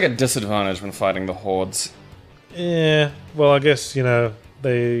 That seems like a disadvantage when fighting the hordes. Yeah, well, I guess, they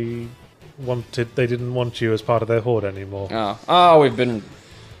didn't want you as part of their horde anymore. We've been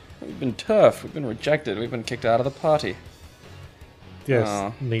turfed, we've been rejected, we've been kicked out of the party.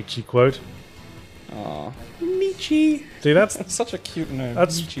 Yes, Nietzsche quote. Nietzsche. See, that's such a cute name.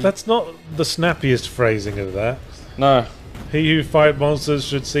 That's not the snappiest phrasing of that. No. He who fight monsters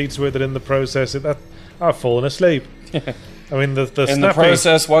should see to it that in the process I've fallen asleep. I mean, the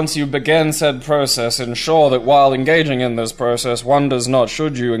process, once you begin said process, ensure that while engaging in this process, one does not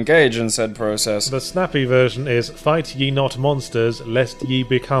should you engage in said process. The snappy version is, fight ye not monsters, lest ye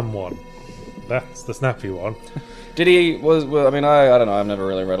become one. That's the snappy one. Did he... Well, I mean, I don't know. I've never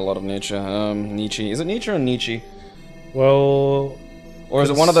really read a lot of Nietzsche. Nietzsche. Is it Nietzsche or Nietzsche? Well... Or is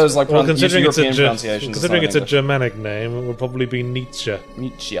it one of those, like, considering European pronunciations? Considering it's a Germanic name, it would probably be Nietzsche.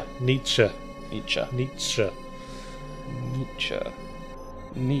 Nietzsche. Nietzsche. Nietzsche. Nietzsche. Nietzsche.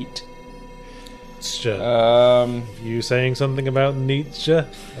 Neat. Nietzsche. You saying something about Nietzsche?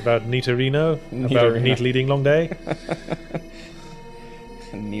 About Neaterino? About Neat Leading Long Day?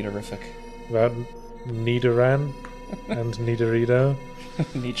 Neaterific. About Niederan and Niederito?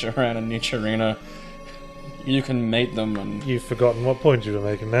 Nietzscheran and Nietzscherino. You can mate them and... You've forgotten what point you were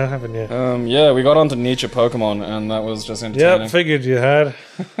making now, haven't you? Yeah, we got onto Nietzsche Pokemon, and that was just entertaining. Yep, figured you had.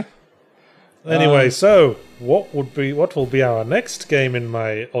 Anyway, so, what will be our next game in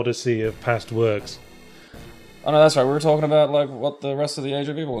my odyssey of past works? Oh no, that's right, we were talking about, like, what the rest of the Age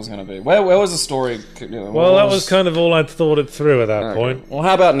of Evil was going to be. Where was the story? Well, that was kind of all I'd thought it through at that point. Well,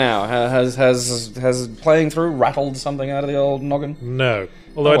 how about now? Has playing through rattled something out of the old noggin? No.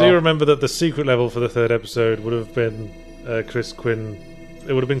 Although I do remember that the secret level for the third episode would have been Chris Quinn.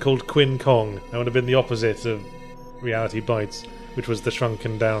 It would have been called Quinn Kong. That would have been the opposite of Reality Bites, which was the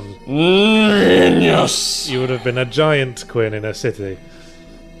shrunken down. Yes. You would have been a giant Quinn in a city.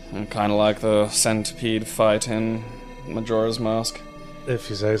 Kind of like the centipede fight in Majora's Mask. If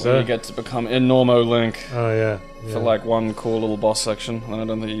you say so. Where you get to become Enormo Link. Oh yeah. For like one cool little boss section, and I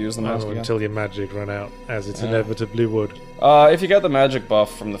don't think you use the mask again. Until your magic run out, as it inevitably would. If you get the magic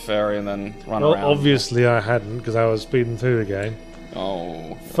buff from the fairy and then run around. Well, obviously I hadn't, because I was speeding through the game.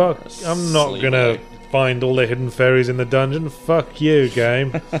 Oh. Fuck, I'm not gonna find all the hidden fairies in the dungeon. Fuck you,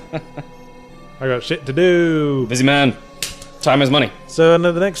 game. I got shit to do. Busy man. Time is money. So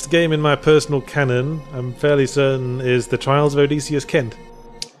the next game in my personal canon, I'm fairly certain, is The Trials of Odysseus Kent.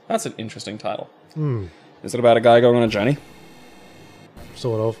 That's an interesting title. Is it about a guy going on a journey?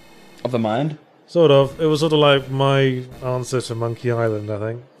 Sort of. Of the mind? Sort of. It was sort of like my answer to Monkey Island, I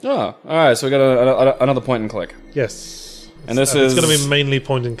think. Oh, alright, so we got another point and click. Yes. And this It's going to be mainly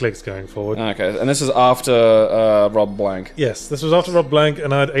point and clicks going forward. Okay, and this is after Rob Blank. Yes, this was after Rob Blank,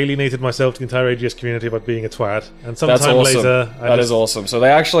 and I'd alienated myself to the entire AGS community by being a twat. And sometime That's awesome. later... That is awesome. So they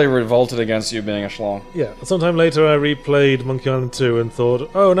actually revolted against you being a schlong. Yeah, sometime later I replayed Monkey Island 2 and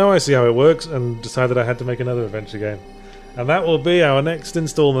thought, oh, now I see how it works, and decided I had to make another adventure game. And that will be our next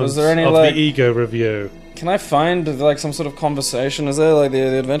installment of the Ego review. Can I find, like, some sort of conversation? Is there, like,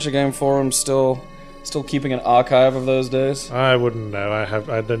 the Adventure Game Forum still keeping an archive of those days? I wouldn't know.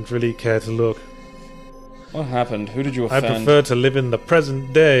 I don't really care to look. What happened? Who did you offend? I prefer to live in the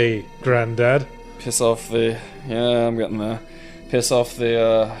present day, Grandad. Piss off the... Yeah, I'm getting there. Piss off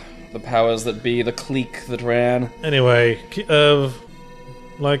the powers that be, the clique that ran. Anyway,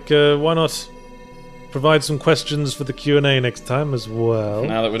 why not provide some questions for the Q&A next time as well?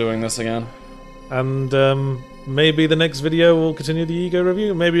 Now that we're doing this again. And, maybe the next video will continue the Ego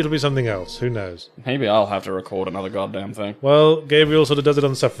review. Maybe it'll be something else. Who knows? Maybe I'll have to record another goddamn thing. Well, Gabriel sort of does it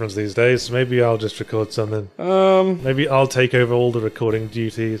on sufferance these days, so maybe I'll just record something. Maybe I'll take over all the recording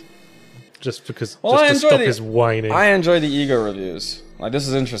duties. Just because, just to stop his whining. I enjoy the Ego reviews. Like, this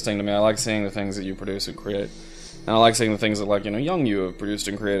is interesting to me. I like seeing the things that you produce and create. And I like seeing the things that, like, young you have produced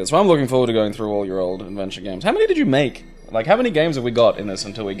and created. So I'm looking forward to going through all your old adventure games. How many did you make? Like, how many games have we got in this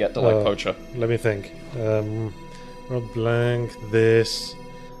until we get to, like, Poacher? Let me think. Rob Blank, this,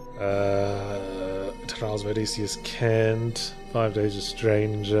 Trials of Odysseus Kent, 5 Days a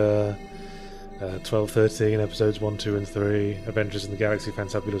Stranger, 12-13, episodes 1, 2, and 3, Adventures in the Galaxy,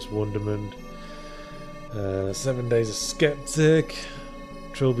 Fantabulous Wonderment, 7 Days a Skeptic,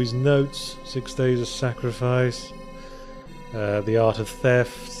 Trilby's Notes, 6 Days of Sacrifice, The Art of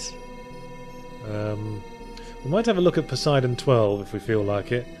Theft. We might have a look at Poseidon 12 if we feel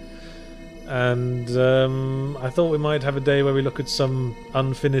like it. And I thought we might have a day where we look at some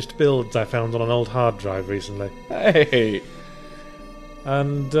unfinished builds I found on an old hard drive recently. Hey!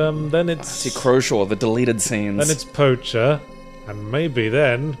 And then it's... See Croshaw, the deleted scenes. Then it's Poacher, and maybe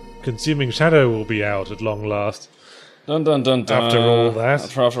then Consuming Shadow will be out at long last. Dun dun dun dun. After all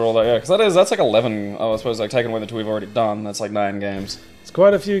that. After all that, yeah. Because that's like 11, I suppose, like, taking away the 2 we've already done, that's like 9 games. It's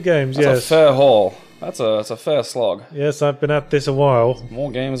quite a few games, yes. That's a fair haul. It's a fair slog. Yes, I've been at this a while.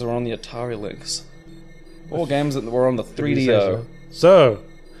 More games are on the Atari Lynx. More games that were on the 3DO. So,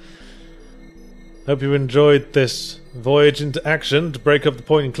 hope you enjoyed this voyage into action to break up the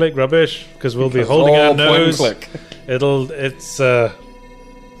point and click rubbish, because we'll be holding our nose. Point and click. It's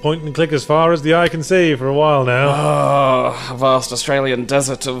point and click as far as the eye can see for a while now. Ah, a vast Australian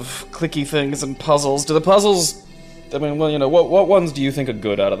desert of clicky things and puzzles. Do the puzzles... I mean, well, what ones do you think are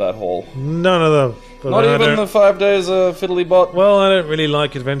good out of that haul? None of them. But Not even the 5 days fiddly bot. Well, I don't really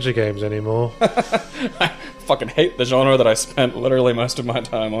like adventure games anymore. I fucking hate the genre that I spent literally most of my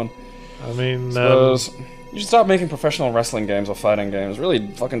time on. I mean, Suppose you should start making professional wrestling games or fighting games. Really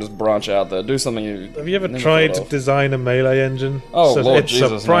fucking just branch out there. Do something you... have you ever never tried thought to of. design a melee engine? Oh, Lord it's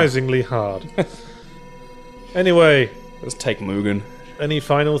Jesus, no. surprisingly hard. Anyway, Let's take Mugen. any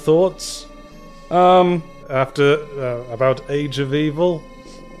final thoughts? After about Age of Evil?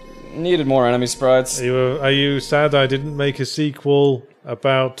 Needed more enemy sprites. Are you sad I didn't make a sequel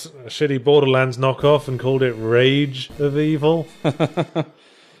about a shitty Borderlands knockoff and called it Rage of Evil?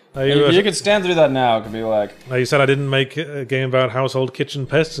 You could stand to do that now. It could be like... Are you sad I didn't make a game about household kitchen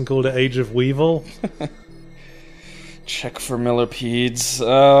pests and called it Age of Weevil? Check for millipedes.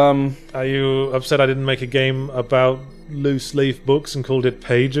 Are you upset I didn't make a game about loose leaf books and called it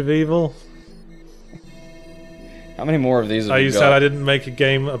Page of Evil? How many more of these have Are we you got? sad I didn't make a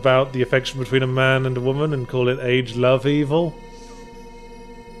game about the affection between a man and a woman and call it Age Love Evil?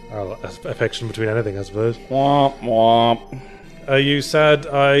 Well, affection between anything, I suppose. Womp womp. Are you sad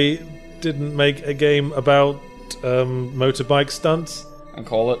I didn't make a game about motorbike stunts? And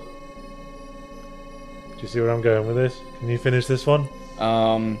call it. Do you see where I'm going with this? Can you finish this one?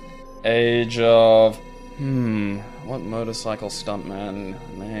 Age of... What motorcycle stuntman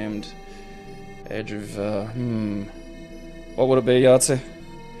named... Age of, What would it be, Yahtzee?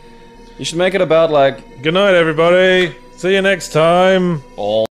 You should make it about, like... Good night, everybody! See you next time!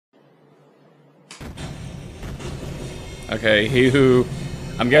 All. Okay, he who...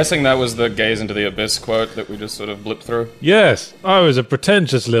 I'm guessing that was the gaze into the abyss quote that we just sort of blipped through. Yes, I was a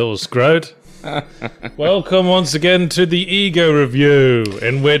pretentious little scrote. Welcome once again to the Ego Review,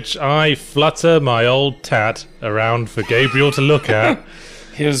 in which I flutter my old tat around for Gabriel to look at.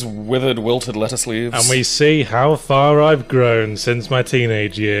 His withered, wilted lettuce leaves. And we see how far I've grown since my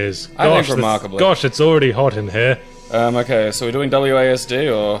teenage years. I think remarkably. Gosh, it's already hot in here. Okay, so we're doing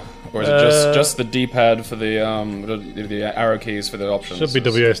WASD, or is it just the D-pad for the arrow keys for the options? Should be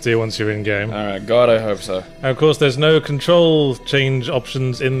WSD once you're in game. Alright, God, I hope so. And of course, there's no control change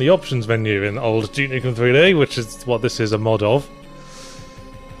options in the options menu in old Duke Nukem 3D, which is what this is a mod of.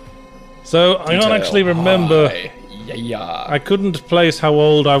 So, I can't actually remember... Yeah. I couldn't place how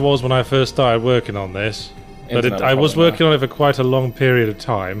old I was when I first started working on this, but I was working on it for quite a long period of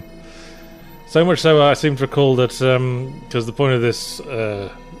time. So much so I seem to recall that, because the point of this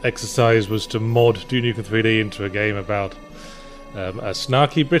exercise was to mod Duke Nukem 3D into a game about a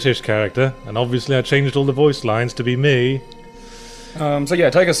snarky British character, and obviously I changed all the voice lines to be me. So yeah,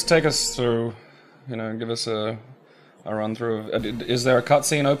 take us through, give us a run through of... Is there a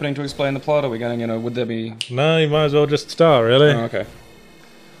cutscene opening to explain the plot? Are we going, would there be... No, you might as well just start, really. Oh, okay.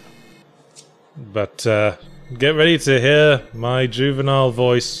 But, get ready to hear my juvenile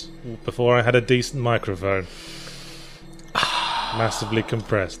voice before I had a decent microphone. Massively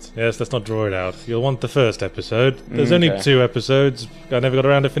compressed. Yes, let's not draw it out. You'll want the first episode. There's only 2 episodes. I never got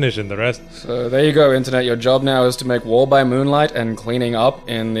around to finishing the rest. So there you go, Internet. Your job now is to make War by Moonlight and cleaning up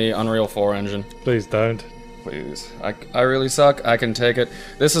in the Unreal 4 engine. Please don't. Please. I really suck. I can take it.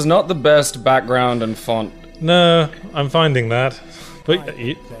 This is not the best background and font. No, I'm finding that. But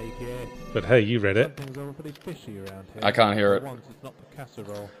hey, you read it. I can't hear it.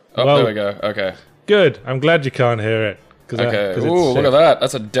 Oh, Well, there we go. Okay. Good. I'm glad you can't hear it. Okay. Ooh, look at that.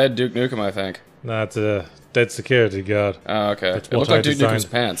 That's a dead Duke Nukem, I think. No, it's a dead security guard. Oh, okay. It's It what looked I like Duke designed. Nukem's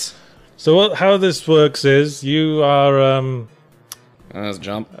pants. So how this works is you are Let's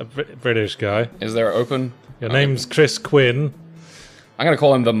jump. a British guy. Is there open? Your name's Chris Quinn. I'm gonna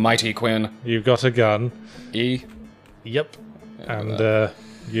call him the Mighty Quinn. You've got a gun. E. Yep. And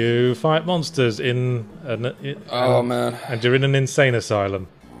you fight monsters in Oh, man. and you're in an insane asylum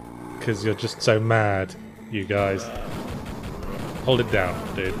because you're just so mad, you guys. Hold it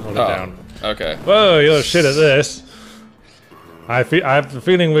down, dude. Hold it down. Okay. Whoa, you're shit at this. I have the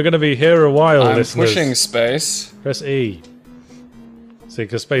feeling we're going to be here a while, I'm listeners. pushing space. Press E. See,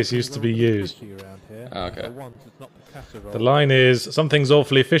 because space used to be used. Okay. The line is, something's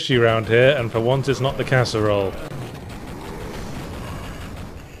awfully fishy around here, and for once it's not the casserole.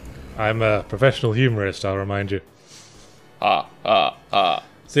 I'm a professional humorist, I'll remind you.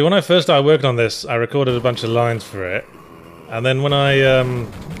 See, when I first started working on this, I recorded a bunch of lines for it, and then when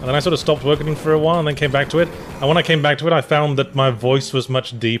I sort of stopped working for a while, and then came back to it. And when I came back to it, I found that my voice was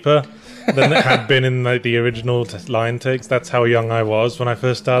much deeper than it had been in the original line takes. That's how young I was when I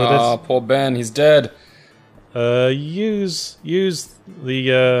first started Oh, this. poor Ben. He's dead. Use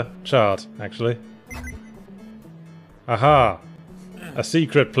the chart, actually. Aha! A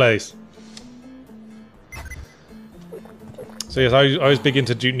secret place. So yes, I was big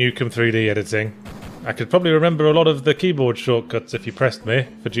into Duke Nukem 3D editing. I could probably remember a lot of the keyboard shortcuts if you pressed me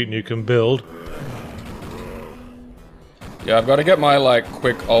for Duke Nukem build. Yeah, I've got to get my, like,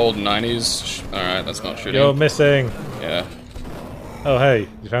 quick old 90s... Alright, that's not shooting. You're missing! Yeah. Oh, hey,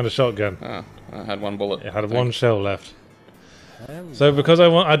 you found a shotgun. Oh, I had one bullet. It had one shell left. So because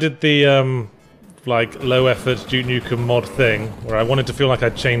I did the, like, low-effort Duke Nukem mod thing, where I wanted to feel like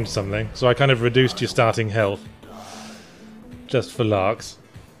I'd changed something, so I kind of reduced your starting health. Just for larks.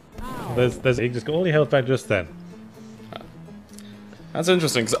 You just got all your health back just then. That's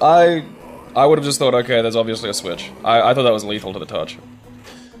interesting, because I would have just thought, okay, there's obviously a switch. I thought that was lethal to the touch.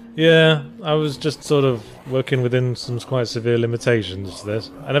 Yeah, I was just sort of working within some quite severe limitations to this.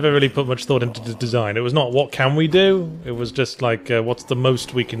 I never really put much thought into the design. It was not what can we do, it was just like what's the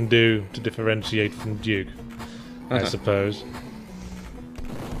most we can do to differentiate from Duke, I suppose.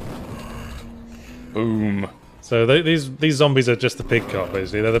 Boom. So these zombies are just the pig cop,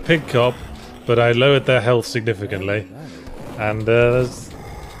 basically. They're the pig cop, but I lowered their health significantly. And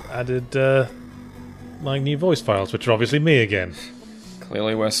added like new voice files, which are obviously me again.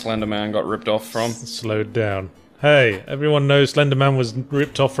 Clearly where Slender Man got ripped off from. Slowed down. Hey, everyone knows Slender Man was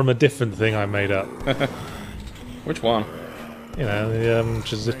ripped off from a different thing I made up. Which one? You know, the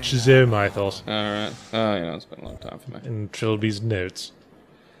Chzo Mythos. Alright. Oh, yeah, it's been a long time for me. In Trilby's notes.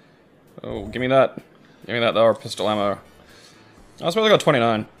 Oh, give me that. Give me that, though, pistol ammo. I suppose I got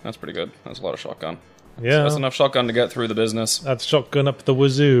 29. That's pretty good. That's a lot of shotgun. Yeah. That's enough shotgun to get through the business. That's shotgun up the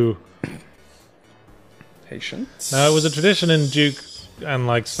wazoo. Patience. Now, it was a tradition in Duke and,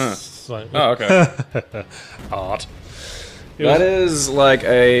 like... Oh, okay. Art. That is like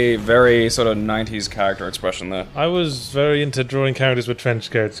a very sort of 90s character expression there. I was very into drawing characters with trench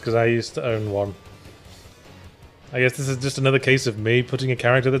coats because I used to own one. I guess this is just another case of me putting a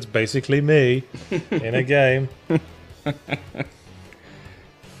character that's basically me in a game.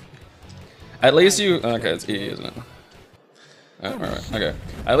 At least you... Okay, it's E, isn't it? Oh, alright, okay.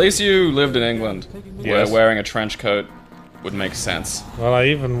 At least you lived in England, where wearing a trench coat would make sense. Well, I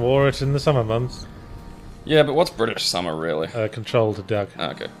even wore it in the summer months. Yeah, but what's British summer, really? Controlled duck.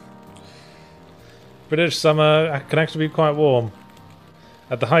 Okay. British summer can actually be quite warm.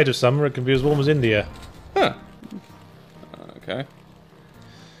 At the height of summer, it can be as warm as India. Huh. Okay.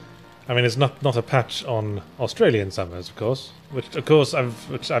 I mean, it's not a patch on Australian summers, of course. Which, of course,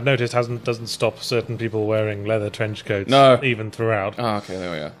 I've noticed doesn't stop certain people wearing leather trench coats. Even throughout. Oh, okay,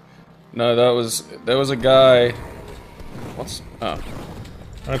 there we go. No, there was a guy. What's oh?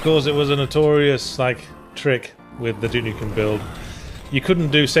 And of course, it was a notorious trick with the Duke Nukem build. You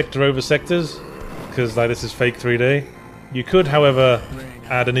couldn't do sector over sectors because this is fake 3D. You could, however,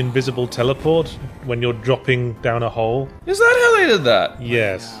 add an invisible teleport when you're dropping down a hole. Is that how they did that?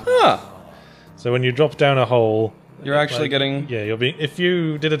 Yes. Huh. So when you drop down a hole, you're actually getting... Yeah, you're being... If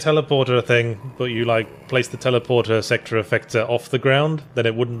you did a teleporter thing, but you, placed the teleporter sector effector off the ground, then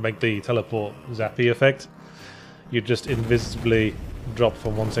it wouldn't make the teleport zappy effect. You'd just invisibly drop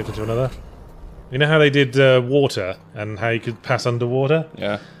from one sector to another. You know how they did water, and how you could pass underwater?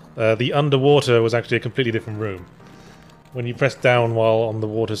 Yeah. The underwater was actually a completely different room. When you pressed down while on the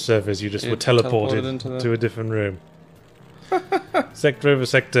water surface, you just were teleported to a different room. Sector over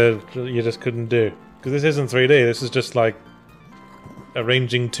sector, you just couldn't do. Because this isn't 3D, this is just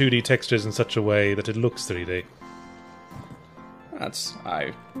arranging 2D textures in such a way that it looks 3D.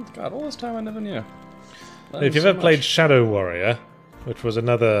 God, all this time I never knew. If you've ever played Shadow Warrior, which was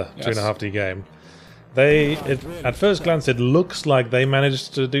another 2.5D game, at first glance it looks like they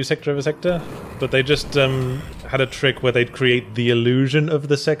managed to do sector over sector, but they just had a trick where they'd create the illusion of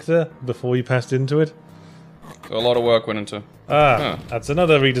the sector before you passed into it. So a lot of work went into... That's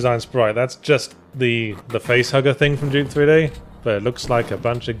another redesigned sprite. That's just the facehugger thing from Duke 3D, but it looks like a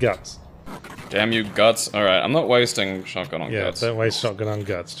bunch of guts. Damn you, guts. Alright, I'm not wasting shotgun on guts. Yeah, don't waste shotgun on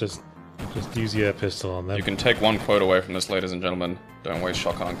guts. Just use your pistol on them. You can take one quote away from this, ladies and gentlemen. Don't waste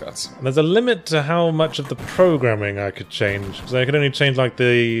shotgun on guts. There's a limit to how much of the programming I could change, because I could only change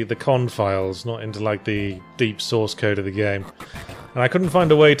the con files, not into the deep source code of the game. And I couldn't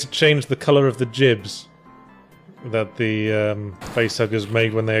find a way to change the color of the jibs that the facehuggers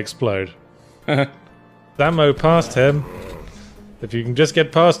make when they explode. Ammo past him. If you can just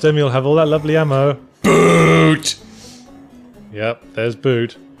get past him, you'll have all that lovely ammo. Boot! Yep, there's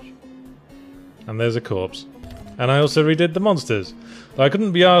Boot. And there's a corpse. And I also redid the monsters. Though I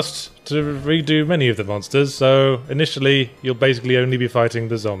couldn't be asked to redo many of the monsters, so initially you'll basically only be fighting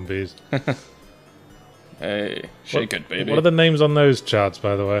the zombies. Hey, shake it, baby. What are the names on those charts,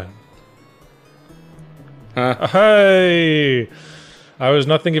 by the way? Huh? Hey! I was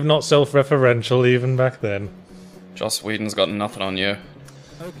nothing if not self-referential even back then. Joss Whedon's got nothing on you.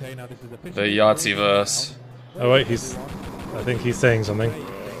 Okay, now this is official. The Yahtzee-verse. Oh wait, I think he's saying something.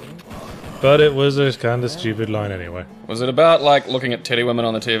 But it was a kind of stupid line anyway. Was it about, like, looking at titty women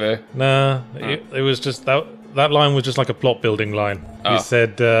on the TV? Nah, it was just... That line was just like a plot-building line. He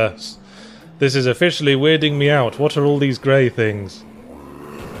said, this is officially weirding me out. What are all these grey things?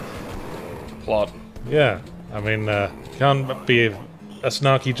 Plot. Yeah, I mean, can't be a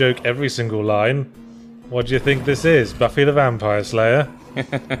snarky joke every single line. What do you think this is? Buffy the Vampire Slayer?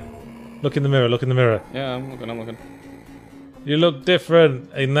 Look in the mirror, look in the mirror. Yeah, I'm looking. You look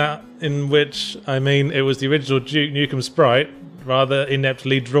different in which, I mean, it was the original Duke Nukem sprite, rather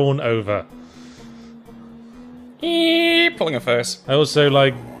ineptly drawn over. Pulling a face. I also,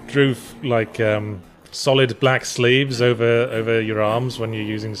 drew, solid black sleeves over your arms when you're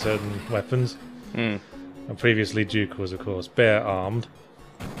using certain weapons. And previously Duke was, of course, bare-armed.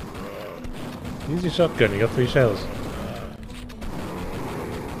 Use your shotgun, you got 3 shells.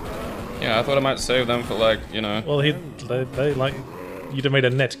 Yeah, I thought I might save them for, Well, you'd have made a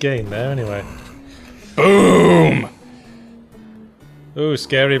net gain there anyway. Boom! Ooh,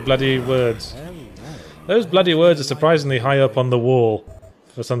 scary bloody words. Those bloody words are surprisingly high up on the wall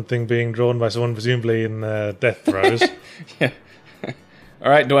for something being drawn by someone presumably in death throes. Yeah.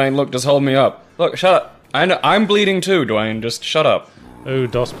 Alright, Dwayne, look, just hold me up. Look, shut up. I know, I'm bleeding too, Dwayne, just shut up. Ooh,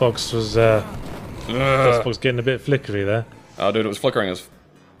 DOSBox was, DOSBox getting a bit flickery there. Oh, dude, it was flickering as...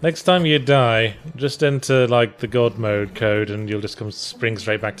 Next time you die, just enter, the God mode code and you'll just spring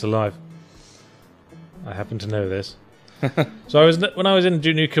straight back to life. I happen to know this. So when I was in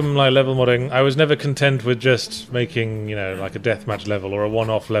Duke Nukem level modding, I was never content with just making, a deathmatch level or a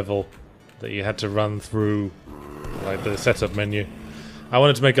one-off level that you had to run through, the setup menu. I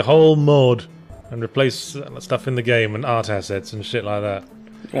wanted to make a whole mod and replace stuff in the game and art assets and shit like that.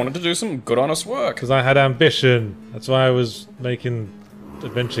 You wanted to do some good, honest work. Because I had ambition. That's why I was making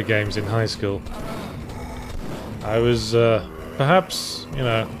adventure games in high school. I was, perhaps,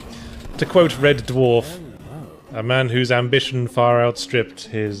 to quote Red Dwarf, a man whose ambition far outstripped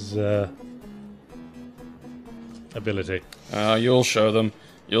his, ability. You'll show them.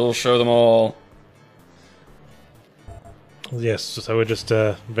 You'll show them all. Yes, so we're just,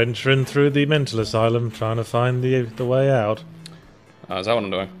 venturing through the mental asylum, trying to find the way out. Is that what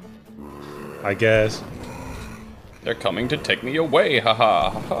I'm doing? I guess. They're coming to take me away,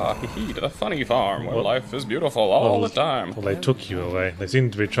 haha, haha, hee to the funny farm where life is beautiful all the time. Well, they took you away. They seem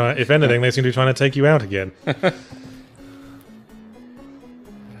to be trying, if anything, they seem to be trying to take you out again.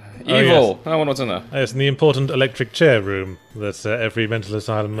 Evil! I wonder what's in there. Yes, in the important electric chair room that every mental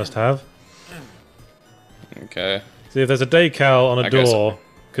asylum must have. Okay. See, if there's a decal on a door,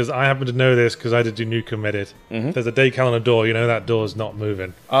 because I happen to know this because I did do Nukem edit. If there's a decal on a door, you know that door's not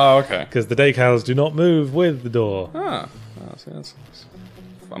moving. Oh, okay. Because the decals do not move with the door. Ah. Oh, see,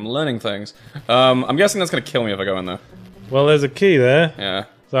 I'm learning things. I'm guessing that's going to kill me if I go in there. Well, there's a key there. Yeah.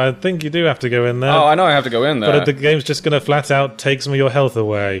 So I think you do have to go in there. Oh, I know I have to go in there. But the game's just going to flat out take some of your health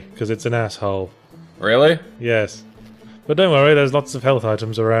away, because it's an asshole. Really? Yes. But don't worry, there's lots of health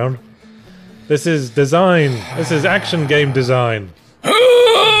items around. This is design. This is action game design.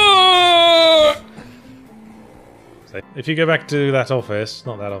 If you go back to that office,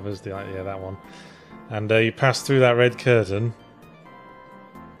 not that office, that one, and you pass through that red curtain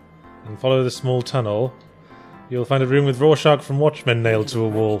and follow the small tunnel, you'll find a room with Rorschach from Watchmen nailed to a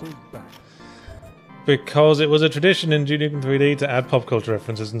wall. Because it was a tradition in Duke Nukem 3D to add pop culture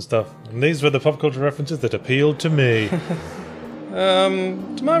references and stuff. And these were the pop culture references that appealed to me.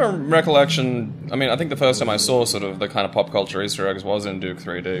 To my recollection, I mean, I think the first time I saw sort of the kind of pop culture Easter eggs was in Duke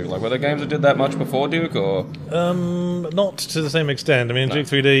 3D. Were there games that did that much before Duke, or? Not to the same extent. I mean, in Duke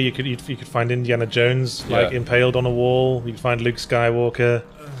 3D, you could find Indiana Jones, impaled on a wall. You could find Luke Skywalker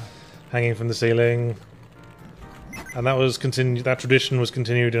hanging from the ceiling. And that was that tradition was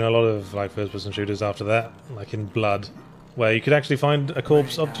continued in a lot of, first-person shooters after that, like in Blood, where you could actually find a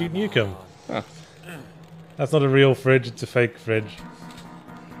corpse of Duke Nukem. Huh. That's not a real fridge, it's a fake fridge.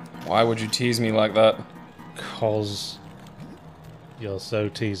 Why would you tease me like that? 'Cause you're so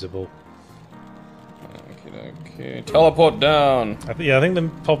teasable. Okay. Teleport down! I think the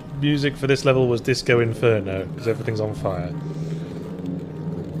pop music for this level was Disco Inferno, because everything's on fire.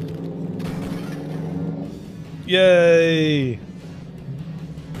 Yay!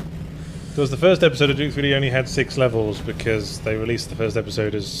 Because the first episode of Duke 3D only had 6 levels, because they released the first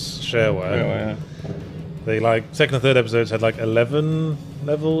episode as shareware. Oh, yeah. They second and third episodes had 11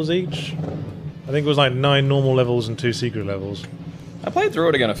 levels each. I think it was 9 normal levels and 2 secret levels. I played through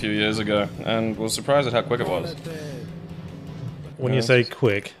it again a few years ago and was surprised at how quick it was. When you say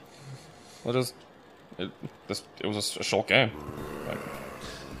quick, well, it was a short game.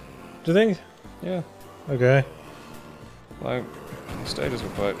 Do you think? Yeah. Okay. Like, the stages were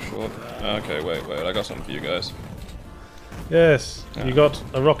quite short. Okay, wait, I got something for you guys. Yes, you got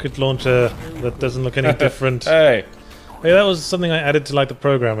a rocket launcher that doesn't look any different. Hey! Hey, that was something I added to like the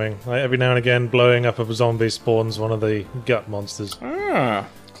programming. Like every now and again, blowing up a zombie spawns one of the gut monsters. Ah,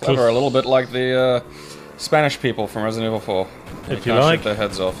 clever. A little bit like the Spanish people from Resident Evil 4. If you like. Shoot their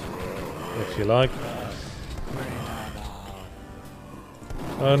heads off. If you like.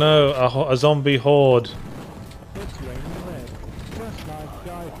 Oh no, a zombie horde.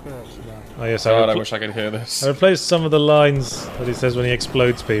 Oh yes, God, I wish I could hear this. I replaced some of the lines that he says when he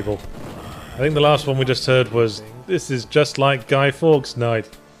explodes people. I think the last one we just heard was, "This is just like Guy Fawkes Night."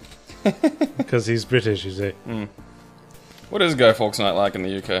 Because he's British, you see. Mm. What is Guy Fawkes Night like in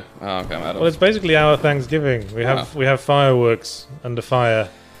the UK? Oh, okay, I'm out of Well, it's basically our Thanksgiving. We have fireworks under fire.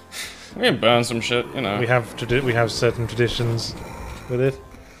 We can burn some shit, you know. We have certain traditions with it.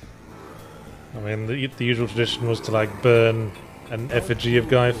 I mean, the usual tradition was to like burn an effigy of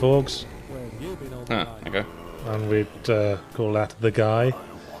Guy Fawkes. Okay. And we'd call that the Guy.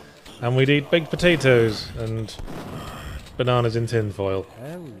 And we'd eat baked potatoes and bananas in tinfoil.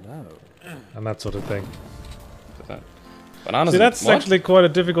 And that sort of thing. Bananas. See, that's actually quite a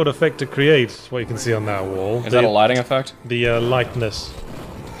difficult effect to create, what you can see on that wall. Is that a lighting effect? The lightness.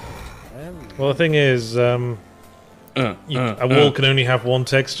 Well, the thing is, a wall can only have one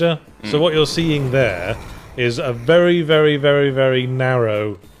texture. So what you're seeing there is a very, very, very, very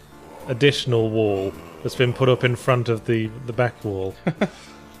narrow additional wall that's been put up in front of the back wall.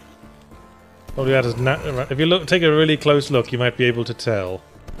 Probably that is if you take a really close look, you might be able to tell.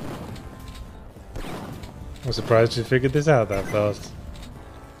 I'm surprised you figured this out that fast.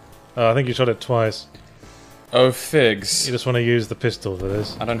 Oh, I think you shot it twice. Oh, figs. You just want to use the pistol for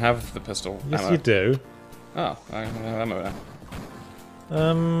this. I don't have the pistol. Yes, ammo. you do. Oh, I have ammo now.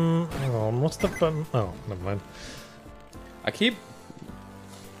 Hang on, what's the button? Oh, never mind. I keep...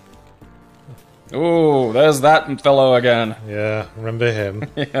 Ooh, there's that fellow again. Yeah, remember him.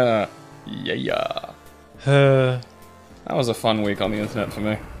 Yeah. That was a fun week on the internet for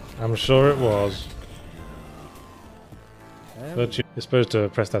me. I'm sure it was. But you're supposed to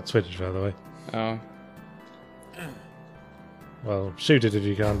press that switch, by the way. Oh. Well, shoot it if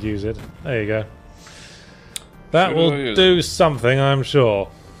you can't use it. There you go. That will do something, I'm sure.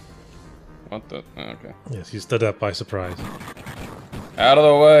 What the? Oh, okay. Yes, you stood up by surprise. Out of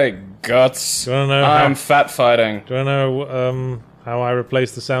the way, guts. Do you want to know I'm fat fighting. Do you want to know how I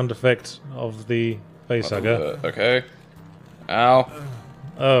replaced the sound effect of the facehugger? Okay. Ow.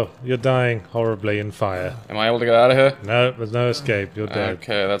 Oh, you're dying horribly in fire. Am I able to get out of here? No, there's no escape. You're dead.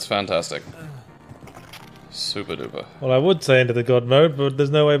 Okay, that's fantastic. Super duper. Well, I would say into the god mode, but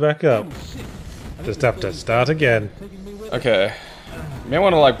there's no way back up. Just have to start again. Okay. You may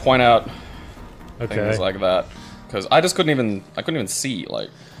want to like point out things like that, because I just couldn't even see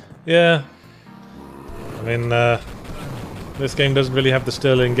like. Yeah. I mean, this game doesn't really have the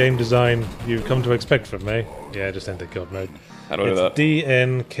sterling game design you've come to expect from me. Yeah, just enter god mode. How do I do that?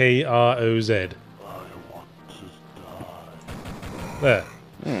 DNKROZ. There.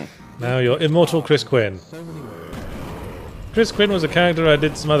 Now you're immortal Chris Quinn. Chris Quinn was a character I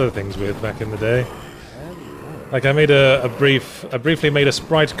did some other things with back in the day. Like I made I briefly made a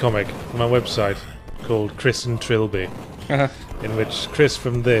sprite comic for my website called Chris and Trilby, in which Chris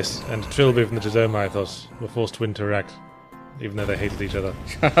from this and Trilby from the Chzo Mythos were forced to interact, even though they hated each other.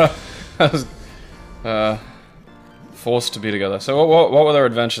 Forced to be together. So what were their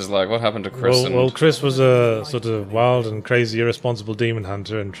adventures like? What happened to Chris? Well, Chris was a sort of wild and crazy, irresponsible demon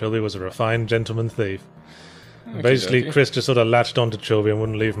hunter, and Trilby was a refined gentleman thief. Basically, Chris just sort of latched onto Trilby and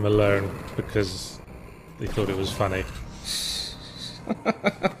wouldn't leave him alone because he thought it was funny.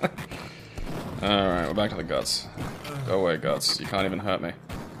 Alright, we're back to the guts. Go away, guts. You can't even hurt me.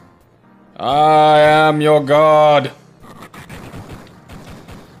 I am your god!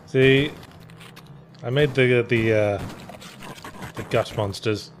 See, I made the gut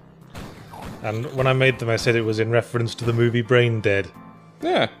monsters, and when I made them I said it was in reference to the movie Brain Dead.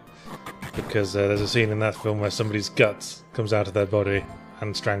 Yeah. Because there's a scene in that film where somebody's guts comes out of their body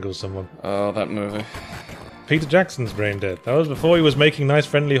and strangles someone. Oh, that movie. Peter Jackson's Brain Dead. That was before he was making nice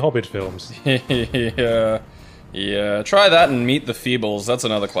friendly Hobbit films. Yeah. Try that and Meet the Feebles. That's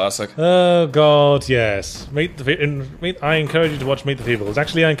another classic. Oh god, yes. I encourage you to watch Meet the Feebles.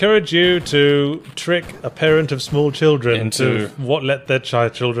 Actually, I encourage you to trick a parent of small children to let their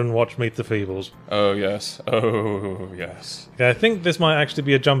children watch Meet the Feebles. Oh yes. Oh yes. Okay, I think this might actually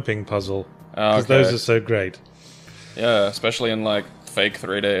be a jumping puzzle. Because those are so great. Yeah, especially in like fake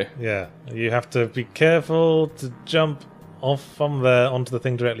 3D. Yeah, you have to be careful to jump off from there onto the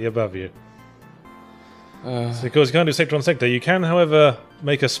thing directly above you. So of course you can't do sector on sector. You can, however,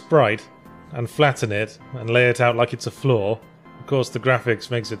 make a sprite and flatten it and lay it out like it's a floor. Of course, the graphics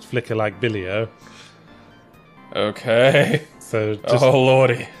makes it flicker like Billy-O. Okay. So just, oh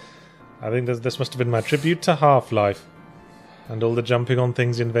lordy. I think this must have been my tribute to Half-Life. And all the jumping on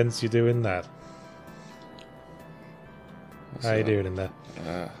things and vents you do in that. How you doing in there?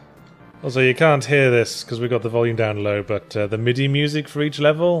 Also, you can't hear this because we got the volume down low, but the MIDI music for each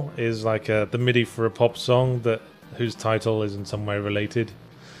level is like the MIDI for a pop song whose title is in some way related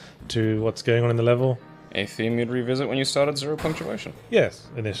to what's going on in the level. A theme you'd revisit when you started Zero Punctuation? Yes,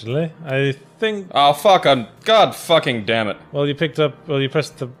 initially. I think... Oh, fuck, God fucking damn it. Well, you pressed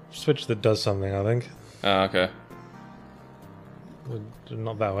the switch that does something, I think. Oh, okay.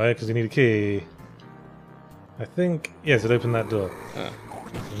 Not that way, because you need a key. I think... Yes, it opened that door. So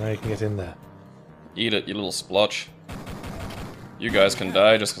now you can get in there. Eat it, you little splotch. You guys can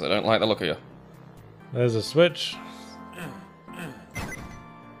die just because I don't like the look of you. There's a switch.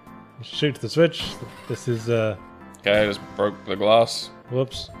 Shoot the switch. This is, Okay, I just broke the glass.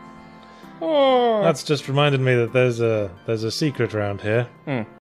 Whoops. Oh. That's just reminded me that there's a secret around here.